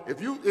y'all,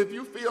 if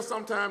you feel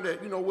sometime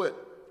that, you know what,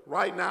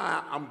 right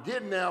now I'm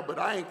getting there, but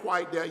I ain't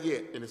quite there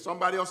yet. And there's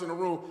somebody else in the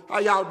room, how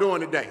y'all doing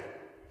today?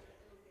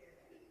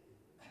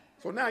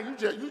 So now you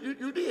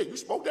did. You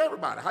spoke to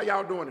everybody. How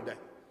y'all doing today?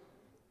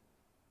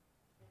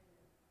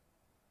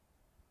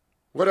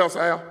 What else,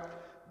 Al?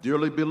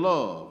 Dearly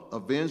beloved,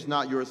 avenge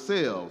not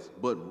yourselves,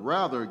 but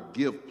rather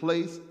give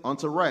place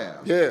unto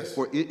wrath. Yes.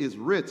 For it is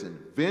written,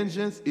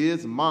 vengeance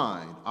is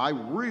mine. I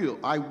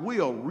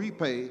will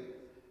repay,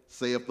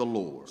 saith the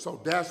Lord.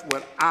 So that's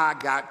what I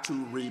got to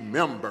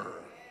remember,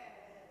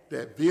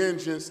 that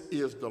vengeance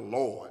is the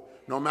Lord.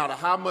 No matter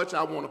how much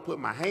I want to put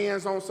my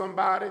hands on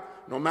somebody,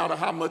 no matter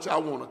how much I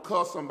want to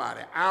cuss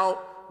somebody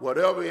out,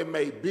 whatever it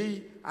may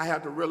be, I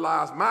have to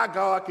realize my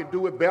God can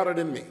do it better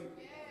than me.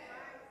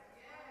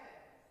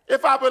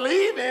 If I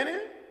believe in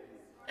it,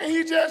 and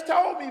he just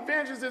told me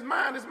vengeance is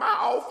mine, it's my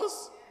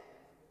office,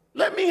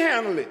 let me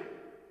handle it.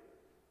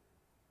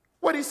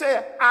 What he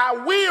said, I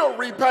will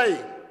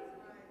repay.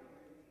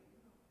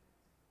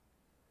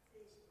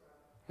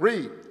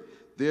 Read.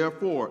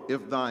 Therefore,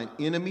 if thine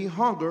enemy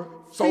hunger,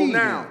 so feed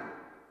now, him.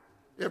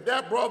 If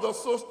that brother or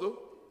sister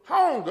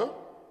hunger,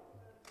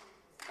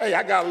 hey,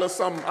 I got a little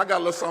something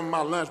in my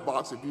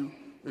lunchbox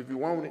if you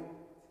want it.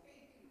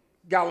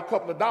 Got a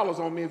couple of dollars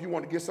on me if you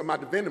want to get some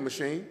out the vending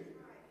machine.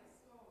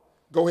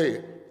 Go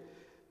ahead.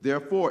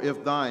 Therefore,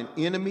 if thine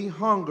enemy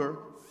hunger,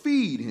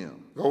 feed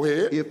him. Go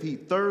ahead. If he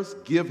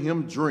thirst, give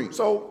him drink.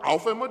 So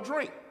offer him a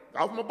drink.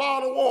 Offer him a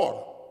bottle of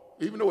water.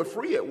 Even though it's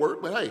free at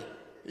work, but hey,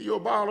 give you a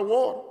bottle of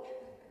water.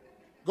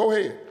 Go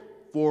ahead.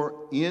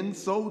 For in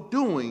so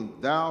doing,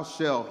 thou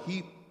shalt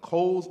heap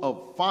coals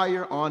of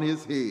fire on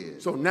his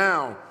head. So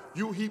now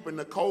you heaping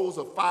the coals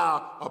of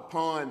fire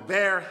upon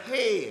their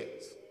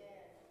heads.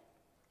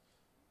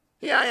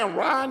 Here I am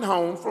riding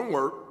home from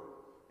work,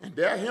 and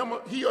there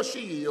he or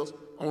she is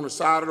on the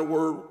side of the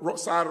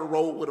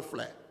road with a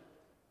flat.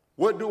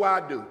 What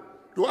do?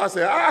 Do I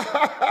say,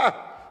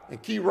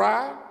 and keep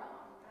riding?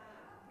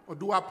 Or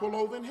do I pull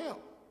over and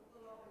help?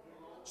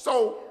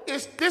 So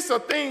these are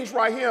things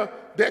right here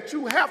that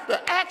you have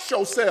to ask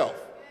yourself.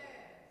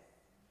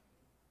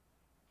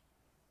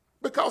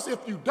 Because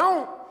if you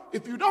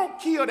don't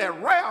kill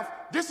that wrath,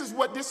 this is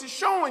what this is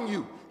showing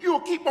you.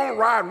 You'll keep on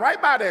riding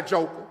right by that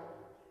joker.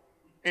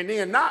 And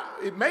then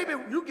maybe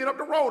you get up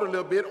the road a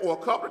little bit, or a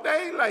couple of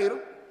days later,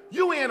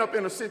 you end up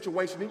in a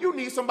situation and you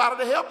need somebody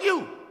to help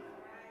you.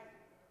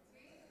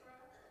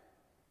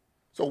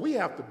 So we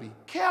have to be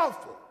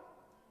careful.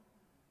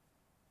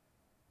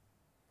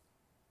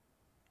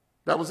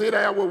 That was it,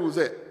 Al? What was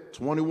that?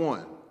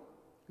 21.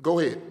 Go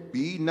ahead.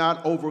 Be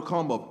not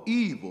overcome of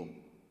evil,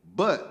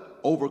 but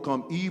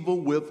overcome evil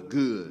with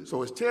good.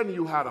 So it's telling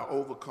you how to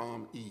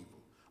overcome evil.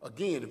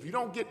 Again, if you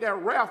don't get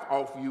that wrath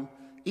off you,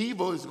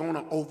 evil is going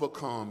to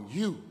overcome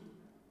you.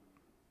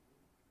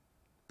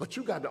 But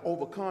you got to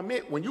overcome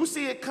it. When you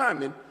see it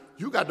coming,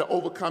 you got to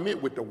overcome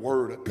it with the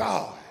word of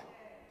God.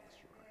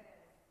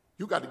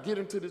 You got to get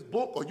into this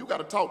book, or you got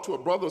to talk to a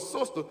brother or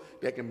sister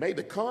that can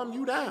maybe calm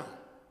you down.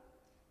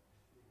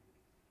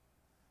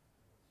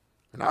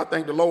 And I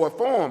thank the Lord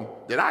for him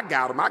that I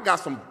got him. I got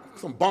some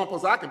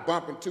bumpers I can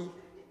bump into.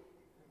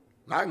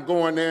 And I can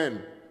go in there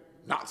and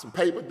knock some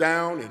paper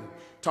down and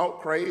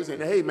talk crazy.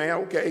 And hey, man,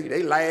 okay,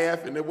 they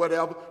laugh and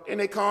whatever.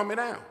 And they calm me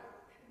down.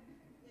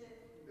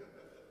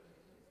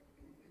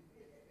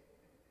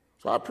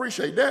 So I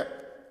appreciate that.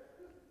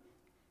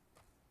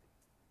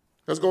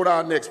 Let's go to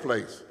our next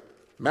place.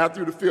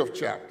 Matthew, the 5th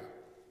chapter.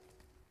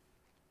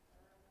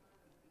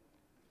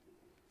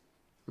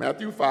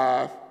 Matthew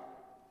 5.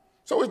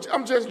 So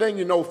I'm just letting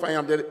you know,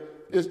 fam, that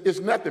it's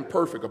nothing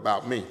perfect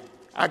about me.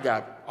 I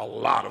got a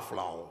lot of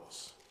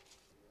flaws.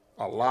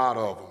 A lot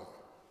of them.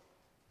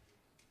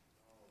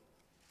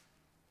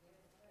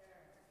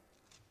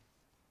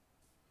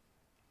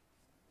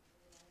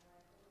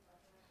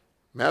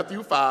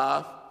 Matthew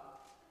 5,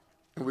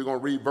 and we're going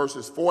to read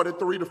verses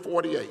 43 to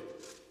 48.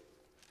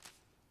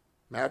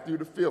 Matthew,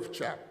 the 5th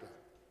chapter,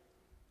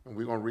 and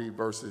we're going to read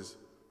verses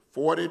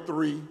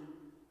 43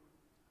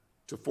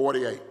 to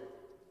 48.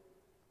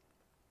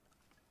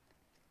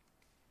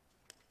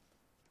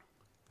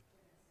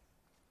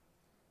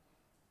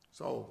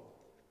 So,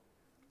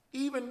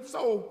 even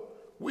so,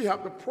 we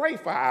have to pray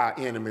for our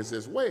enemies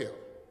as well.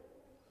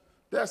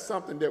 That's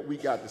something that we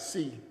got to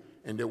see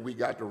and that we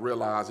got to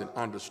realize and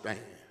understand.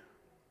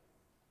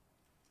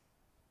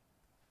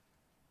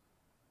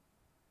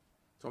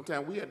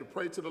 Sometimes we have to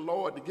pray to the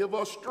Lord to give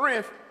us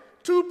strength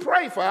to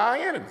pray for our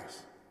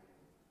enemies.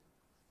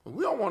 But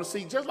we don't want to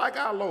see, just like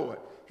our Lord,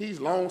 he's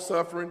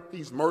long-suffering,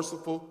 he's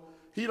merciful.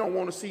 He don't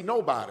want to see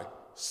nobody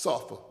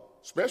suffer,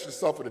 especially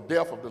suffer the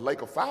death of the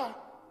lake of fire.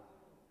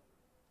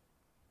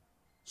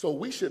 So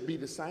we should be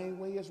the same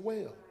way as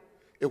well.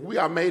 If we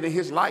are made in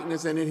his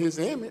likeness and in his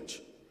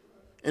image,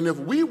 and if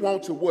we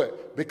want to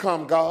what?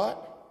 Become God.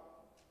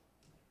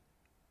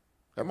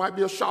 That might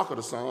be a shocker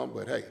to some,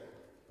 but hey,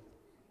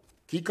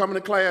 keep coming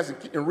to class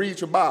and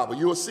read your Bible.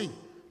 You'll see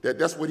that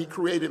that's what he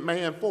created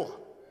man for.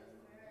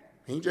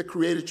 He just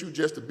created you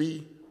just to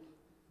be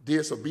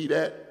this or be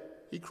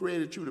that. He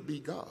created you to be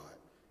God.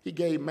 He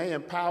gave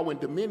man power and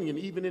dominion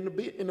even in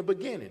the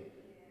beginning.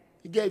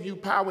 He gave you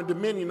power and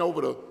dominion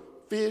over the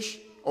fish,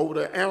 over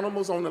the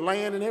animals on the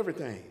land and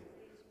everything.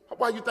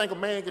 Why do you think a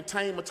man can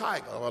tame a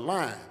tiger or a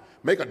lion,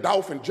 make a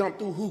dolphin jump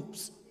through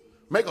hoops,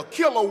 make a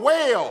killer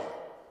whale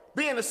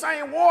be in the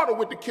same water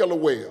with the killer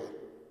whale,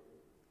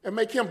 and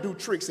make him do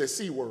tricks at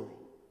SeaWorld?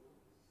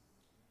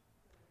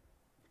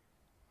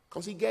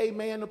 Because he gave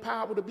man the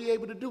power to be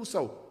able to do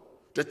so,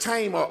 to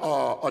tame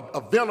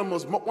a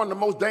venomous, one of the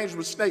most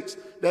dangerous snakes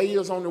there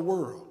is on the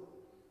world,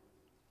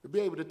 to be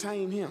able to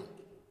tame him.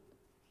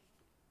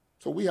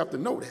 So we have to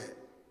know that.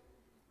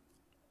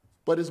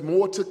 But it's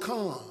more to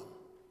come.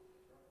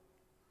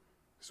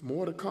 It's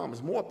more to come.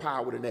 It's more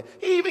power than that.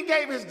 He even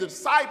gave his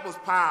disciples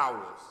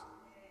powers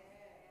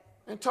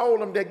and told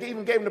them that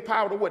even gave them the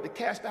power to what? To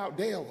cast out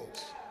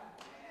devils.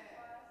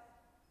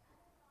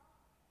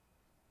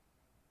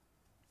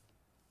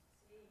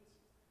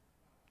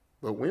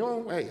 But we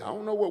don't, hey, I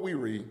don't know what we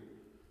read.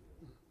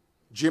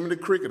 Jimmy the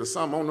Cricket or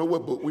something, I don't know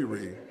what book we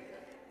read.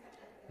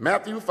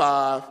 Matthew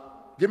 5,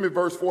 give me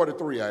verse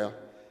 43, Al.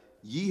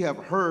 Ye have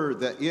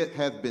heard that it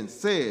hath been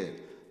said,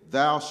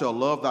 thou shalt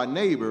love thy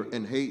neighbor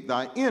and hate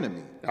thy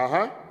enemy.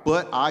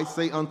 But I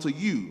say unto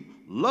you,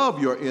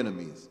 love your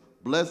enemies,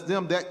 bless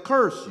them that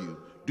curse you,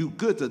 do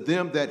good to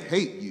them that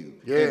hate you,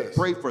 and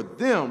pray for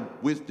them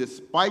which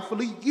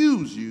despitefully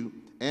use you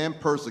and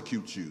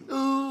persecute you.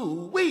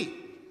 Ooh-wee.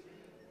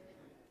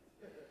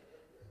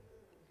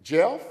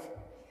 Jeff?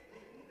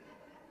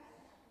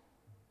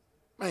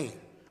 Man,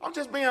 I'm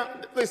just being,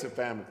 listen,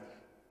 family.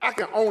 I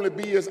can only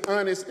be as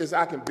honest as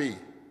I can be.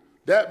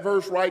 That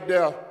verse right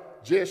there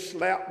just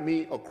slapped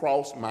me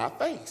across my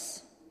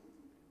face.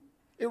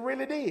 It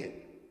really did.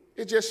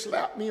 It just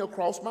slapped me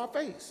across my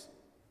face.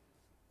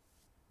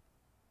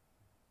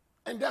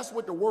 And that's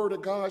what the word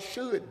of God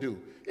should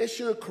do. It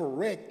should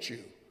correct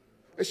you.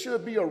 It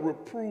should be a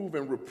reprove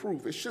and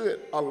reproof. It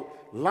should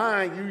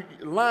line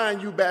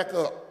you back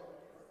up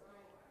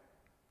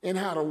in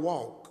how to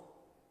walk.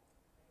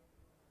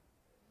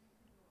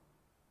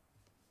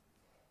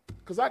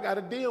 Because I got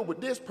to deal with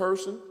this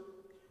person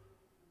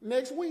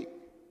next week.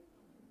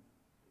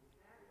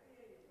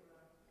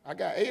 I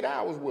got 8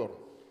 hours with them.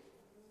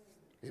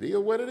 It is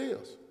what it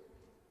is.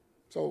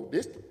 So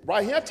this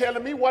right here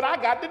telling me what I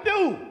got to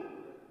do.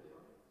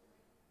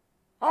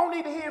 I don't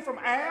need to hear from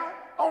Al.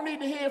 I don't need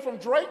to hear from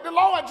Drake. The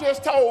Lord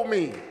just told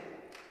me.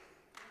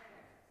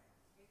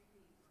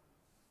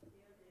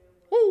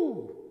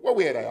 Woo! Where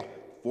we at, Al?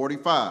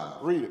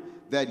 45. Read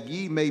it. That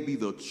ye may be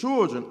the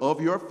children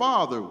of your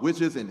Father which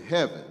is in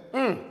heaven.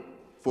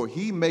 For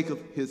he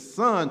maketh his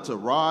sun to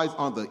rise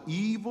on the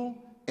evil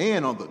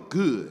and on the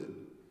good,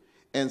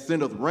 and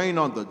sendeth rain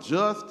on the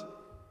just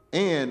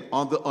and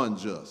on the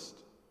unjust.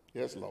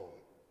 Yes, Lord.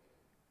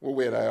 Where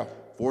we at, Al?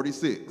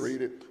 46.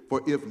 Read it.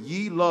 For if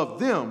ye love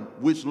them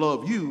which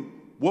love you,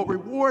 what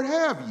reward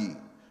have ye?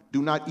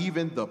 Do not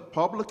even the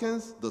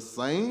publicans the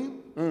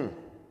same?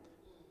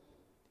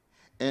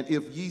 And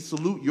if ye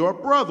salute your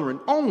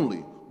brethren only,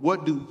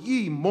 what do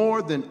ye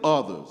more than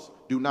others?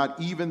 Do not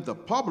even the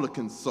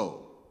publicans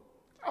so?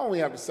 I don't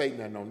have to say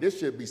nothing on this.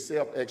 Should be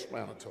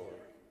self-explanatory.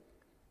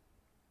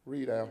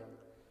 Read out.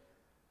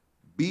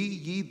 Be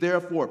ye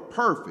therefore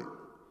perfect,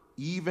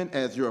 even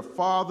as your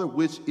Father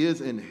which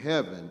is in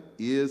heaven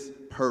is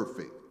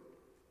perfect.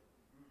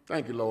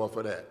 Thank you, Lord,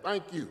 for that.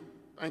 Thank you.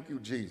 Thank you,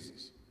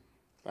 Jesus.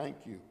 Thank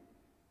you.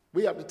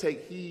 We have to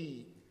take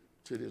heed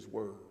to this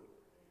word.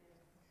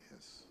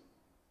 Yes.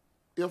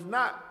 If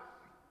not,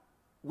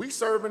 we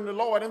serving the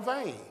Lord in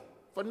vain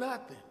for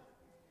nothing.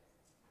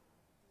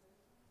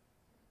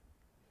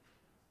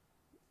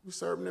 We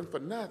serving him for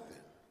nothing.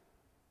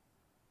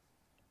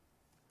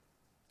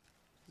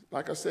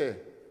 Like I said,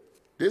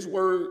 this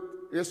word,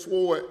 this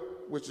sword,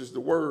 which is the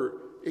word,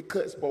 it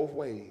cuts both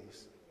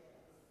ways.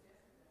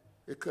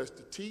 It cuts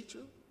the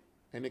teacher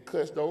and it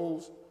cuts the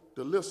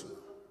listener.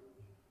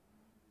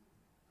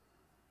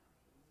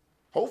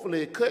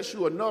 Hopefully it cuts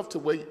you enough to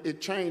where it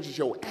changes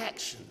your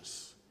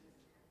actions.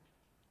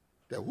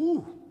 That,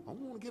 whoo, I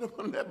don't want to get up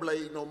under that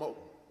blade no more.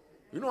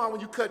 You know how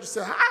when you cut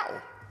yourself,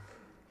 how?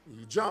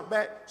 You jump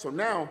back. So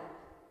now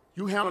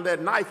you handle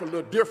that knife a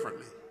little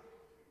differently.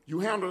 You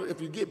handle,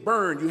 if you get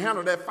burned, you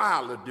handle that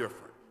fire a little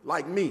different.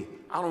 Like me,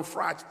 I don't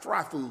fry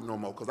food no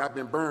more because I've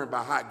been burned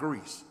by hot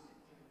grease.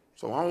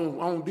 So I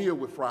don't deal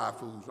with fried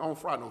foods. I don't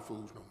fry no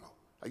foods no more.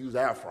 I use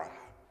air fryer.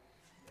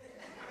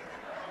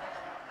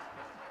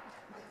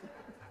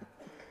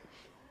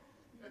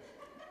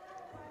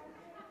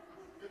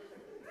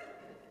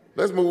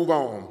 Let's move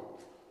on.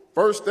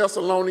 1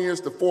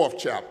 Thessalonians, the 4th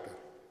chapter.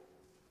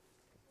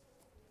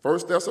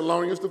 1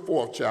 Thessalonians, the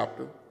 4th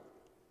chapter.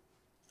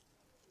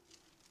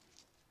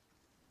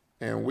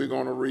 And we're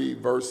going to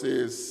read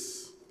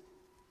verses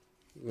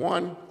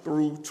 1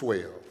 through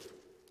 12.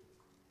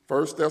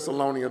 1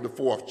 Thessalonians, the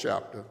 4th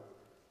chapter.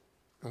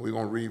 And we're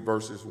going to read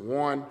verses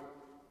 1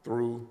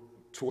 through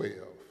 12.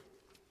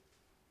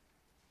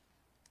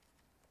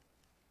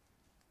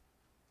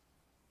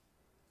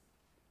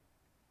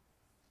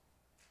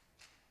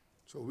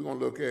 So we're going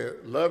to look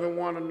at loving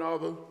one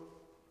another,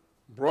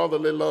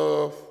 brotherly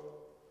love,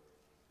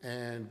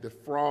 and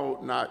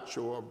defraud not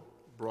your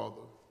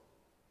brother.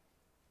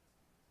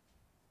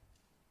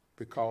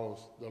 Because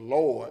the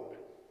Lord,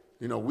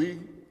 you know,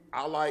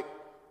 I like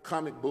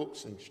comic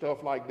books and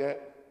stuff like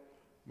that.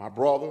 My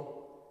brother,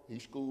 he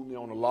schooled me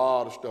on a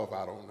lot of stuff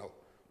I don't know,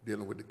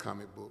 dealing with the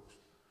comic books.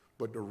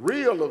 But the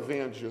real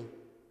avenger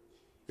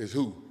is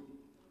who?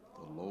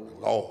 The Lord. The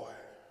Lord.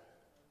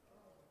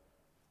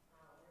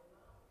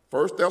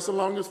 1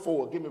 Thessalonians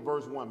 4, give me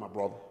verse 1, my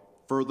brother.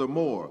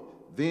 Furthermore,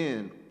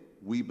 then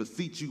we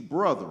beseech you,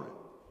 brethren,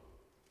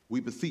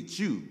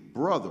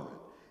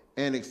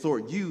 and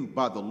exhort you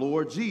by the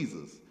Lord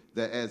Jesus,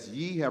 that as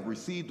ye have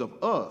received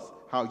of us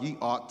how ye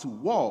ought to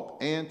walk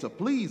and to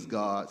please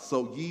God,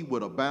 so ye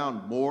would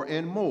abound more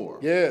and more.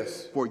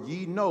 Yes. For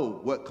ye know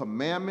what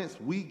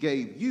commandments we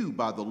gave you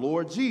by the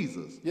Lord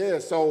Jesus.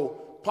 Yes,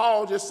 so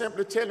Paul just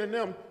simply telling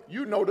them,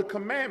 you know the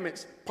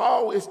commandments.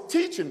 Paul is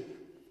teaching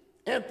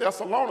in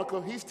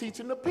Thessalonica, he's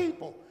teaching the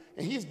people.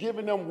 And he's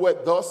giving them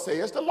what thus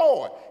says the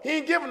Lord. He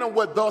ain't giving them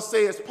what thus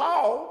says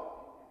Paul.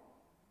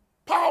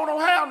 Paul don't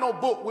have no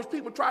book, which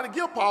people try to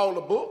give Paul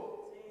a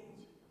book.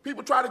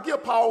 People try to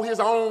give Paul his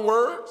own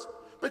words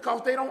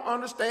because they don't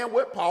understand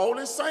what Paul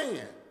is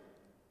saying.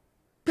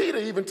 Peter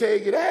even tell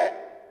you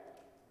that.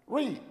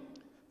 Read.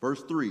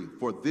 Verse 3,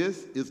 for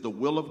this is the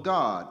will of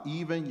God,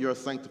 even your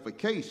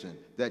sanctification,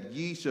 that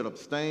ye should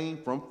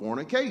abstain from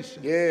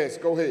fornication. Yes,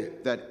 go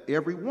ahead. That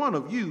every one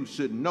of you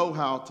should know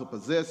how to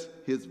possess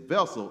his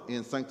vessel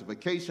in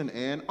sanctification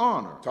and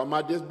honor. Talking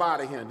about this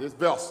body here, this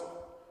vessel.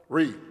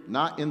 Read.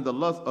 Not in the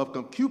lust of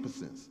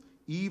concupiscence,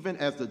 even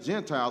as the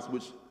Gentiles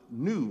which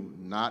knew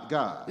not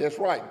God. That's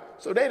right.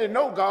 So they didn't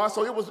know God,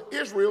 so it was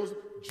Israel's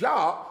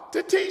job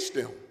to teach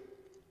them.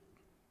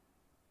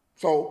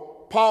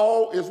 So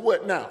Paul is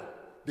what now?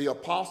 The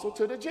apostle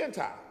to the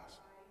Gentiles.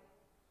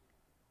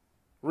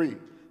 Read.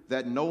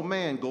 That no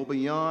man go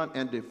beyond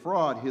and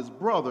defraud his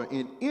brother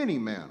in any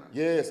manner.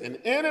 Yes, in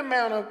any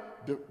manner,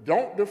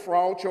 don't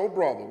defraud your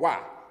brother.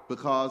 Why?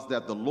 Because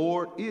that the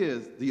Lord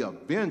is the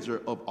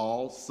avenger of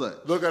all such.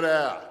 Look at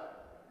that.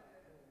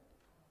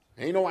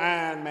 Ain't no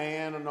Iron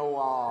Man or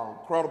no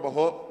Incredible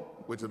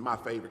Hulk, which is my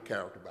favorite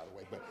character, by the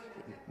way. But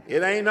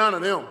it ain't none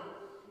of them.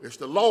 It's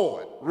the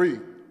Lord.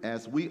 Read.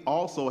 As we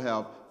also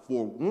have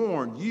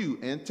forewarned you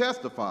and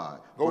testified.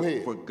 Go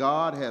ahead. For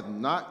God hath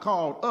not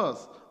called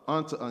us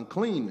unto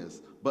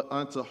uncleanness, but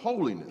unto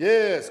holiness.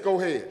 Yes, go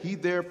ahead. He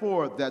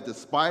therefore that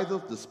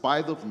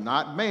despiseth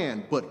not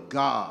man, but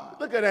God.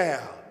 Look at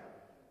that.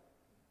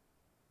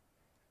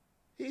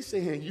 He's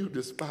saying you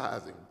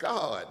despising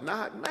God,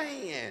 not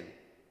man.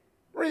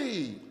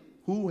 Read.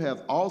 Who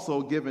hath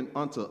also given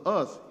unto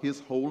us his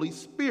Holy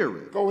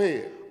Spirit. Go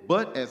ahead.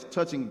 But as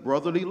touching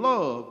brotherly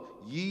love,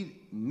 ye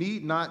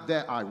need not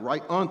that I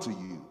write unto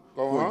you.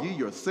 For ye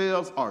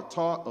yourselves are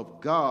taught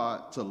of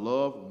God to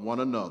love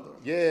one another.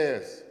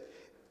 Yes.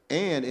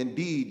 And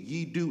indeed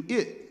ye do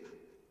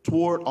it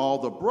toward all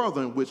the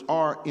brethren which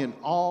are in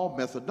all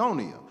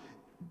Macedonia.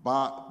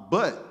 But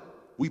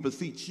we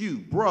beseech you,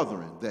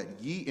 brethren, that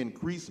ye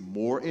increase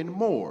more and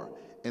more,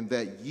 and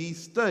that ye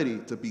study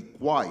to be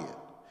quiet,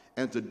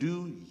 and to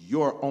do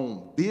your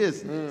own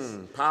business.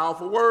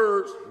 Powerful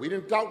words. We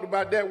didn't talk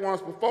about that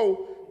once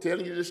before,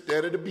 telling you to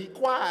study to be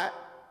quiet.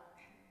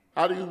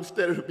 How do you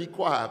study to be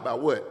quiet? By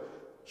what?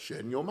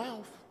 Shutting your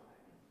mouth.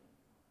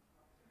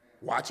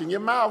 Watching your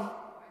mouth.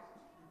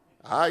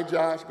 All right,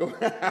 Josh, go,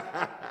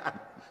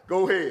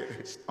 go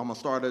ahead. I'm going to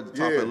start at the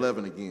top of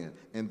 11 again.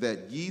 And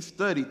that ye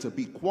study to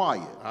be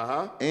quiet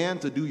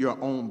and to do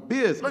your own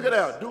business. Look at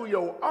that. Do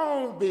your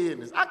own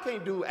business. I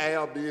can't do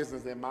our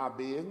business and my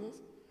business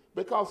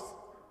because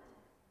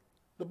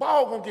the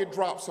ball going to get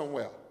dropped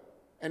somewhere.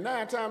 And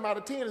 9 times out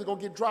of 10, it's going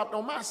to get dropped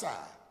on my side.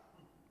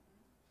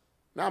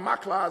 Now my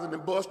closet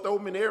done bust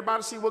open and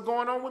everybody see what's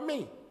going on with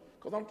me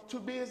because I'm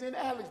too busy in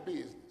Alex's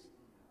business.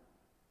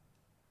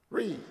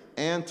 Read.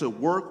 And to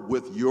work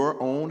with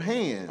your own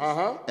hands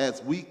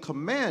as we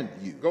command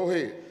you. Go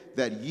ahead.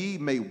 That ye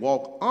may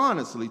walk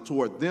honestly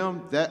toward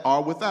them that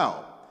are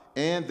without,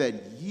 and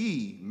that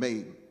ye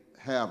may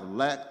have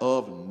lack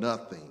of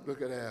nothing.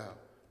 Look at that.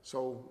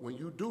 So when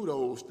you do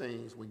those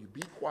things, when you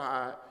be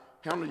quiet,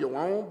 handle your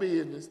own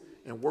business,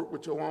 and work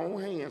with your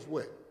own hands,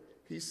 what?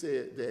 He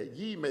said that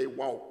ye may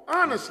walk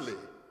honestly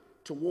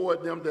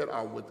toward them that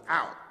are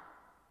without,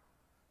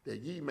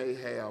 that ye may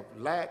have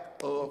lack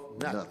of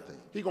nothing.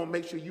 He's going to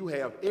make sure you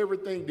have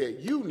everything that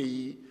you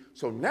need,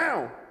 so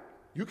now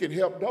you can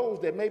help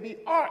those that maybe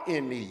are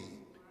in need.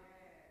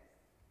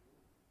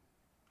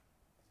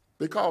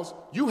 Because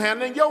you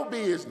handling your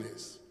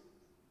business.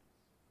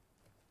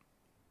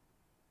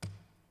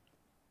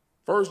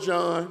 1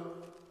 John,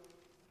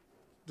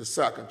 the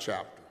 2nd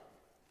chapter.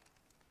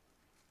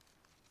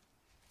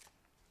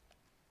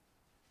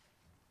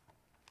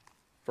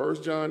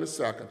 1 John, the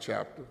 2nd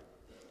chapter.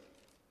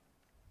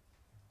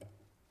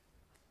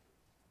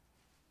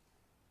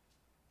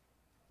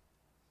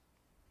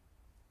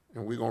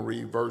 And we're going to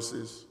read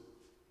verses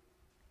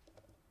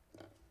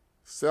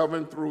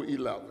 7 through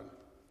 11.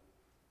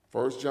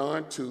 1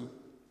 John 2,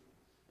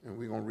 and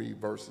we're going to read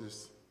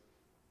verses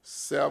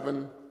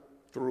 7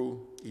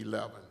 through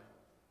 11.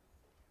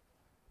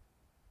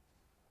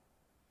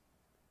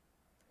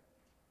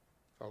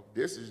 So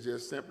this is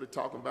just simply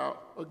talking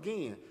about,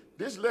 again,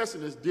 this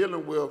lesson is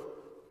dealing with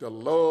the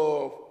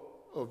love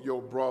of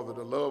your brother,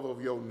 the love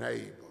of your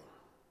neighbor.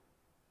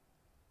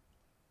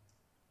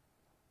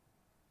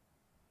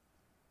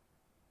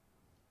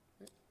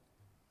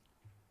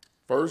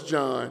 First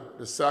John,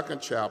 the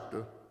 2nd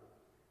chapter,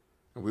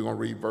 and we're going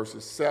to read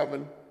verses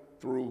 7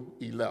 through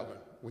 11.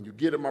 When you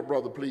get it, my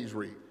brother, please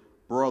read.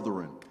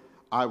 Brethren,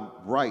 I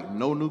write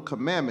no new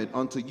commandment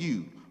unto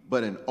you,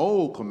 but an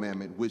old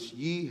commandment which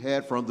ye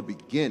had from the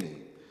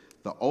beginning.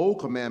 The old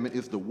commandment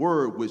is the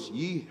word which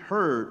ye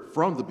heard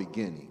from the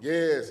beginning.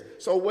 Yes.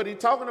 So what he's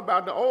talking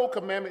about, the old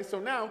commandment. So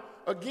now,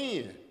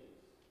 again,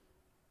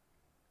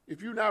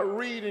 if you're not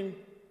reading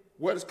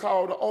what is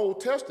called the Old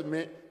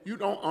Testament, you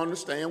don't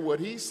understand what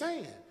he's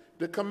saying.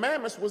 The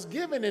commandments was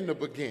given in the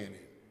beginning.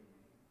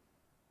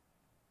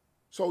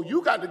 So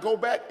you got to go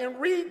back and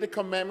read the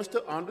commandments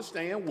to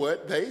understand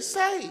what they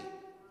say.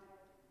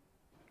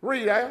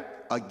 Read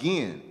that.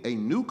 Again, a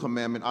new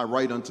commandment I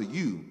write unto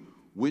you,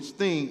 which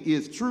thing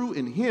is true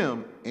in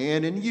him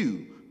and in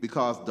you,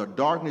 because the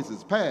darkness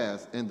is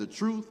past and the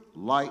truth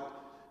light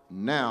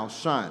now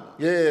shineth.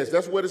 Yes,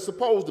 that's what it's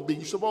supposed to be.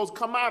 You're supposed to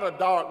come out of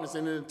darkness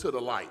and into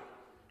the light.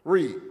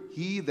 Read.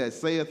 He that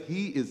saith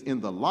he is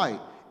in the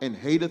light and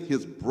hateth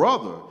his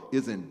brother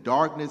is in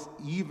darkness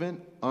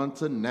even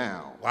unto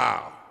now.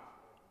 Wow.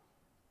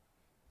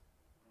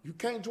 You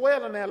can't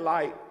dwell in that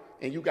light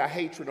and you got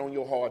hatred on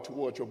your heart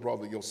towards your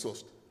brother, your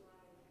sister.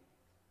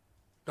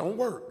 Don't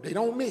work. They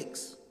don't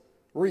mix.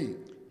 Read.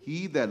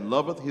 He that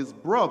loveth his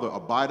brother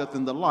abideth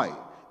in the light,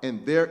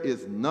 and there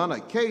is none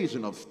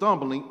occasion of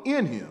stumbling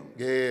in him.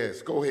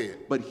 Yes, go ahead.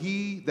 But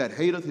he that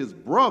hateth his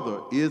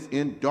brother is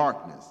in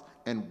darkness,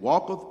 and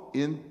walketh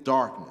in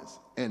darkness,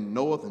 and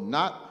knoweth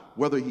not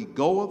whither he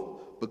goeth,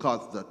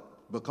 because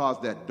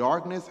that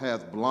darkness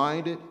has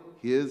blinded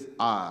his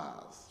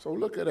eyes. So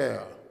look at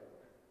that.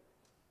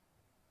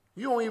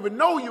 You don't even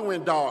know you're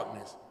in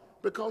darkness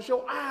because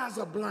your eyes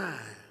are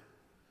blind.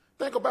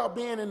 Think about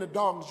being in the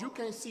darkness. You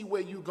can't see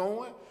where you're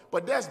going,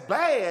 but that's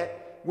bad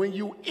when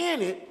you're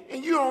in it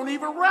and you don't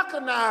even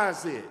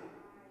recognize it.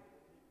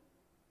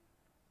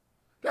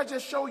 That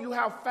just shows you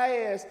how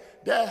fast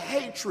that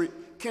hatred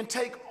can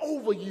take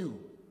over you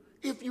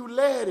if you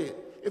let it,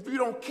 if you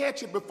don't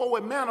catch it before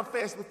it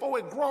manifests, before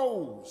it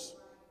grows.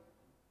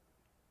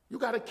 You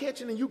got to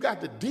catch it and you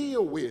got to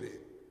deal with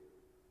it.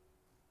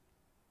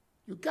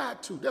 You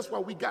got to. That's why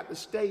we got to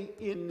stay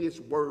in this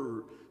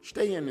word,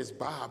 stay in this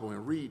Bible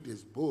and read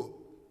this book.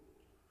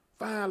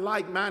 Find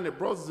like-minded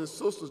brothers and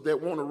sisters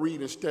that want to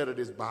read instead of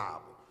this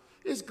Bible.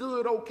 It's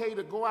good, okay,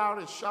 to go out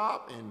and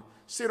shop and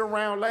sit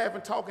around, laugh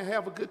and talk and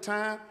have a good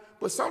time,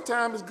 but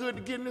sometimes it's good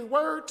to get in this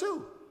word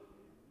too.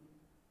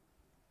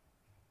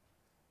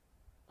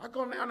 I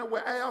go down there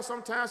with Al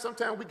sometimes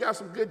we got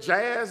some good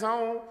jazz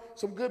on,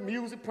 some good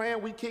music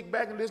playing, we kick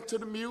back and listen to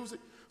the music.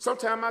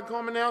 Sometimes I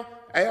come in there,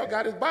 Al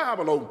got his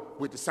Bible open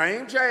with the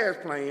same jazz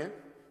playing,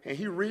 and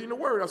he reading the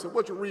word. I said,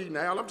 what you reading,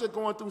 Al? I'm just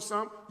going through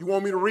something. You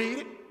want me to read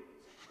it?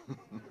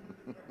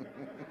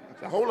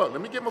 So, hold up, let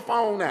me get my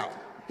phone out.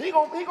 He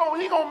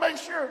gonna make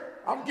sure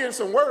I'm getting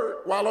some word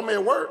while I'm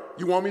at work.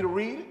 You want me to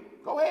read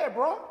it? Go ahead,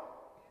 bro.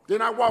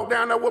 Then I walk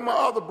down there with my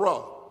other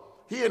brother.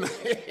 He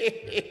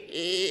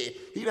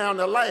down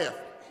there laughing.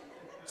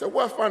 So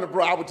what's funny,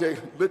 bro? I was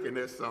just looking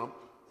at something.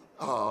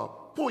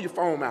 Pull your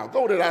phone out.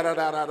 Go to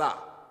da-da-da-da-da.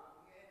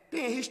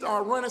 Then he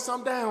started running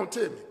something down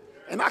to me.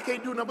 And I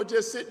can't do nothing but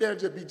just sit there and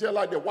just be just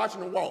like that,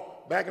 watching him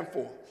walk back and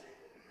forth.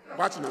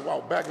 Watching him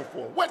walk back and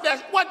forth. What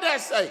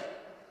that say?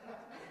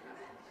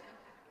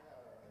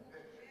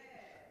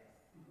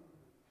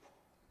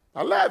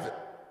 I love it.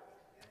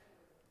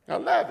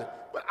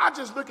 But I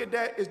just look at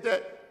that as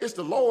that it's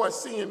the Lord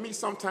seeing me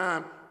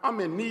sometime. I'm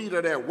in need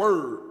of that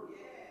word.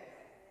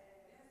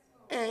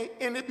 And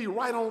it be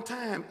right on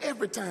time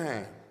every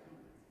time.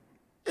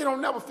 It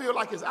don't never feel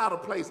like it's out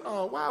of place.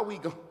 Oh, why are we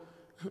going?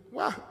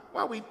 Why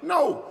we?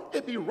 No,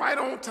 it be right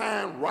on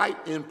time, right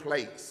in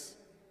place.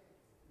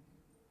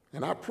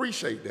 And I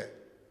appreciate that.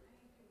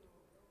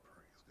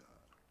 Praise God.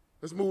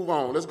 Let's move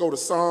on. Let's go to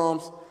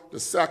Psalms, the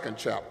 2nd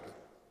chapter.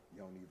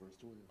 Y'all need verse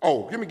 12?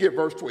 Oh, get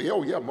verse 12.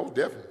 Oh, yeah, most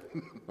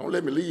definitely. Don't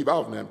let me leave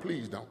off now,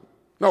 please don't.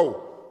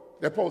 No,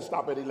 that post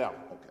stop at 11.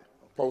 Okay.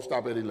 Post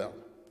stop at 11.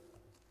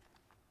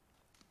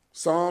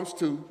 Psalms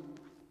 2.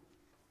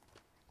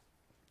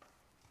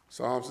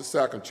 Psalms, the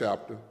 2nd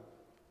chapter.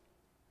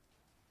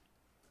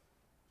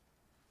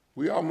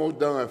 We almost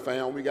done,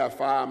 fam. We got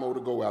 5 more to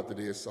go after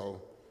this,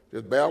 so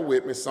just bear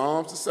with me.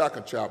 Psalms, the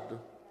 2nd chapter.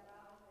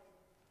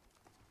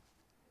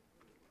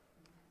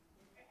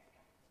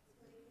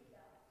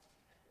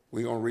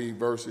 We're going to read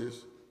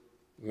verses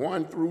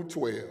 1 through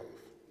 12.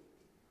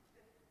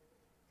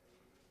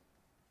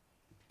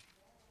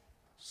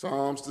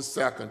 Psalms, the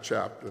 2nd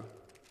chapter,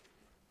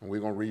 and we're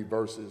going to read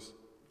verses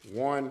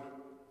 1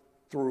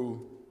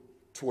 through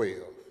 12.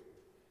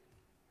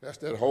 That's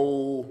that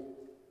whole,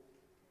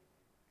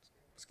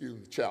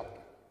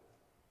 chapter.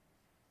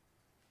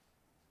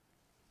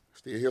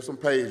 Still hear some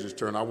pages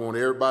turn. I want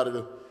everybody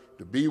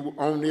to be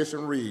on this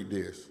and read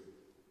this.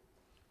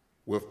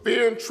 With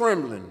fear and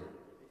trembling,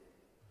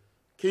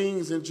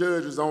 kings and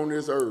judges on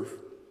this earth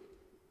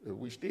that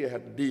we still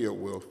have to deal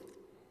with,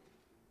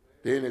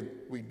 then if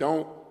we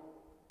don't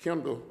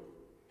kindle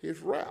his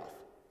wrath.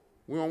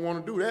 We don't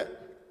want to do that.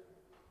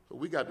 So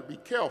we got to be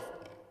careful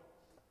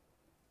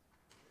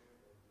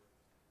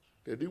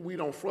that we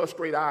don't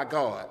frustrate our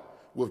God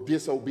with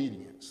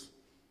disobedience.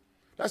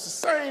 That's the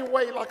same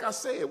way, like I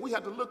said, we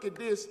have to look at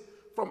this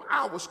from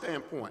our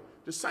standpoint.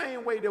 The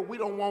same way that we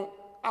don't want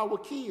our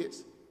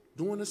kids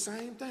doing the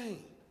same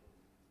thing.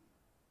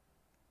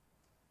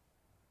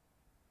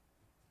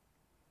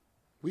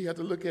 We have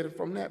to look at it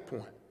from that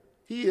point.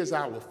 He is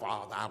our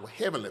Father, our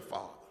Heavenly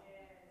Father.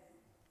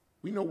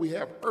 We know we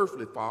have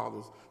earthly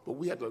fathers, but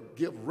we have to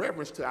give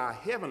reverence to our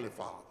Heavenly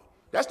Father.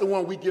 That's the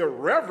one we give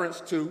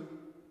reverence to,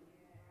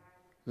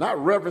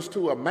 not reverence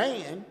to a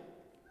man.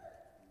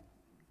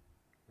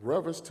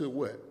 Reverence to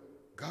what?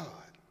 God.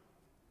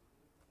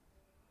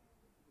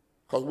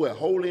 Because what?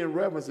 Holy and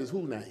reverence is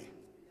whose name?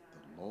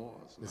 The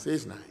Lord's name. It's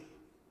his name.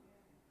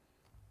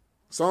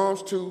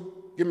 Psalms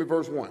 2, give me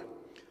verse 1.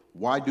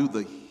 Why do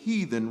the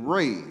heathen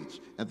rage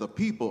and the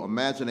people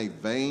imagine a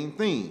vain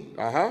thing?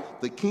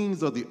 The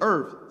kings of the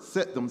earth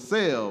set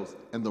themselves,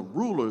 and the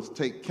rulers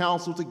take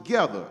counsel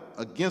together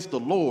against the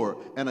Lord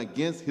and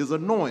against his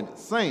anointed,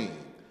 saying,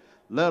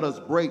 let us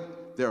break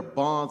their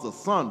bonds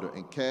asunder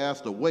and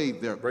cast away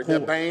their their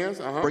bands.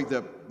 Break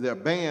their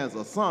bands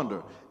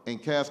asunder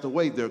and cast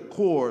away their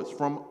cords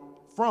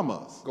from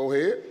us. Go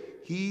ahead.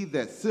 He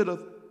that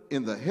sitteth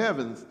in the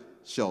heavens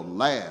shall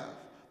laugh.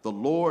 The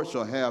Lord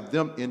shall have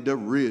them in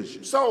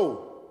derision.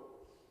 So,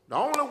 the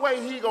only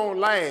way he gonna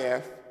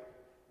laugh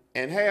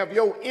and have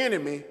your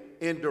enemy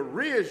in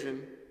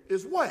derision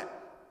is what?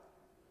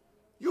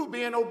 You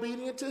being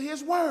obedient to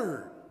his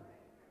word.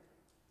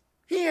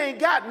 He ain't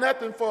got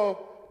nothing for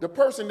the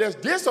person that's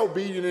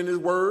disobedient in his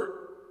word.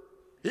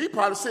 He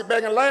probably sit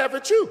back and laugh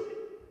at you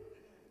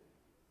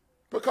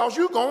because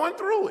you're going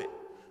through it.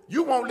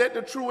 You won't let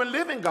the true and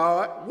living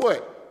God,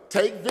 what?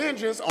 Take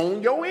vengeance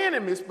on your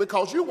enemies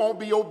because you won't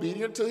be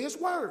obedient to his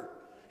word.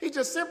 He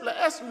just simply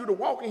asking you to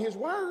walk in his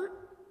word.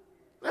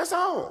 That's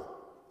all.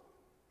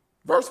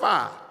 Verse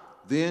 5.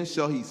 Then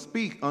shall he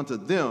speak unto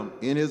them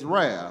in his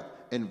wrath,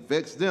 and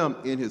vex them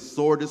in his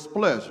sore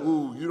displeasure.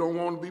 Ooh, you don't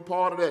want to be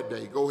part of that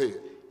day. Go ahead.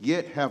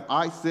 Yet have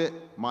I set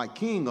my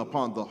king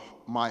upon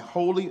my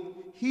holy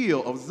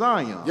hill of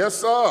Zion. Yes,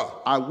 sir.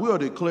 I will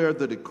declare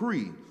the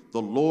decree.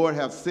 The Lord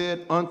hath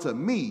said unto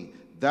me,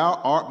 Thou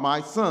art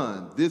my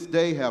son. This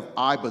day have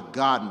I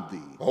begotten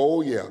thee.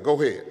 Oh, yeah.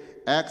 Go ahead.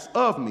 Ask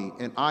of me,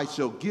 and I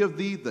shall give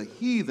thee the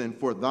heathen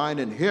for thine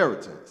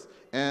inheritance,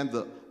 and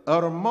the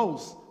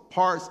uttermost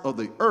parts of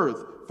the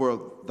earth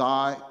for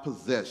thy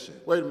possession.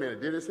 Wait a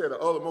minute. Did it say the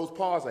uttermost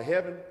parts of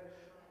heaven?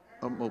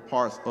 Uttermost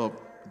parts of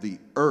the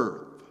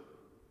earth.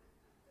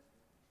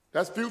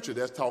 That's future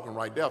that's talking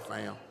right there,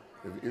 fam.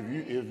 If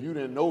you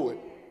didn't know it,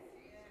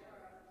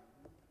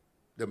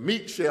 the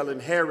meek shall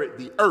inherit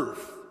the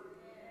earth.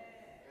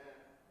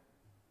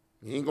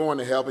 You ain't going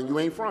to heaven. You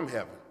ain't from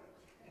heaven.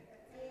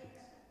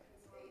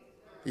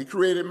 He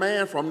created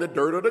man from the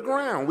dirt of the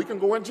ground. We can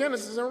go in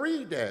Genesis and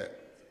read that.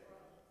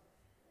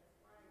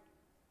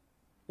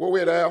 Where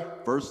we at, Al?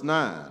 Verse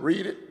 9.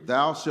 Read it.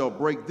 Thou shalt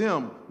break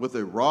them with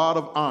a rod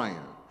of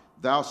iron.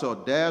 Thou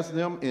shalt dash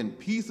them in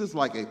pieces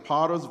like a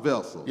potter's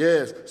vessel.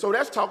 Yes. So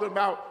that's talking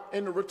about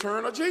in the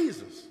return of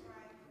Jesus.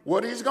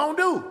 What he's going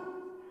to do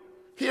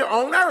here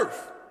on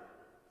earth.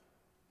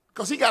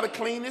 Because he got to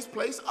clean this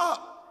place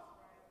up.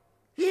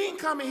 He ain't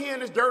coming here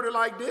and it's dirty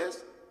like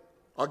this.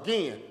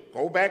 Again,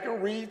 go back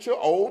and read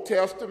your Old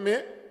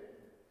Testament.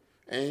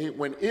 And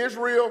when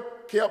Israel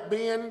kept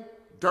being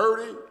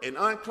dirty and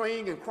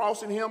unclean and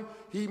crossing him,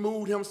 he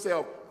moved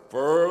himself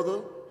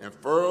further and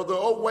further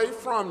away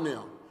from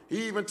them.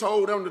 He even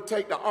told them to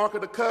take the Ark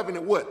of the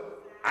Covenant,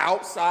 what?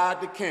 Outside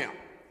the camp.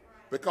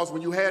 Because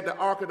when you had the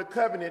Ark of the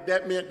Covenant,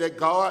 that meant that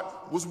God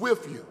was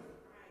with you.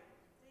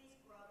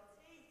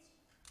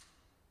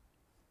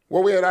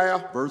 Where we at,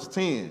 Al? Verse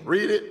 10.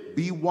 Read it.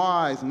 Be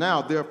wise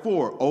now,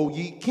 therefore, O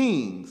ye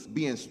kings.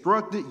 Be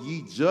instructed,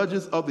 ye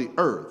judges of the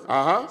earth.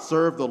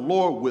 Serve the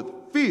Lord with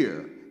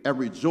fear and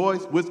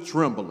rejoice with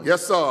trembling.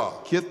 Yes, sir.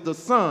 Kiss the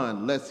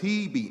Son, lest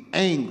he be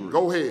angry.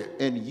 Go ahead.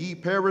 And ye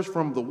perish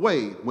from the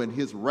way when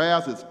his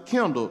wrath is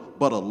kindled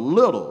but a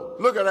little.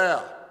 Look at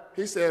that.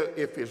 He said,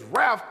 if his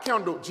wrath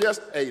kindled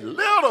just a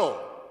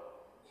little.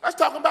 That's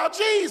talking about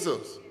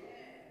Jesus.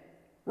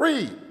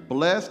 Read.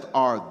 Blessed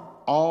are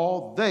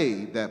all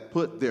they that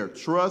put their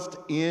trust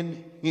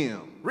in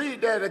him.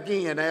 Read that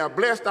again now.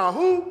 Blessed are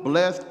who?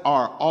 Blessed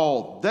are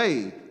all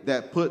they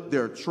that put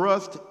their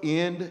trust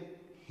in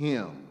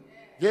him.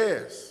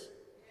 Yes.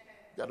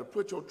 You got to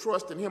put your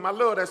trust in him. I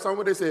love that song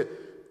where they said,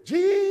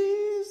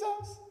 Jesus,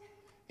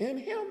 in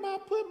him I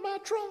put my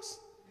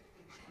trust.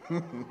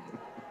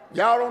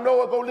 Y'all don't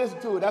know it, go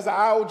listen to it. That's an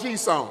IOG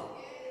song.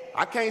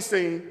 I can't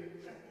sing.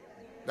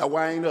 That's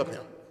why I ain't up here.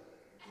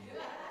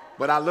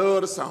 But I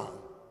love the song.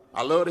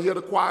 I love to hear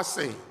the choir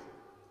sing.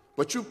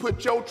 But you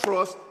put your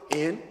trust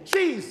in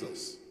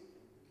Jesus.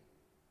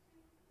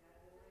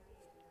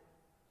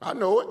 I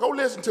know it. Go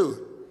listen to it.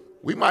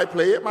 We might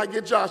play it, might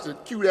get Josh to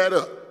cue that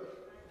up.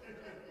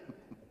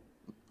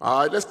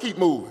 All right, let's keep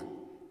moving.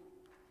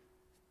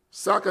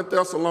 2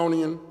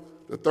 Thessalonians,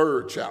 the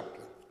 3rd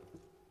chapter.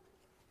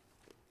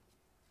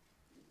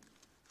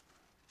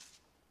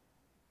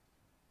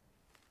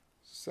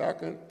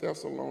 Second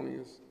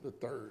Thessalonians, the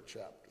 3rd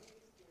chapter.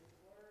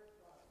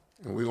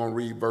 And we're going to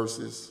read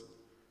verses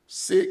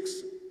 6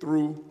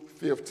 through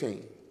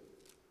 15.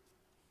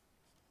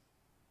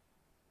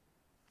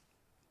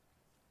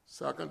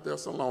 2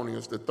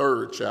 Thessalonians, the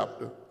 3rd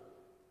chapter,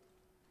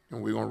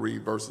 and we're going to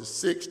read verses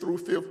 6 through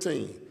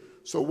 15.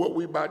 So what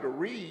we're about to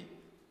read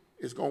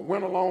is going to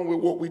went along with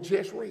what we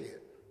just read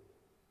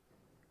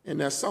in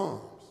that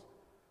Psalms.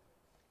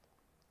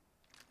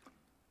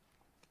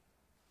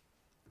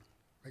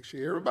 Make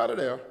sure everybody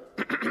there,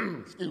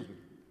 excuse me.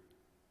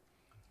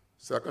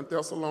 2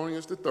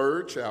 Thessalonians, the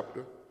 3rd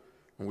chapter,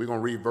 and we're going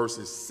to read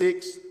verses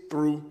 6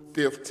 through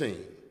 15.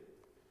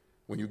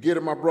 When you get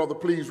it, my brother,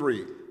 please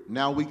read.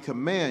 Now we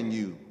command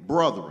you,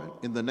 brethren,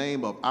 in the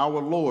name of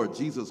our Lord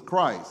Jesus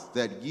Christ,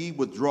 that ye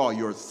withdraw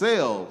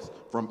yourselves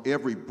from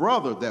every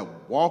brother that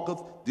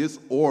walketh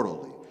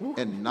disorderly,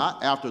 and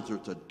not after the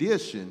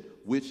tradition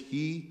which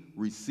he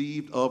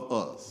received of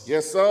us.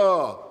 Yes,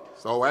 sir.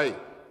 So, hey,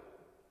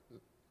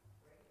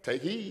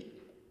 take heed.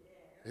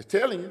 It's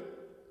telling you.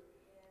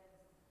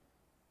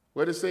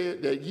 What it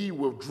said, that ye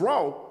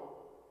withdraw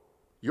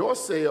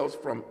yourselves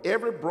from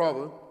every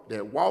brother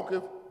that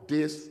walketh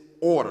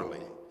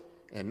disorderly,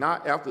 and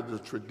not after the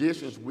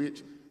traditions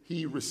which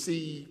he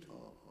received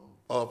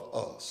of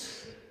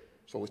us.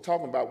 So it's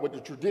talking about what the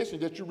tradition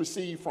that you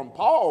received from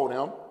Paul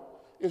them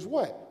is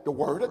what? The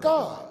word of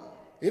God.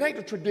 It ain't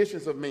the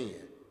traditions of men.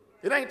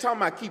 It ain't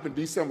talking about keeping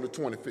December the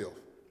 25th.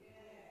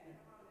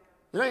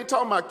 It ain't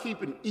talking about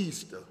keeping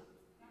Easter.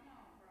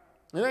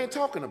 It ain't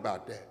talking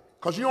about that.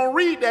 Because you don't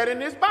read that in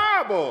this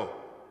Bible.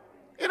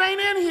 It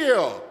ain't in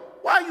here.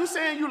 Why are you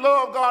saying you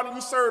love God and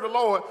you serve the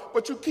Lord,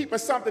 but you keeping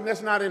something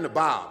that's not in the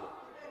Bible?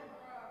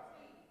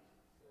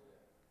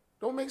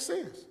 Don't make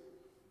sense.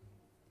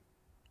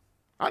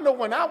 I know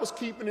when I was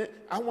keeping it,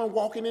 I wasn't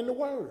walking in the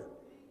word.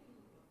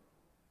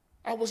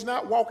 I was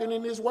not walking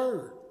in his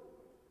word.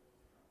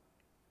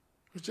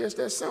 It's just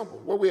that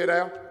simple. Where we at,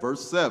 Al?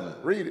 Verse 7.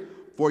 Read it.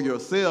 For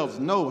yourselves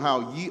know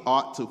how ye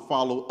ought to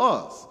follow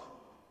us.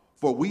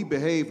 For we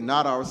behaved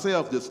not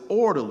ourselves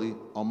disorderly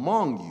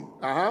among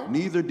you.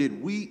 Neither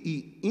did we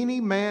eat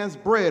any man's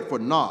bread for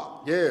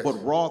naught, but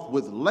wrought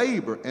with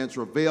labor and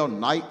travail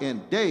night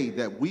and day,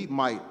 that we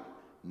might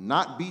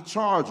not be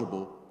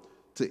chargeable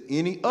to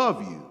any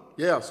of you.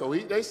 Yeah, so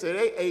they said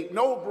they ate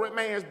no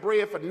man's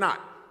bread for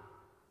naught.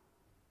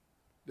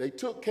 They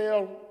took care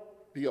of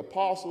the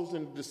apostles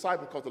and the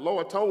disciples because the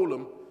Lord told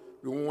them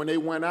when they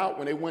went out,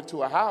 when they went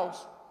to a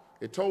house,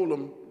 it told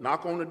them,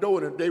 knock on the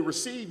door, and if they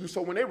receive you.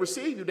 So when they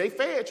received you, they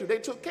fed you, they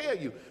took care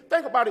of you.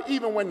 Think about it,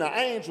 even when the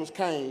angels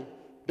came,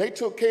 they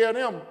took care of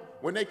them.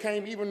 When they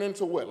came even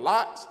into what,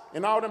 Lot's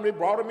and all them, they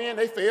brought them in,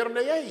 they fed them,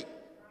 they ate.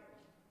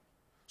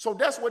 So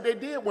that's what they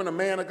did when the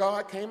man of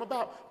God came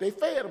about. They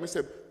fed them and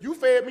said, you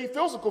fed me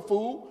physical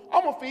food,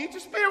 I'm going to feed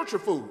you spiritual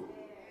food.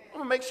 I'm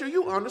going to make sure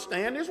you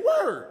understand this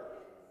word.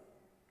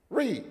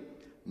 Read.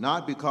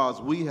 Not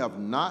because we have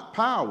not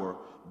power,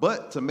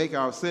 but to make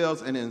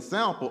ourselves an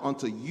example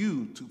unto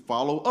you to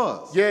follow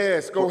us.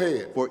 Yes, go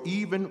ahead. For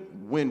even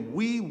when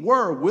we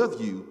were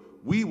with you,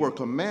 we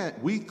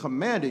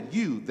commanded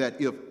you that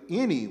if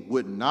any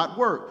would not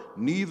work,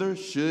 neither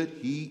should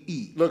he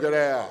eat. Look at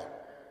that.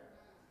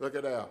 Look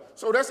at that.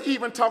 So that's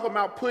even talking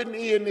about putting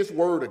in this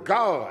word of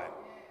God.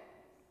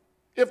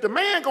 If the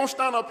man gonna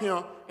stand up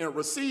here and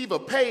receive a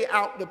pay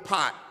out the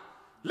pot,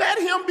 let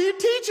him be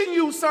teaching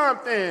you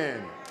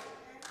something.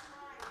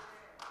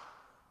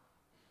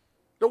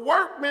 The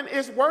workman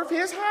is worth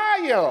his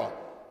hire,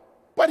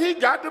 but he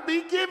got to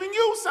be giving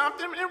you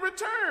something in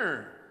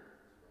return.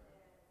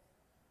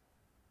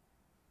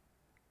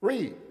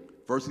 Read.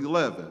 Verse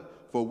 11.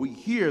 For we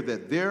hear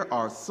that there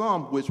are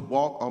some which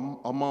walk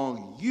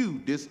among you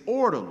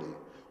disorderly,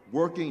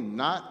 working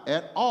not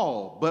at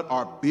all, but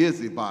are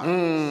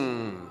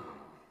busybodies.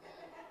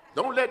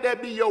 Don't let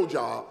that be your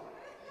job.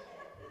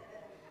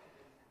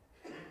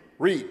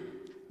 Read.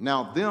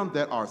 Now them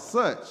that are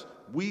such,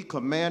 we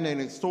command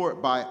and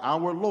exhort by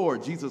our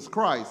Lord Jesus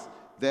Christ,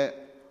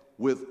 that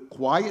with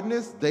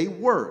quietness they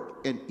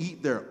work and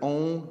eat their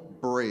own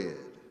bread.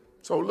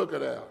 So look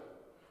at that.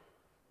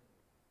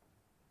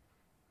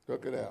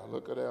 Look at that,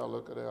 look at that,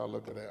 look at that,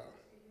 look at that.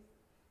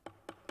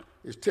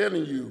 It's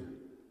telling you,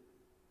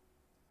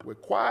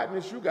 with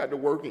quietness, you got to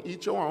work and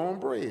eat your own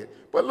bread.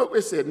 But look,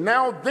 it said,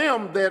 now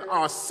them that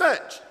are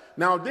such,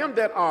 now them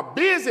that are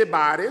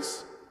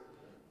busybodies,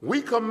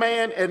 we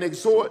command and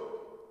exhort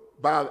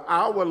by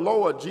our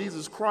Lord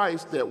Jesus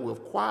Christ, that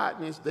with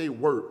quietness they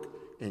work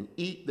and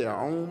eat their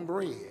own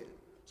bread.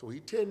 So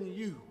he's telling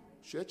you,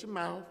 shut your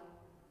mouth,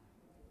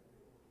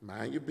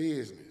 mind your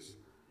business.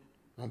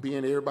 Don't be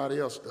in everybody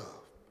else's stuff.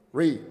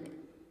 Read.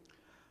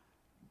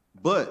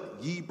 But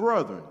ye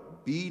brethren,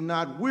 be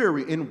not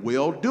weary in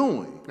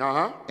well-doing.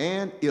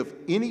 And if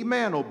any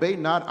man obey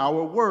not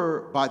our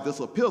word by this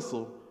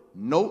epistle,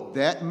 note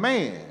that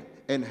man,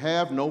 and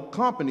have no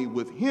company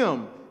with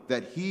him,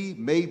 that he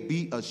may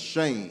be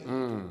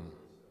ashamed.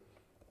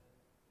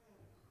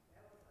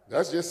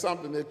 That's just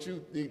something that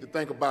you need to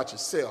think about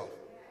yourself.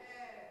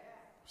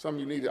 Something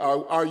you need to,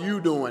 are you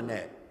doing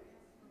that?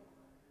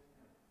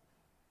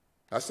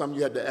 That's something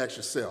you have to ask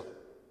yourself.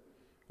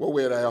 Where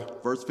we at, Al?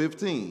 Verse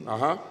 15.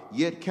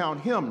 Yet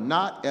count him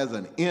not as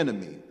an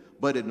enemy,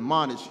 but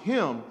admonish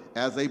him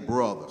as a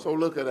brother. So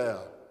look at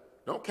Al.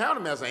 Don't count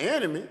him as an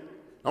enemy.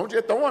 Don't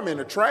just throw him in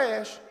the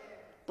trash.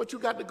 But you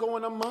got to go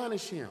and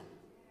admonish him.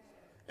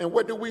 And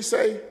what do we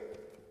say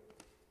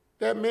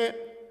that meant?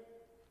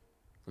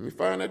 Let me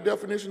find that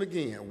definition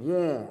again.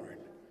 Warn,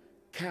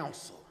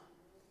 counsel.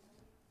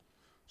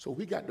 So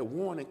we got to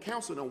warn and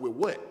counsel them with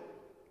what?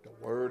 The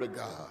word of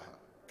God.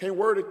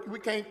 We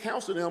can't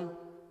counsel them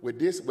with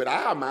this, with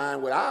our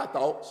mind, with our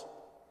thoughts.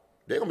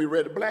 They're going to be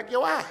ready to black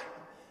your eye.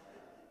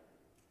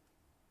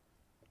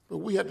 But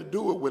we have to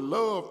do it with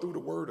love through the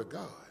word of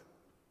God.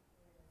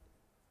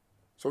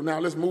 So now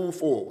let's move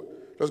forward.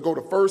 Let's go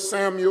to 1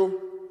 Samuel,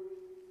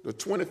 the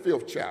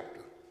 25th chapter.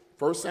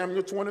 1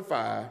 Samuel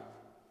 25.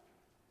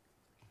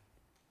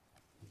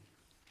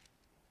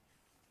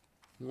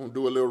 We're going to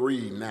do a little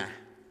reading now.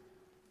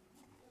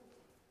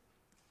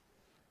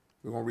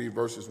 We're going to read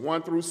verses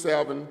 1 through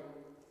 7,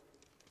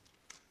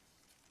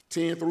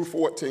 10 through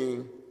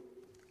 14,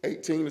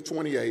 18 to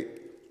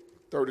 28,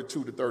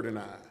 32 to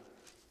 39.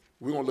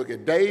 We're going to look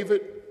at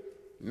David,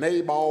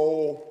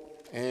 Nabal,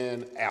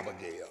 and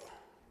Abigail.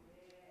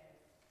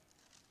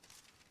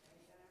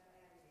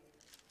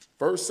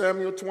 1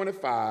 Samuel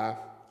 25,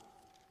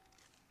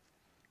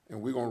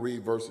 and we're going to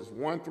read verses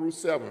 1 through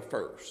 7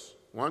 first.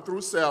 1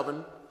 through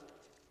 7,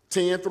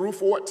 10 through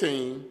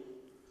 14,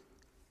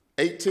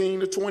 18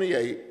 to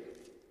 28,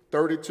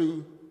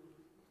 32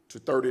 to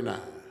 39.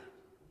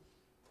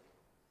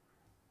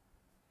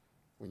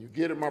 When you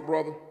get it, my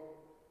brother,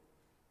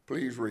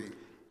 please read.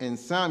 And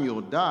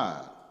Samuel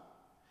died,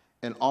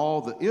 and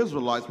all the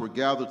Israelites were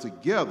gathered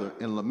together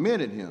and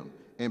lamented him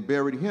and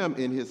buried him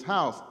in his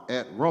house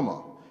at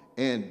Ramah.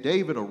 And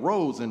David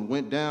arose and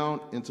went down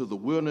into the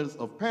wilderness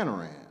of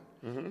Paran.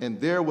 Mm-hmm. And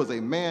there was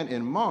a man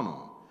in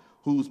Manon,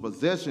 whose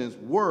possessions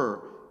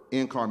were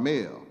in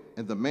Carmel.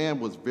 And the man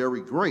was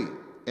very great,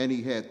 and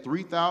he had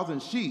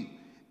 3,000 sheep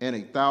and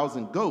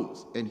 1,000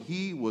 goats, and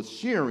he was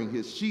shearing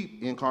his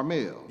sheep in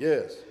Carmel.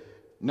 Yes.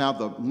 Now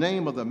the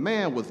name of the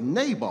man was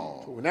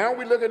Nabal. So now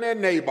we're looking at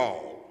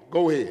Nabal.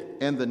 Go ahead.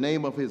 And the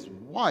name of his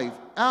wife,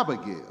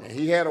 Abigail. And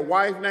he had a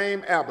wife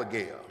named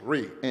Abigail.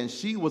 Read. And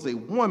she was a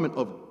woman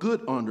of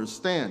good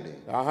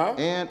understanding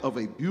and of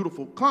a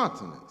beautiful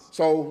countenance.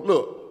 So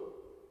look,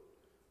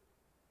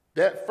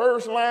 that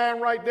first line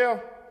right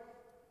there,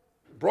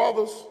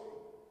 brothers,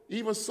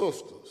 even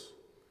sisters,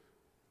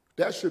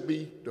 that should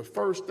be the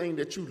first thing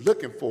that you're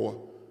looking for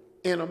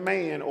in a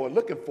man or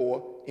looking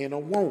for in a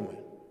woman.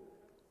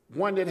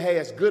 One that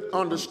has good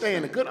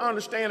understanding. Good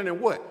understanding in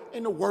what?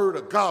 In the word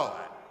of God.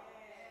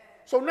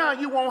 So now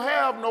you won't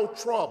have no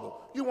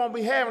trouble. You won't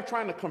be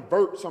trying to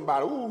convert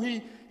somebody. Ooh,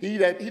 he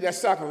that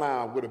second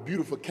line with a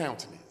beautiful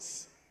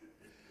countenance.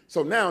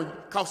 So now,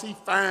 because he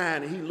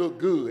fine and he look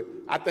good,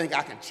 I think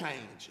I can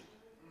change him.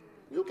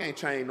 You can't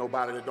change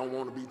nobody that don't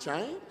want to be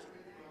changed.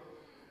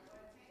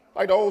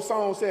 Like the old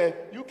song said,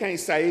 you can't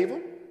save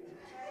him.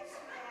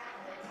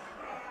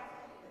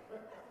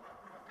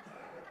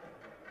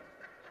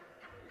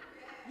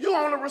 You're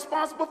only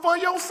responsible for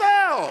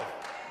yourself.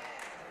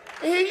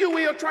 And here you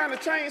will trying to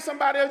change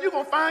somebody else. You're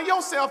going to find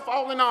yourself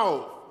falling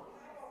off.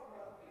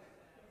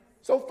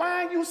 So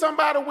find you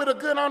somebody with a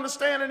good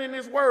understanding in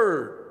his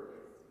word.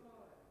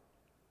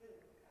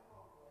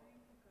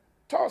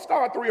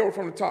 Start 3 over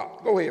from the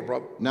top. Go ahead,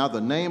 brother. Now the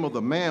name of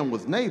the man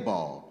was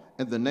Nabal,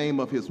 and the name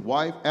of his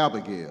wife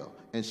Abigail.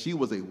 And she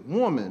was a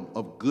woman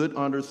of good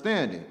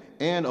understanding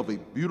and of a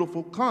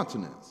beautiful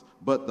countenance.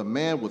 But the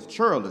man was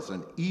churlish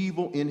and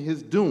evil in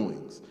his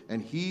doings,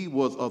 and he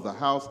was of the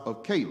house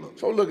of Caleb.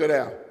 So look at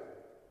that.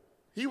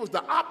 He was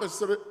the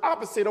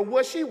opposite of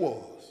what she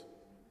was.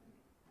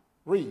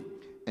 Read.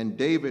 And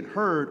David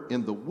heard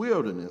in the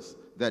wilderness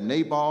that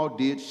Nabal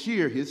did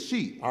shear his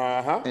sheep.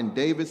 And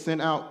David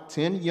sent out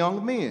 10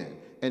 young men.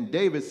 And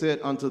David said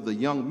unto the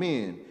young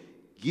men,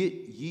 Get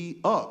ye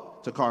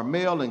up to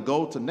Carmel and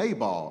go to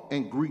Nabal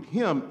and greet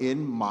him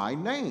in my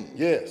name.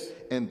 Yes.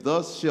 And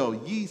thus shall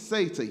ye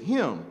say to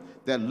him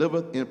that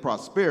liveth in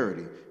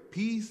prosperity,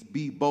 Peace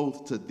be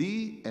both to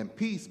thee, and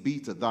peace be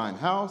to thine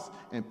house,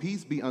 and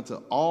peace be unto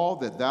all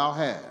that thou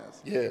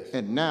hast. Yes.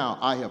 And now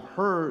I have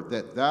heard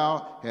that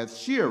thou hast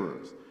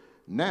shearers.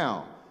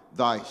 Now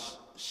thy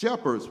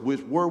shepherds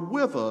which were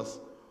with us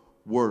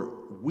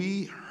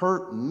we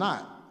hurt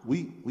not.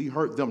 We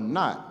hurt them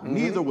not. Mm-hmm.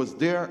 Neither was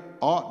there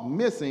aught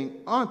missing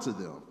unto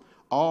them,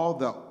 all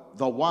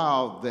the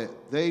while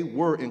that they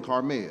were in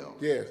Carmel.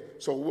 Yes.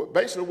 So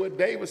basically what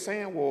David was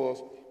saying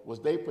was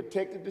they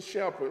protected the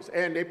shepherds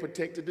and they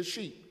protected the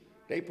sheep.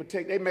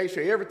 They made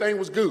sure everything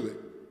was good.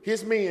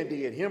 His men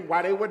did, him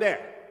while they were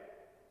there.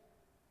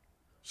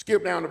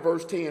 Skip down to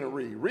verse 10 and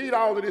read. Read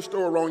all of this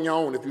story on your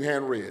own if you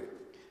hadn't read it.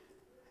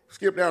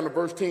 Skip down to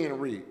verse 10 and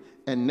read.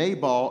 And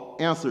Nabal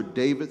answered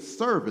David's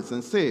servants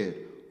and said,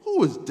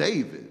 Who is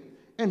David?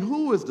 And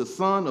who is the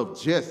son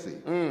of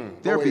Jesse?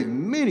 There be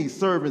many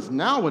servants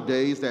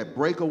nowadays that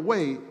break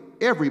away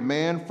every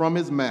man from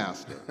his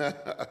master.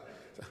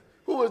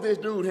 Who is this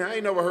dude here? I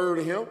ain't never heard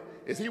of him.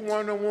 Is he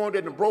one of them ones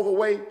that broke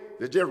away,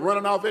 that's just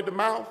running off at the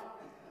mouth?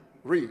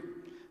 Read.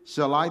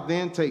 Shall I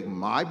then take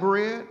my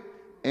bread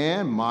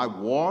and my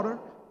water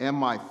and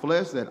my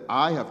flesh that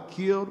I have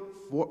killed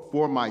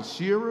for my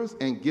shearers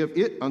and give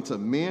it unto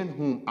men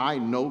whom I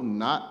know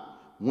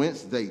not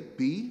whence they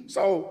be?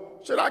 So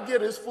should I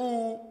get this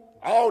food,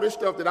 all this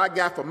stuff that I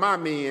got for my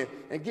men,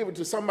 and give it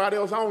to somebody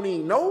else I don't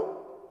even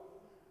know?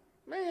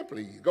 Man,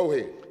 please, go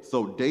ahead.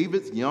 So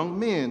David's young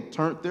men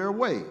turned their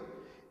way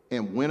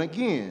and went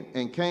again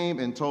and came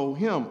and told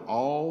him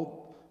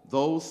all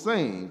those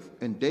things.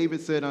 And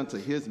David said unto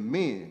his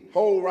men,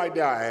 Hold right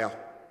there, Al.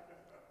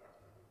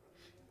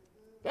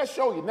 That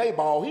show you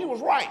Nabal, he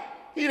was right.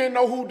 He didn't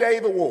know who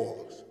David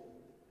was.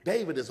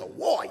 David is a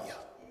warrior.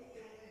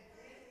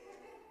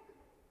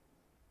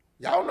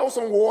 Y'all know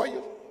some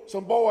warriors,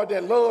 some boys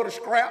that love to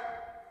scrap,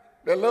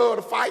 that love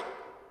to fight.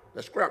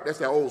 That scrap, that's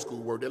that old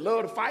school word. They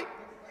love to fight.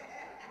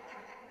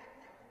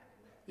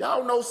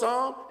 Y'all know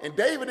some, and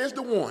David is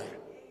the one.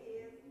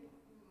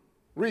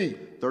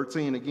 Read.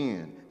 13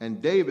 again.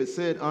 And David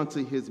said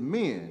unto his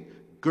men,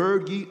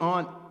 Gird ye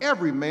on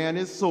every man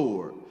his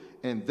sword.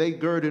 And they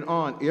girded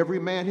on every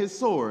man his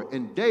sword,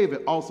 and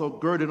David also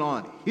girded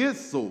on his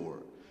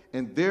sword.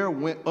 And there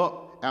went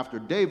up after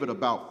David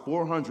about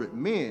 400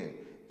 men,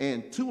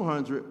 and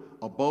 200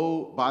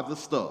 abode by the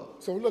stuff.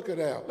 So look at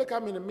that. Look how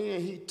many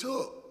men he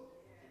took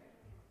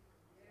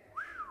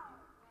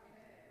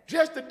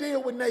just to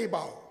deal with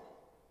Nabal.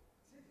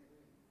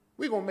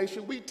 We're going to make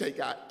sure we take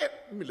out.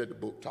 Let me let the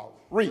book talk.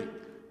 Read.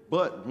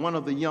 But one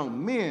of the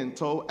young men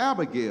told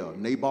Abigail,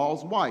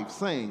 Nabal's wife,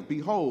 saying,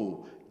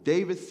 Behold,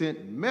 David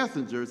sent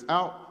messengers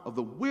out of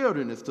the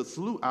wilderness to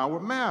salute our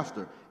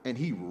master, and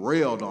he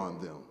railed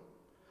on them.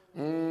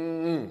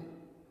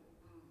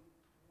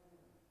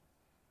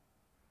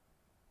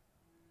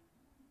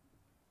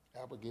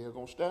 Abigail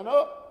gonna stand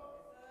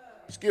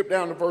up. Skip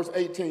down to verse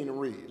 18 and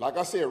read. Like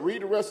I said,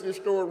 read the rest of this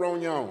story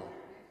on your own.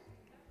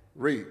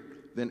 Read.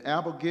 Then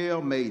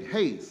Abigail made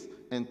haste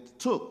and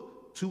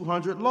took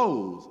 200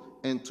 loaves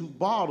and 2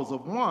 bottles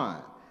of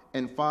wine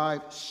and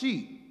 5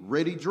 sheep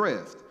ready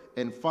dressed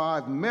and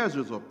 5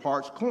 measures of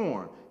parched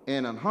corn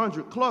and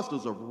 100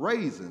 clusters of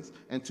raisins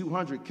and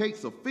 200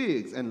 cakes of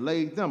figs and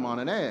laid them on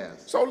an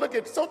ass. So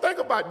think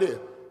about this.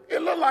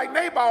 It looked like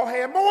Nabal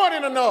had more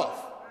than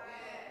enough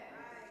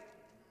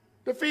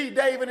to feed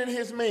David and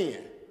his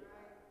men.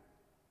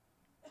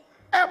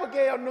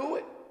 Abigail knew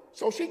it,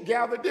 so she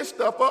gathered this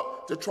stuff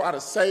up to try to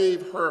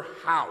save her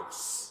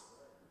house.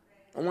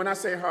 And when I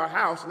say her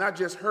house, not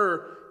just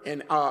her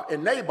and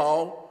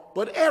Nabal,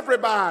 but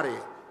everybody.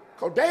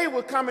 Because David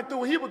was coming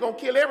through, he was going to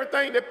kill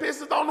everything that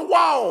pisses on the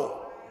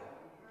wall.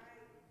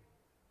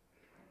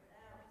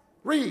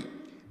 Read.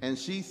 And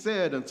she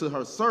said unto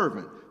her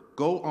servant,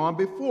 Go on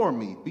before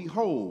me,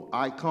 behold,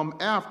 I come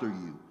after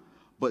you.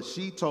 But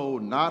she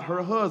told not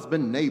her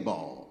husband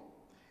Nabal.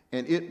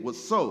 And it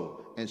was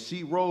so, and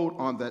she rode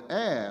on that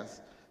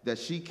ass, that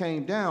she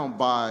came down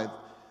by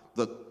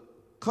the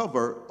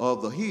cover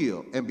of the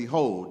hill. And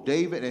behold,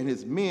 David and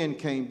his men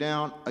came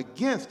down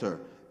against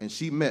her, and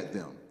she met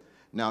them.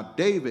 Now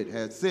David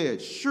had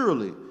said,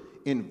 Surely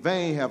in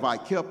vain have I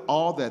kept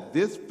all that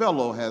this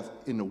fellow hath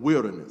in the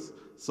wilderness,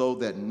 so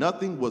that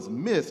nothing was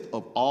missed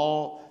of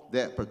all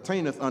that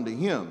pertaineth unto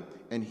him.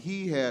 And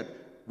he had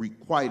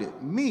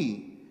requited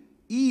me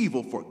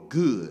evil for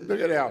good.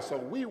 Look at that. So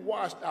we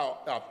washed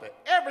out after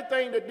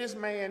everything that this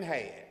man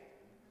had,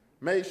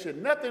 made sure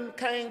nothing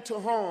came to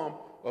harm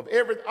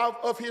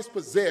of his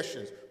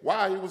possessions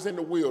while he was in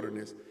the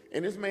wilderness.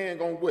 And this man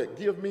gonna what?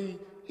 Give me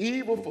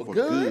evil for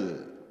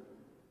good?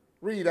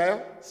 Read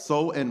out.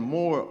 So and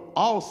more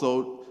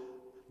also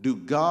do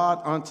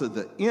God unto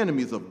the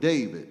enemies of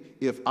David,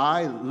 if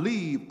I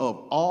leave of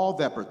all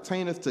that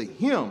pertaineth to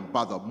him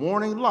by the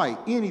morning light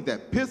any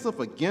that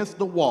pisseth against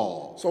the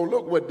wall. So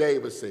look what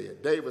David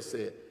said. David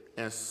said,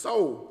 and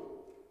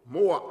so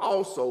more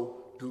also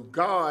do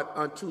God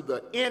unto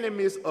the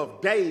enemies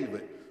of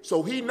David.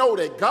 So he know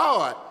that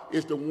God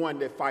is the one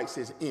that fights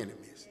his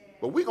enemies.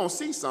 But we're going to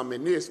see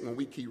something in this when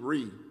we keep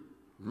reading.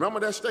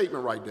 Remember that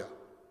statement right there.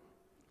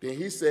 Then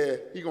he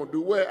said he going to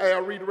do what?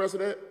 I'll read the rest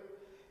of that.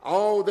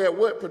 All that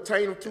what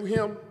pertaineth to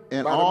him.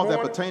 And all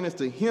that pertaineth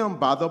to him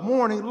by the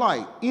morning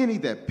light, any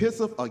that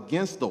pisseth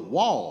against the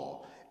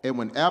wall. And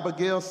when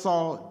Abigail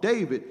saw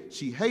David,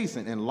 she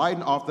hastened and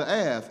lightened off the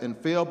ass and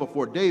fell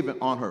before David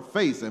on her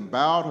face and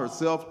bowed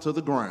herself to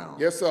the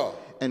ground. Yes, sir.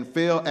 And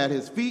fell at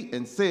his feet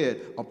and said,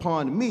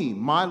 Upon me,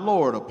 my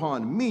Lord,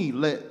 upon me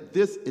let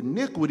this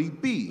iniquity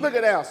be. Look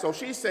at that. So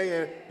she's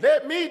saying,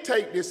 let me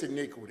take this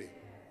iniquity.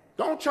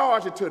 Don't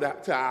charge it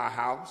to our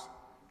house.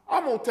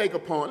 Let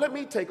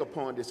me take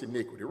upon this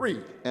iniquity.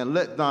 Read. And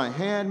let thine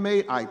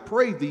handmaid, I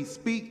pray thee,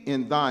 speak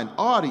in thine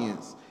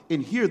audience,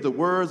 and hear the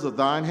words of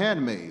thine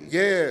handmaid.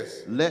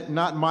 Yes. Let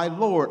not my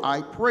Lord,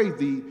 I pray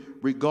thee,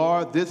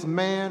 regard this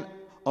man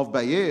of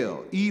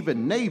Baal,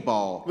 even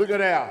Nabal. Look at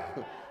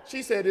that.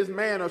 She said this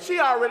man, she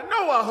already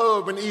know her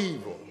husband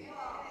evil.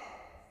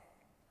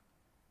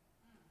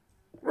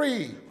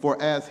 Read.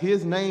 For as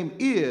his name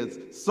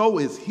is, so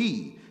is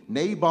he.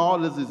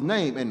 Nabal is his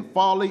name, and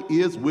folly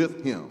is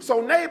with him.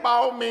 So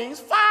Nabal means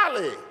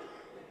folly.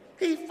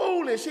 He's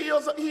foolish. He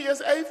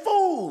is a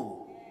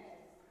fool.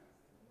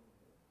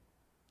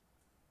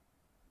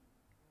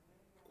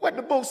 What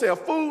the book says, a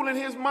fool in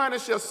his mind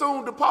shall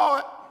soon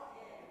depart.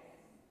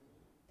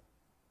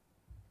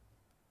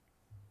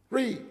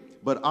 Read.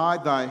 But I,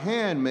 thy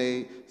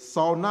handmaid,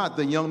 saw not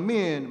the young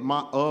men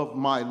of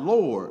my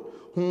Lord,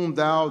 whom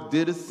thou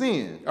didst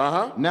send.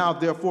 Now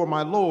therefore,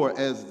 my Lord,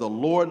 as the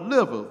Lord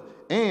liveth,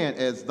 and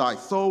as thy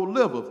soul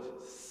liveth,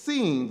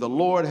 seeing the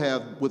Lord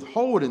hath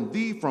withholden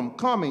thee from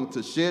coming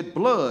to shed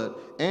blood,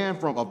 and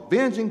from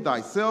avenging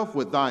thyself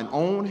with thine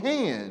own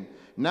hand,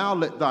 now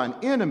let thine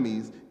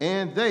enemies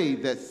and they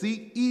that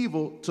seek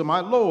evil to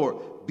my Lord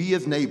be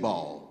as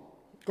Nabal.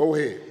 Go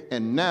ahead.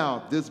 And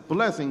now this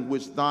blessing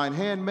which thine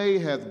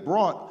handmaid hath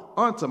brought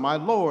unto my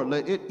Lord,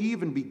 let it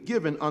even be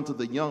given unto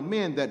the young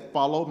men that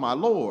follow my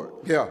Lord.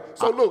 Yeah.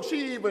 So look,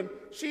 she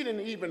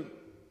didn't even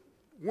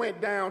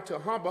went down to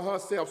humble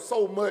herself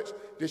so much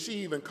that she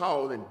even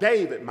called him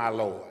David, my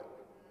Lord.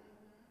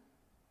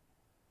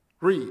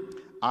 Read.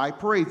 I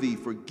pray thee,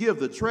 forgive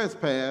the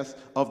trespass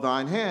of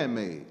thine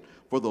handmaid.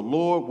 For the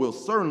Lord will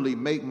certainly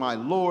make my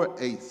Lord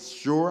a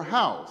sure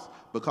house,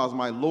 because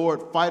my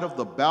Lord fighteth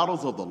the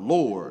battles of the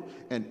Lord,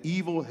 and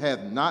evil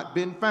hath not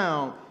been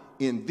found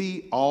in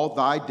thee all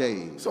thy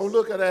days. So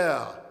look at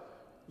Al.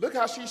 Look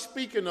how she's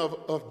speaking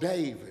of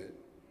David.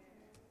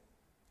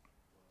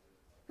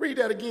 Read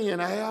that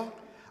again, Al.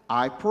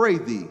 I pray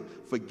thee,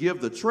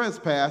 forgive the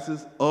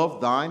trespasses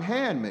of thine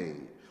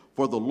handmaid,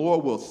 for the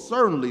Lord will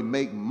certainly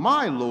make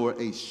my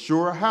Lord a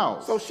sure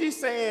house. So she's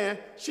saying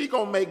she's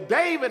going to make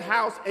David's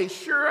house a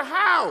sure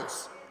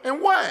house.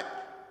 And what?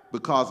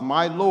 Because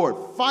my Lord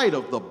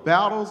fighteth the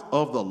battles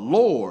of the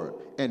Lord,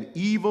 and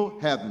evil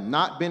hath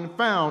not been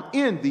found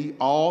in thee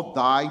all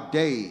thy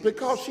days.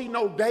 Because she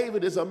know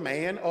David is a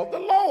man of the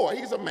Lord.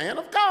 He's a man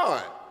of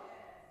God.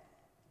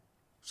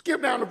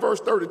 Skip down to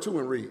verse 32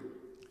 and read.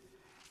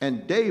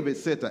 And David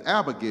said to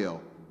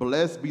Abigail,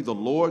 Blessed be the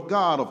Lord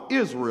God of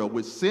Israel,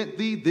 which sent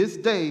thee this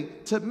day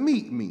to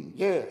meet me.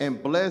 Yes.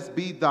 And blessed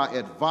be thy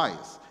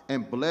advice,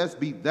 and blessed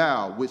be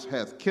thou, which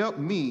hast kept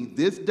me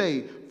this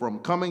day from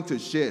coming to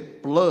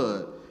shed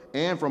blood,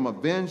 and from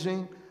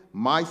avenging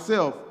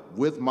myself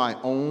with my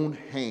own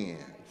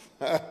hand.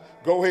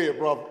 Go ahead,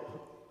 brother.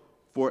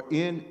 For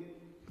in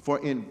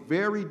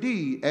very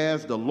deed,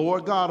 as the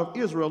Lord God of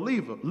Israel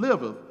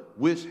liveth,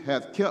 which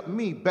hath kept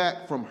me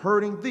back from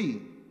hurting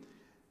thee,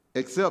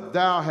 except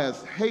thou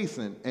hast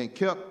hastened and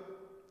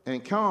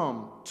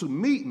come to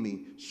meet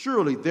me,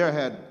 surely there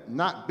had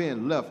not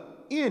been left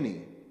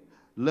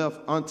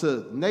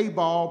unto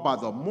Nabal by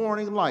the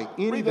morning light.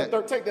 Take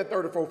that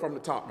 34 from the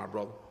top, my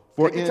brother.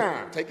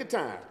 Take your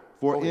time.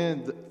 For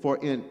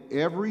in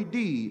every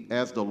deed,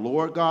 as the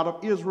Lord God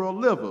of Israel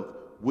liveth,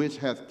 which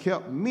hath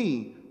kept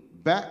me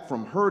back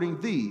from hurting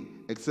thee,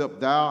 except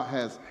thou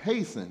hast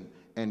hastened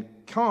and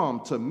come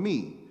to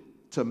me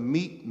to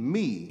meet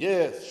me.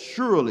 Yes.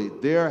 Surely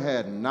there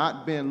had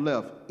not been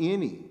left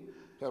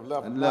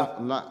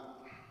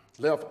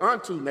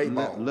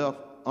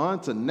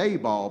unto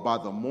Nabal by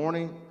the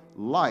morning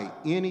light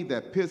any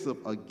that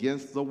pisseth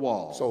against the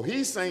wall. So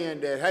he's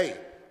saying that, hey,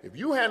 if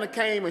you hadn't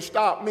came and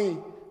stopped me,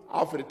 I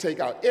offered to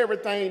take out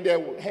everything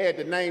that had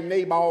the name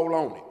Nabal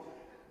on it.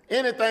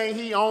 Anything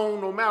he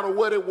owned, no matter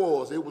what it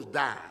was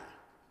dying.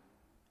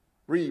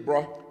 Read,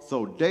 bro.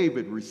 So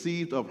David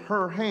received of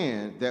her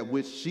hand that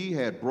which she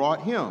had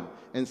brought him,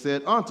 and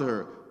said unto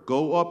her,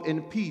 Go up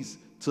in peace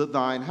to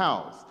thine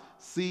house.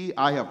 See,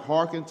 I have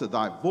hearkened to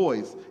thy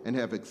voice, and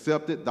have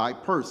accepted thy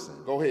person.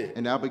 Go ahead.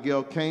 And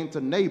Abigail came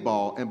to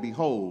Nabal, and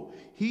behold,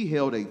 he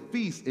held a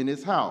feast in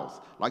his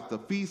house, like the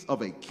feast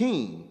of a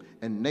king.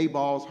 And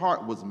Nabal's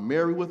heart was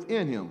merry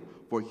within him,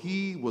 for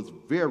he was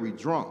very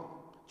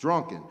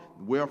drunken.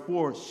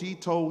 Wherefore she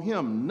told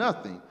him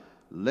nothing,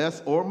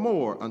 less or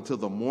more, until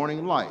the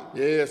morning light.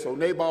 Yeah, so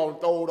Nabal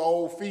throw the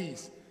old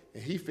feast,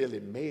 and he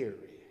feeling merry.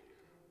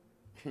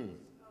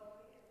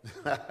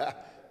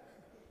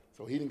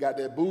 So he done got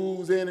that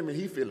booze in him, and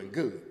he feeling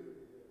good.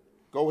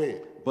 Go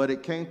ahead. But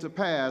it came to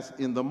pass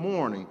in the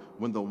morning,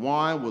 when the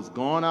wine was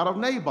gone out of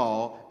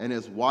Nabal, and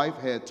his wife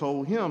had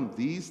told him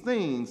these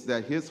things,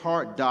 that his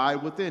heart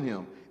died within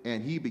him,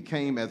 and he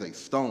became as a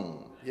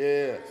stone.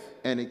 Yes.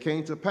 And it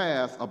came to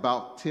pass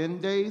about 10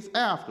 days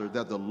after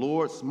that the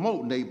Lord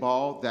smote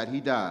Nabal, that he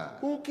died.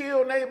 Who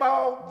killed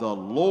Nabal? The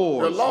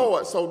Lord. The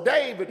Lord. So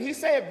David, he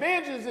said,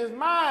 vengeance is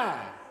mine.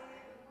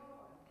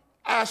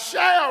 I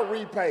shall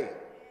repay.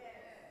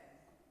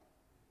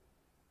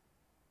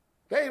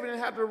 David didn't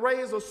have to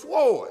raise a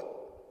sword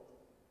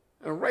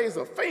and raise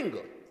a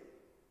finger.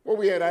 Where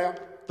we at, Al?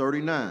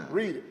 39.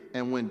 Read it.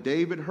 And when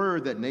David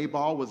heard that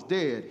Nabal was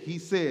dead, he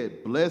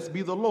said, Blessed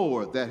be the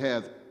Lord that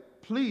hath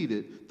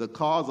pleaded the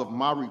cause of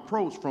my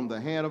reproach from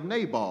the hand of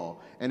Nabal,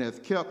 and has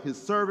kept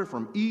his servant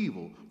from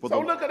evil.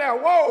 So look at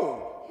that.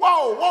 Whoa,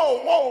 whoa,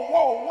 whoa, whoa,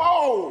 whoa,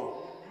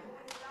 whoa.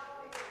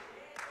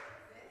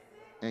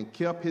 And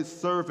kept his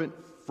servant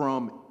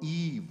from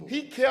evil.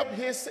 He kept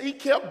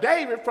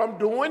David from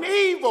doing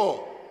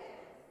evil,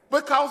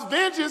 because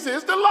vengeance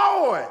is the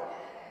Lord.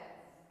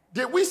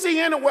 Did we see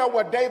anywhere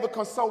where David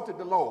consulted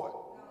the Lord?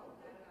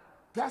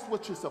 That's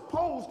what you're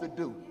supposed to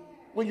do.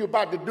 When you're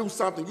about to do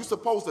something, you're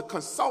supposed to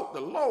consult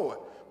the Lord.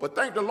 But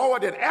thank the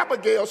Lord that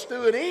Abigail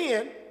stood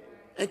in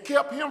and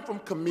kept him from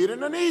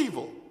committing an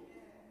evil.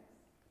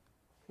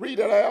 Read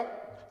that out.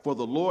 For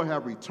the Lord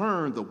hath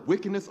returned the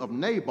wickedness of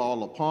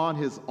Nabal upon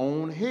his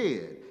own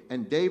head.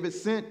 And David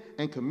sent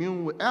and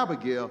communed with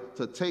Abigail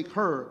to take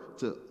her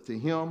to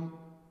him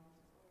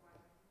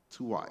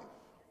to wife.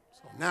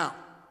 So now,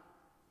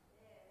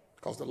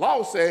 because the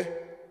law said,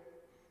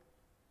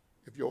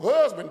 if your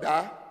husband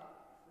died,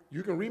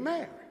 you can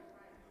remarry.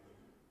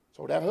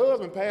 So that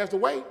husband passed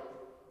away,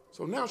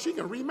 so now she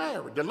can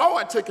remarry. The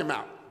Lord took him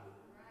out.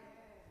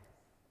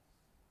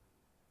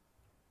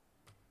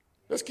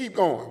 Let's keep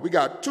going. We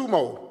got two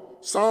more.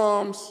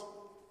 Psalms,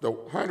 the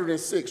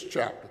 106th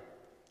chapter.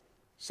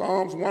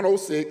 Psalms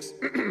 106,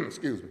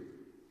 excuse me.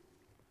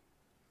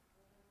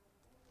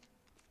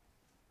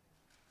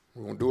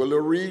 We're going to do a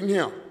little reading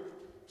here.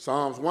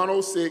 Psalms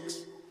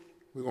 106,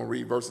 We're going to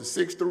read verses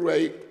 6 through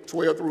 8,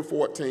 12 through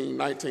 14,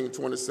 19,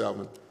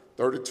 27,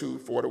 32,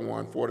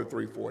 41,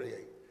 43, 48.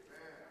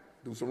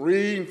 Do some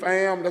reading,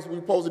 fam. That's what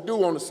we're supposed to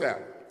do on the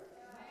Sabbath.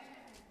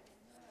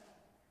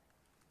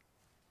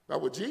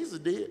 That's what Jesus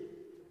did.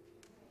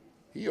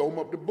 He opened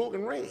up the book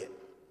and read.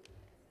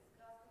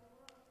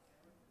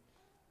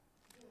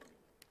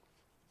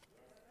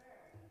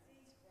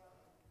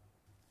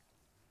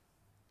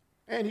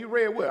 And he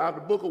read what? Out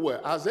of the book of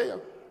what? Isaiah.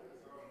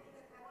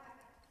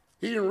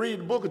 He didn't read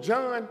the book of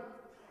John.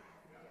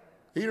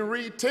 He didn't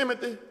read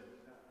Timothy,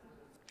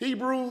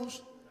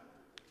 Hebrews.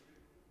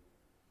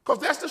 Because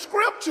that's the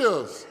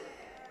scriptures.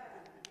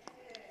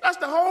 That's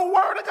the whole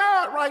word of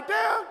God right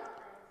there.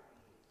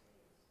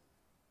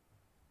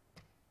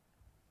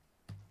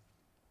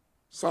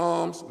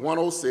 Psalms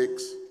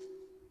 106.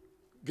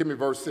 Give me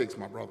verse 6,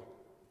 my brother.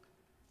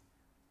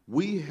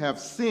 We have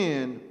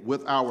sinned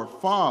with our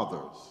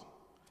fathers.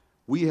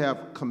 We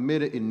have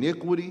committed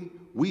iniquity.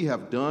 We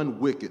have done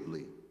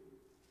wickedly.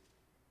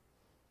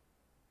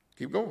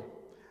 Keep going.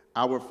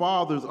 Our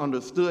fathers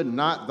understood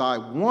not thy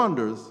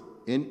wonders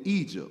in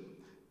Egypt.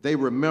 They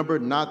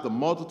remembered not the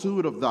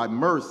multitude of thy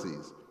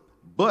mercies,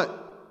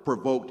 but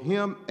provoked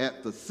him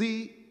at the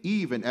sea,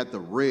 even at the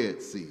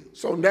Red Sea.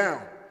 So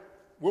now,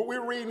 what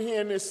we're reading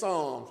here in this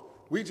Psalms,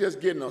 we just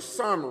getting a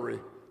summary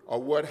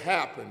of what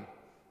happened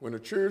when the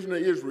children of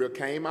Israel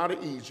came out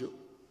of Egypt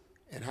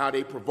and how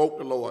they provoked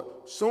the Lord.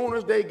 Soon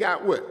as they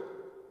got what?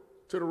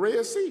 To the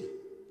Red Sea.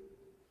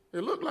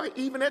 It looked like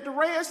even at the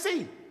Red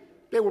Sea,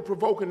 they were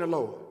provoking the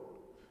Lord.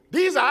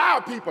 These are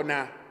our people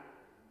now.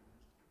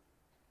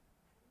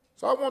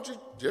 So I want you to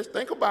just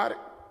think about it.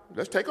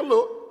 Let's take a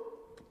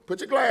look. Put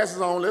your glasses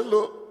on. Let's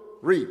look.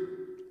 Read.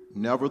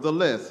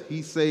 Nevertheless,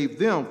 he saved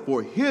them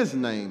for his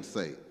name's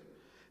sake,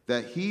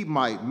 that he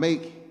might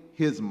make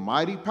his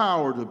mighty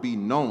power to be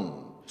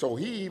known. So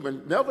he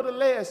even,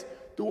 nevertheless,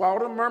 through all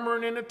the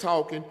murmuring and the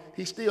talking,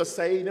 he still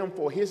saved them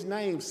for his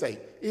name's sake,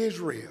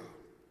 Israel.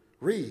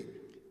 Read.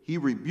 He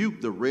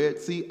rebuked the Red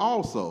Sea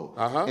also,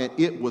 and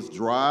it was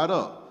dried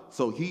up.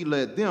 So he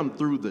led them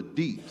through the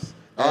deeps.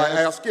 All right,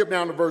 I'll skip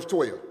down to verse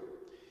 12.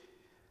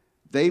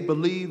 They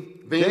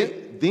believed.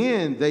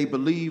 Then they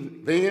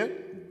believed.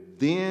 Then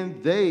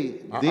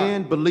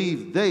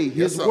believed they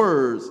his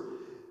words.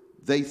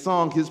 They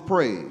sung his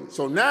praise.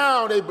 So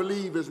now they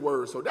believe his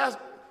words. So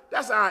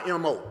that's our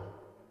MO.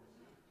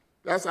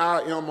 That's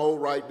our MO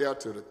right there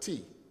to the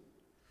T.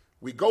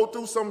 We go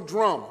through some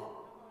drama.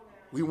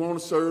 We want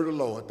to serve the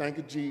Lord. Thank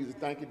you, Jesus.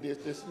 Thank you,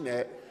 this, and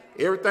that.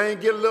 Everything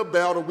get a little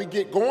better. We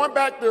get going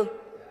back to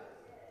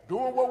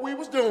doing what we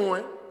was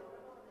doing.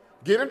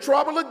 Get in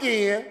trouble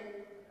again.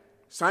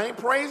 Sing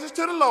praises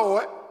to the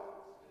Lord.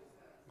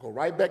 Go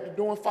right back to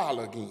doing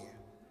follow again.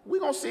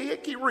 We're going to see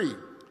it. Keep reading.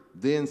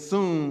 Then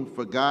soon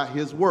forgot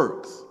his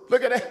works.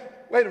 Look at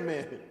that. Wait a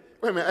minute.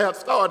 I'll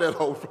start that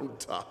whole from the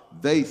top.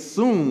 They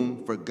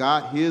soon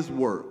forgot his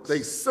works.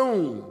 They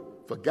soon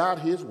forgot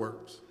his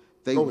works.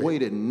 They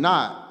waited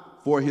not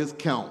for his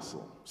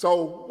counsel.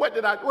 So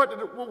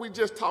what we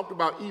just talked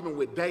about even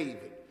with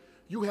David,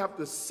 you have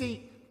to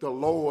seek the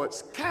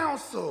Lord's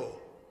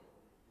counsel.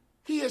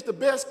 He is the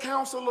best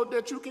counselor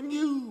that you can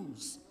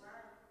use.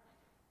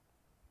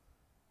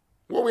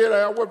 Where we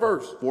at? What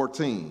verse?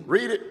 14.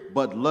 Read it.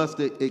 But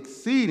lusted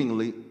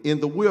exceedingly in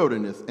the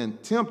wilderness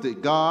and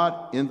tempted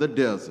God in the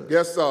desert.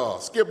 Yes, sir.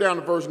 Skip down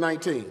to verse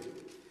 19.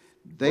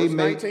 Verse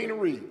 19 and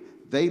read.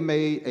 They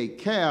made a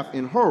calf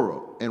in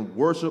Horeb and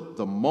worshiped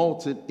the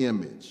molten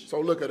image.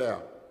 So look at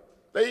that.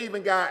 They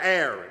even got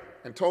Aaron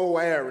and told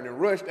Aaron and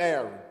rushed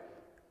Aaron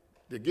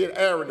to get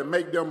Aaron to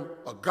make them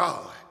a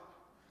god.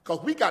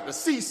 Because we got to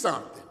see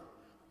something.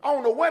 I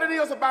don't know what it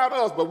is about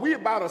us, but we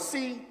about to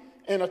see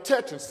and a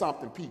touching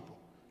something, people.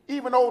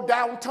 Even old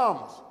Down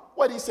Thomas,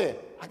 what he said,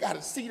 I got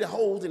to see the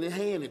holes in his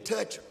hand and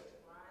touch them.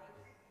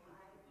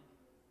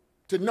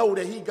 To know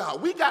that he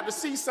God. We got to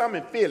see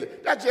something and feel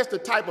it. That's just the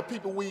type of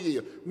people we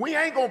are. We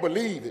ain't going to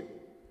believe it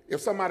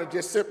if somebody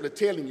just simply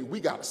telling you we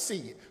got to see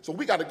it. So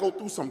we got to go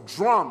through some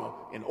drama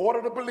in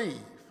order to believe.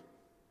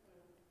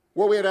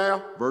 Where we at,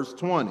 Al? Verse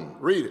 20.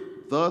 Read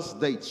it. Thus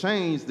they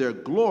changed their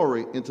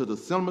glory into the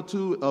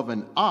similitude of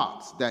an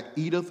ox that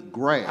eateth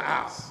grass.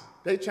 Wow.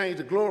 They changed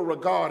the glory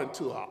of God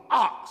into an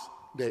ox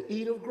that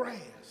eateth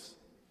grass.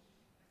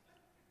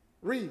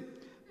 Read.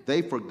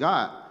 They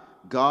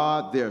forgot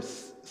God their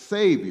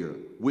Savior,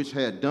 which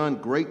had done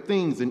great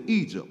things in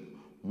Egypt,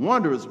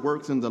 wondrous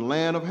works in the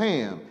land of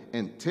Ham,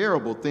 and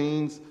terrible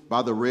things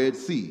by the Red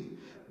Sea.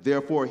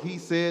 Therefore he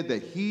said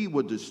that he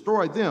would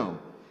destroy them,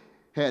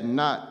 had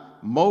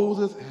not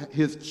Moses,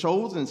 his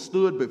chosen,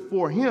 stood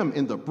before him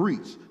in the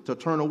breach to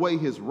turn away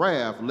his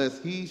wrath,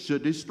 lest he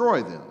should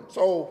destroy them.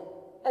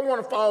 So I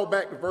want to fall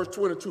back to verse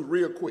 22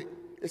 real quick.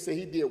 It said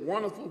he did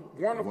wonderful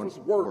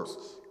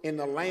works in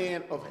the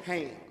land of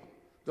Ham.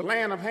 The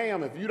land of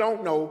Ham, if you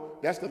don't know,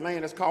 that's the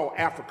land that's called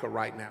Africa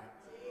right now.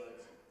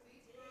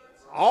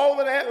 All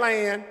of that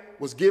land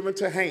was given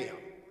to Ham.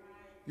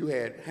 You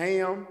had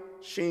Ham,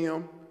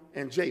 Shem,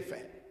 and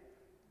Japheth.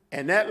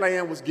 And that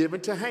land was given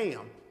to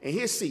Ham and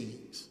his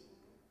seeds.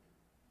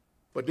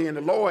 But then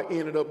the Lord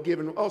ended up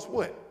giving us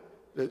what?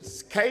 The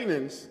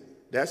Canaan's,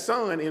 that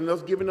son ended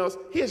up giving us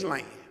his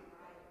land.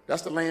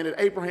 That's the land that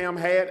Abraham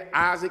had,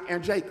 Isaac,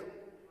 and Jacob.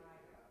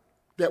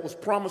 That was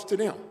promised to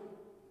them.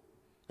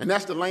 And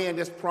that's the land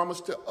that's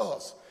promised to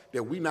us,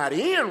 that we're not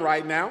in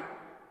right now.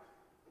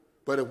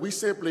 But if we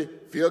simply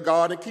fear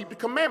God and keep the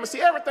commandments.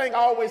 See, everything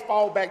always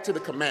falls back to the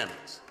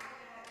commandments.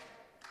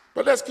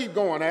 But let's keep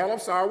going, Al. I'm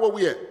sorry, where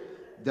we at?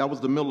 That was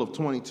the middle of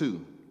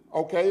 22.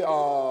 Okay,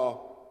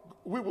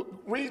 we will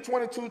read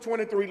 22,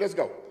 23, let's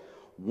go.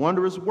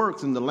 Wondrous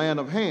works in the land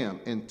of Ham,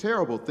 and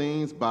terrible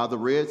things by the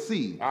Red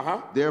Sea.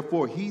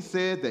 Therefore he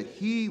said that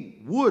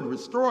he would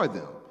destroy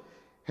them.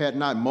 Had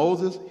not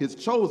Moses, his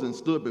chosen,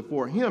 stood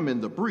before him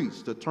in the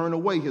breach to turn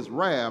away his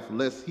wrath,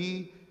 lest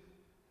he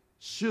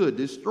should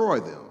destroy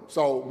them.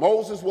 So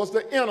Moses was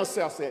the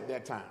intercessor at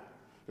that time.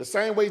 The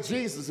same way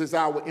Jesus is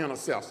our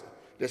intercessor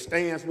that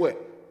stands what?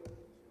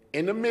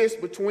 In the midst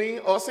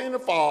between us and the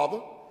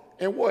Father,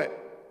 and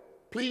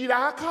what? Plead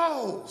our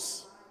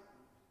cause.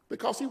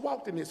 Because he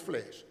walked in his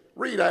flesh.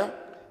 Read out.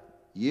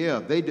 Yeah,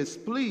 they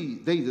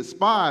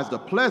despised a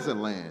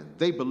pleasant land.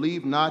 They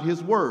believed not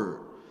his word,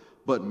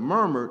 but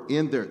murmured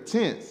in their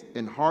tents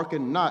and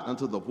hearkened not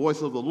unto the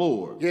voice of the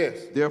Lord. Yes.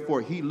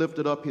 Therefore he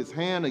lifted up his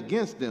hand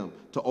against them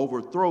to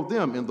overthrow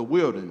them in the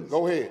wilderness.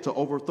 Go ahead. To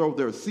overthrow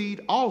their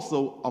seed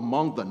also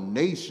among the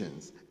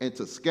nations, and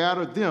to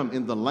scatter them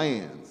in the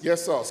lands.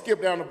 Yes, sir.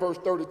 Skip down to verse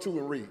 32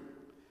 and read.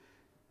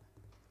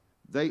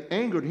 They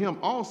angered him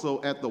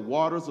also at the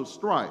waters of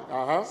strife,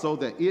 so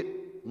that it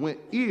went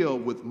ill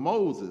with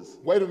Moses.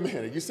 Wait a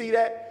minute. You see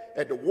that?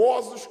 At the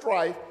waters of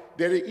strife,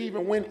 that it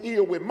even went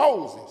ill with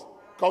Moses.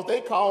 Because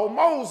they called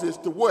Moses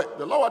to what?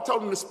 The Lord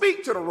told him to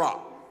speak to the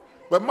rock.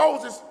 But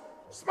Moses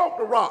spoke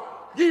the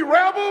rock. Ye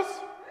rebels,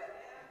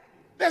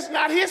 that's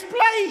not his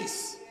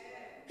place.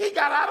 He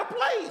got out of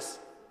place.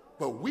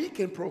 But we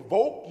can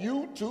provoke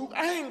you to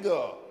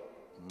anger,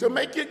 to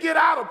make you get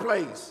out of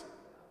place.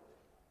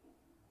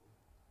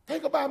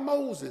 Think about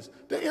Moses,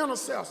 the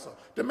intercessor,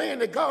 the man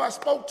that God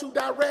spoke to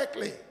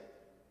directly.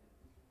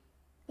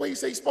 What you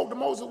say he spoke to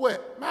Moses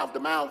what? Mouth to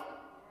mouth?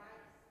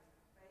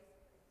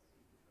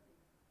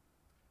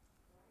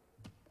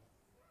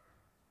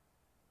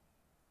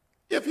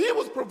 If he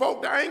was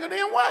provoked to anger,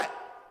 then what?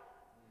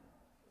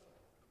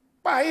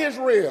 By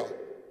Israel,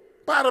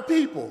 by the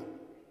people.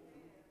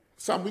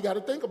 Something we got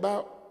to think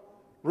about.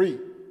 Read.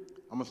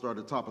 I'm going to start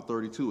at the top of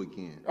 32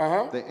 again.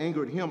 They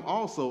angered him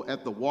also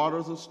at the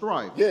waters of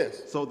strife.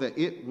 Yes. So that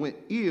it went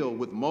ill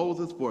with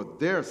Moses for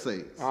their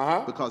sakes.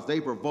 Because they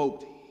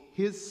provoked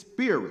his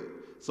spirit,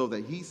 so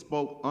that he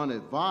spoke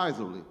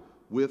unadvisedly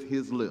with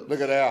his lips.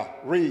 Look at that.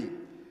 Read.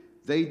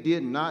 They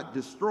did not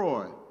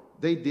destroy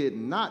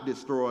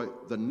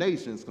the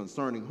nations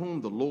concerning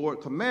whom the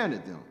Lord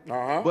commanded them,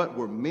 but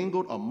were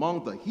mingled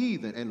among the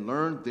heathen and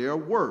learned their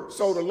works.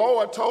 So the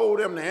Lord told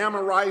them, the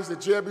Amorites, the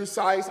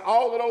Jebusites,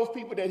 all of those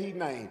people that he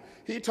named,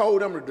 he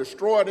told them to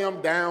destroy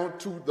them down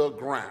to the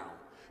ground.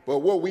 But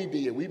what we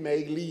did, we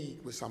made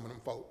league with some of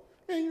them folk.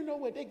 Man, you know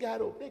what? They got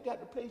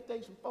the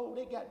PlayStation 4,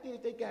 they got this,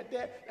 they got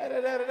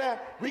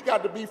that, We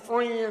got to be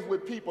friends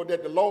with people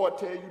that the Lord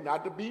tell you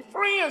not to be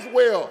friends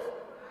with.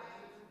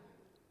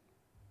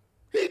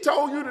 He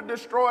told you to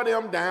destroy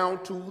them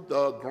down to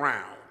the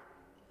ground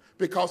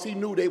because he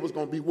knew they was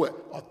going to be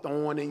what? A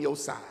thorn in your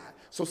side.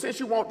 So since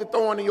you want the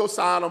thorn in your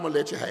side, I'm going to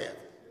let you have it.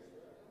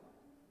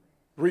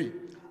 Read.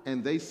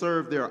 And they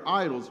served their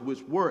idols,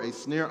 which were a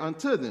snare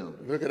unto them.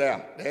 Look at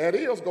that. There it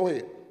is. Go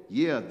ahead.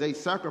 Yeah, they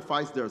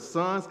sacrificed their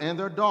sons and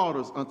their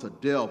daughters unto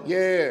devils.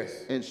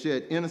 Yes. And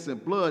shed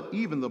innocent blood,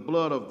 even the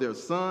blood of their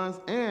sons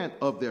and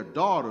of their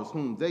daughters,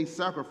 whom they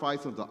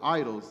sacrificed unto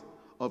idols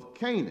of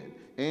Canaan.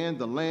 And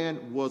the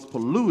land was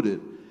polluted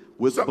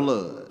with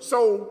blood.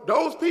 So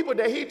those people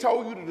that he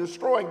told you to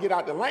destroy and get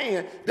out the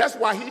land, that's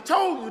why he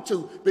told you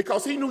to,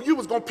 because he knew you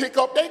was going to pick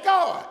up their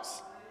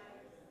gods.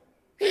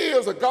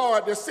 Here's a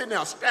god that's sitting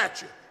there, a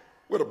statue,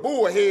 with a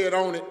bull head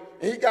on it,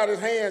 and he got his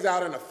hands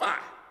out in the fire.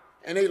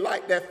 And they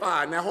light that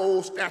fire, and that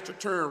whole statue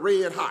turned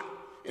red hot.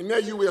 And there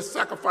you are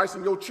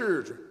sacrificing your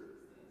children.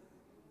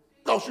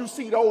 Because you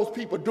see those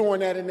people doing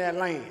that in that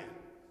land.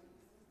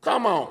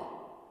 Come on.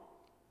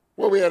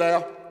 Where we at,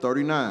 Al?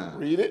 39.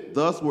 Read it.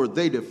 Thus were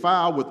they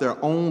defiled with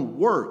their own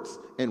works,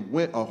 and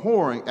went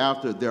a-whoring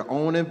after their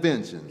own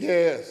inventions.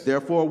 Yes.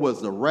 Therefore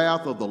was the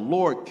wrath of the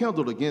Lord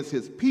kindled against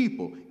his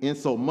people,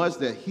 insomuch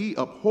that he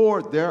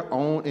abhorred their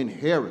own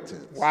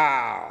inheritance.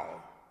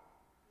 Wow.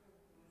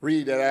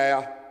 Read that,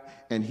 Al.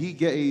 And he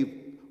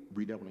gave,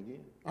 read that one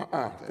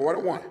again.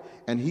 41.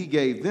 And he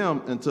gave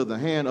them into the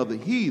hand of the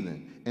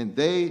heathen, and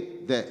they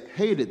that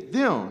hated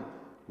them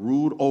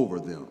ruled over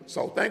them.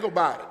 So think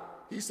about it.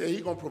 He said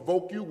he's going to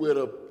provoke you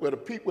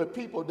with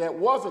people that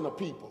wasn't a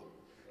people.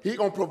 He's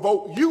going to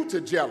provoke you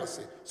to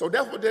jealousy. So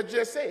that's what they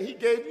just said. He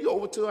gave you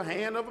over to a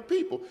hand of a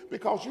people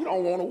because you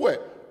don't want to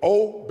what?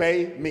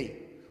 Obey me.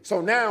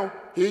 So now,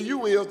 here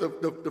you is,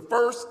 the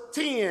first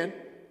 10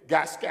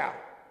 got scattered.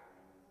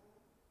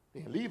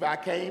 Then Levi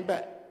came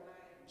back.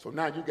 So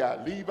now you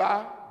got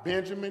Levi,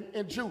 Benjamin,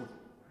 and Judah.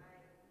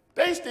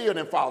 They still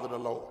didn't follow the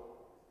Lord.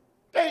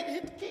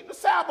 They keep the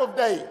Sabbath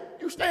day.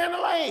 You stay in the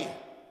land.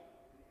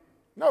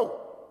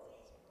 No,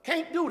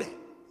 can't do that.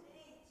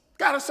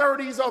 Got to serve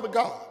these other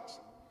gods.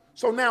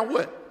 So now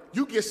what?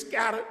 You get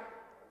scattered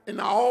in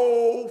the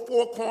whole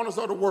four corners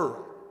of the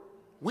world.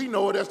 We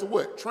know it as the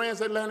what?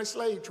 Transatlantic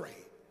slave trade.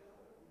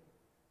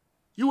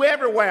 You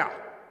everywhere.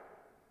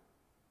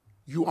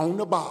 You on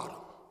the bottom.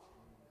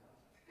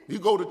 You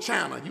go to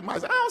China. You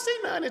might say, I don't see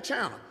nothing in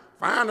China.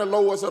 Find the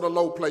lowest of the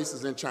low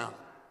places in China.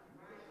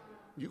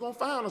 You're going to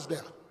find us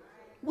there.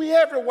 We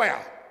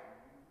everywhere.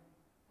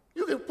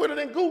 You can put it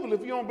in Google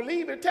if you don't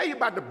believe it. Tell you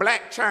about the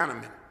black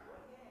Chinaman.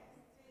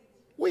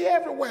 We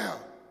everywhere.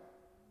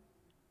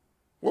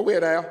 Where we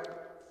at, Al?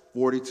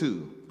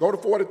 42. Go to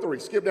 43.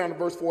 Skip down to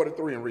verse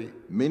 43 and read.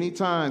 Many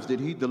times did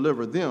he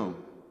deliver them,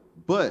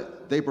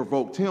 but they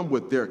provoked him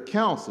with their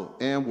counsel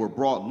and were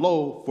brought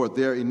low for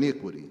their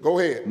iniquity. Go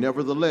ahead.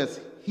 Nevertheless,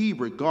 he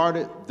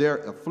regarded their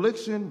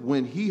affliction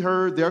when he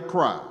heard their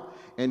cry,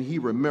 and he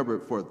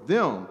remembered for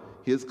them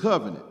his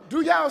covenant.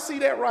 Do y'all see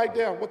that right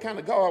there? What kind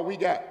of God we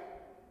got?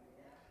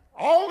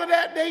 All of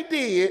that they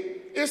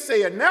did, it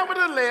said,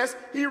 nevertheless,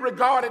 he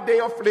regarded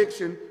their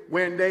affliction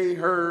when he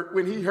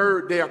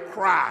heard their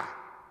cry.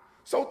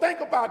 So think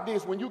about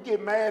this, when you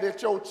get mad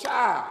at your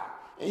child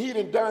and he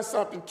done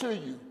something to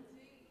you,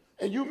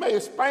 and you may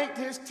have spanked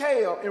his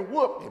tail and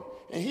whooped him,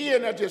 and he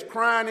in there just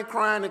crying and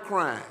crying and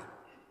crying.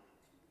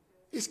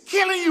 It's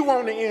killing you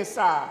on the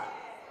inside,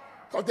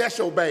 because that's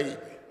your baby.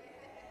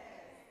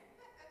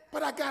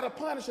 But I got to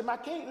punish him. I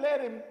can't let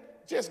him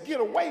just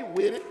get away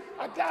with it.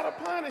 I got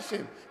to punish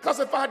him, because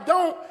if I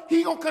don't,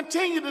 he going to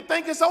continue to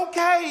think it's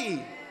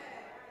okay.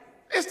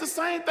 It's the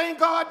same thing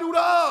God do to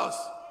us.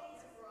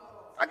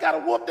 I got to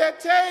whoop that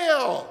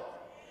tail.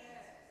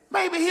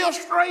 Maybe he'll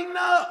straighten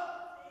up.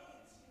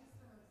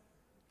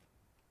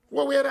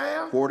 Where we at,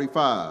 Al?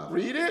 45.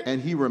 Read it.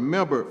 And he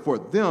remembered for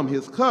them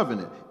his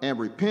covenant and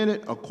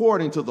repented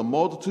according to the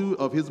multitude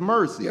of his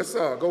mercy. Yes,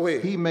 sir. Go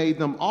ahead. He made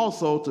them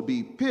also to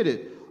be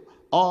pitied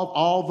of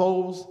all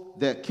those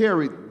that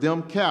carried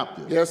them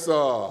captive. Yes,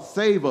 sir.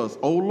 Save us,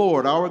 O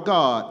Lord our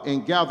God,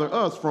 and gather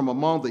us from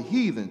among the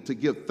heathen to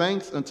give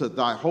thanks unto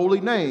thy holy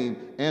name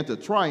and to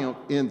triumph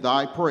in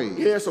thy praise.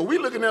 Yeah, so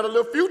we're looking at a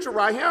little future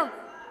right here.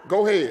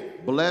 Go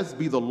ahead. Blessed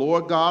be the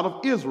Lord God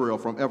of Israel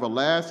from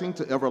everlasting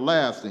to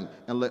everlasting,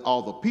 and let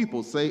all the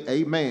people say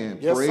amen.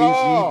 Yes, Praise sir.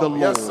 ye the Lord.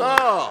 Yes,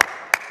 sir.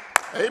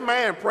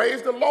 Amen.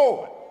 Praise the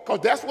Lord. Because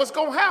that's what's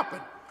going to happen.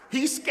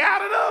 He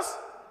scattered us.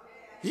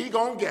 He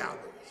going to gather us.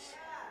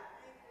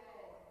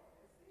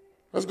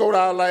 Let's go to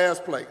our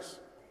last place.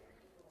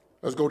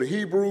 Let's go to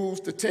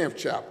Hebrews, the 10th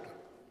chapter.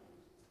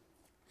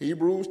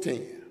 Hebrews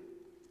 10.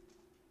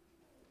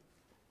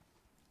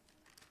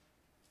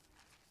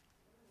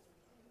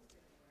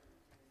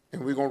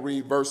 And we're going to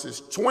read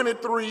verses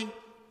 23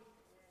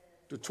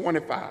 to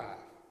 25.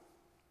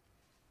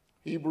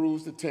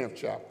 Hebrews, the 10th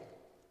chapter.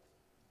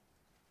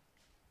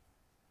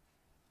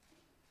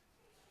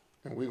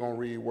 And we're going to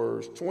read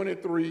words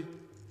 23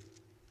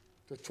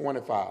 to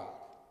 25.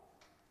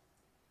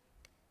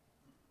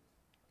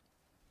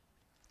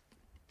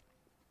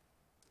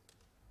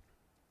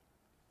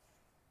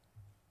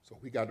 So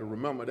we got to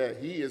remember that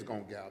he is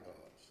going to gather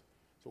us.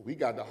 So we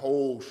got to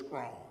hold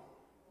strong.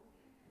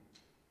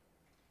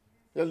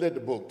 Let's let the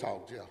book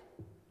talk, Jeff.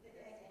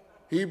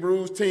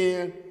 Hebrews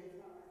 10.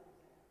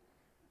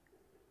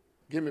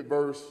 Give me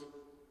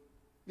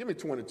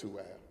 22,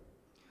 Al.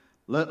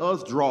 Let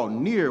us draw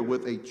near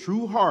with a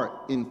true heart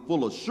in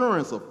full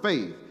assurance of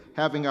faith,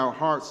 having our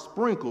hearts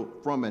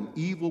sprinkled from an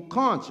evil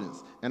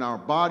conscience and our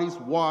bodies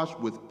washed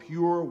with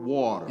pure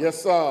water.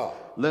 Yes, sir.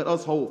 Let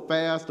us hold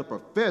fast the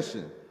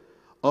profession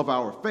of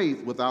our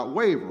faith without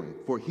wavering,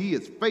 for he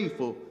is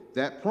faithful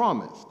that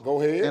promised. Go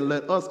ahead. And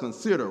let us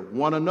consider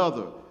one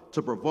another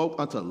to provoke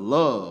unto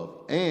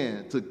love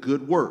and to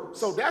good works.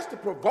 So that's the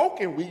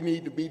provoking we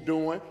need to be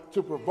doing,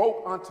 to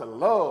provoke unto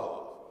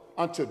love,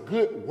 unto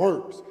good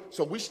works.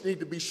 So we need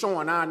to be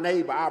showing our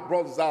neighbor, our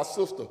brothers, our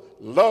sisters,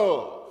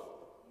 love.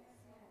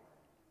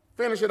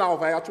 Finish it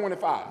off, Al,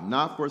 25.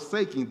 Not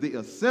forsaking the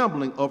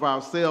assembling of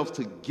ourselves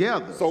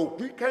together. So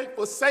we can't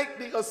forsake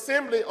the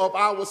assembly of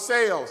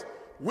ourselves.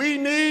 We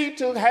need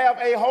to have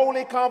a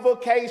holy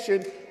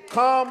convocation.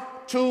 Come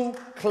to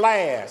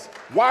class.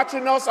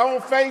 Watching us on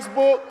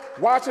Facebook,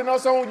 watching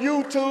us on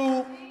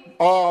YouTube,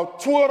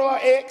 Twitter,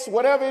 X,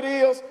 whatever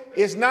it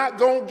is not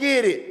going to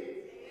get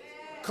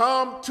it.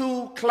 Come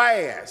to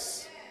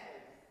class.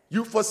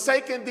 You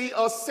forsaken the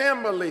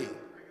assembly.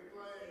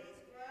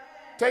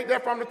 Take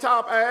that from the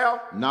top,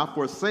 Al. Not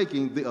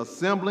forsaking the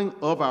assembling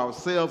of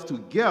ourselves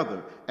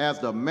together, as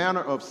the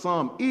manner of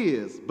some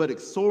is, but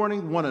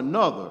exhorting one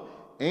another,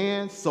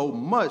 and so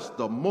much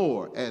the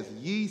more as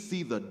ye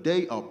see the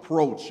day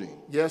approaching.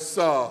 Yes,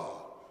 sir.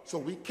 So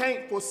we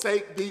can't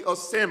forsake the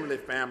assembly,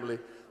 family.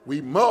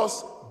 We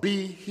must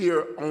be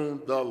here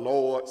on the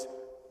Lord's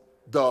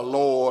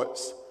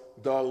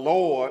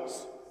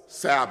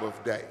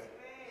Sabbath day.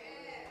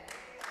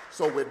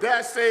 So with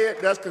that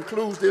said, that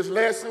concludes this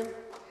lesson.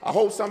 I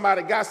hope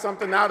somebody got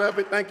something out of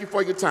it. Thank you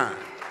for your time.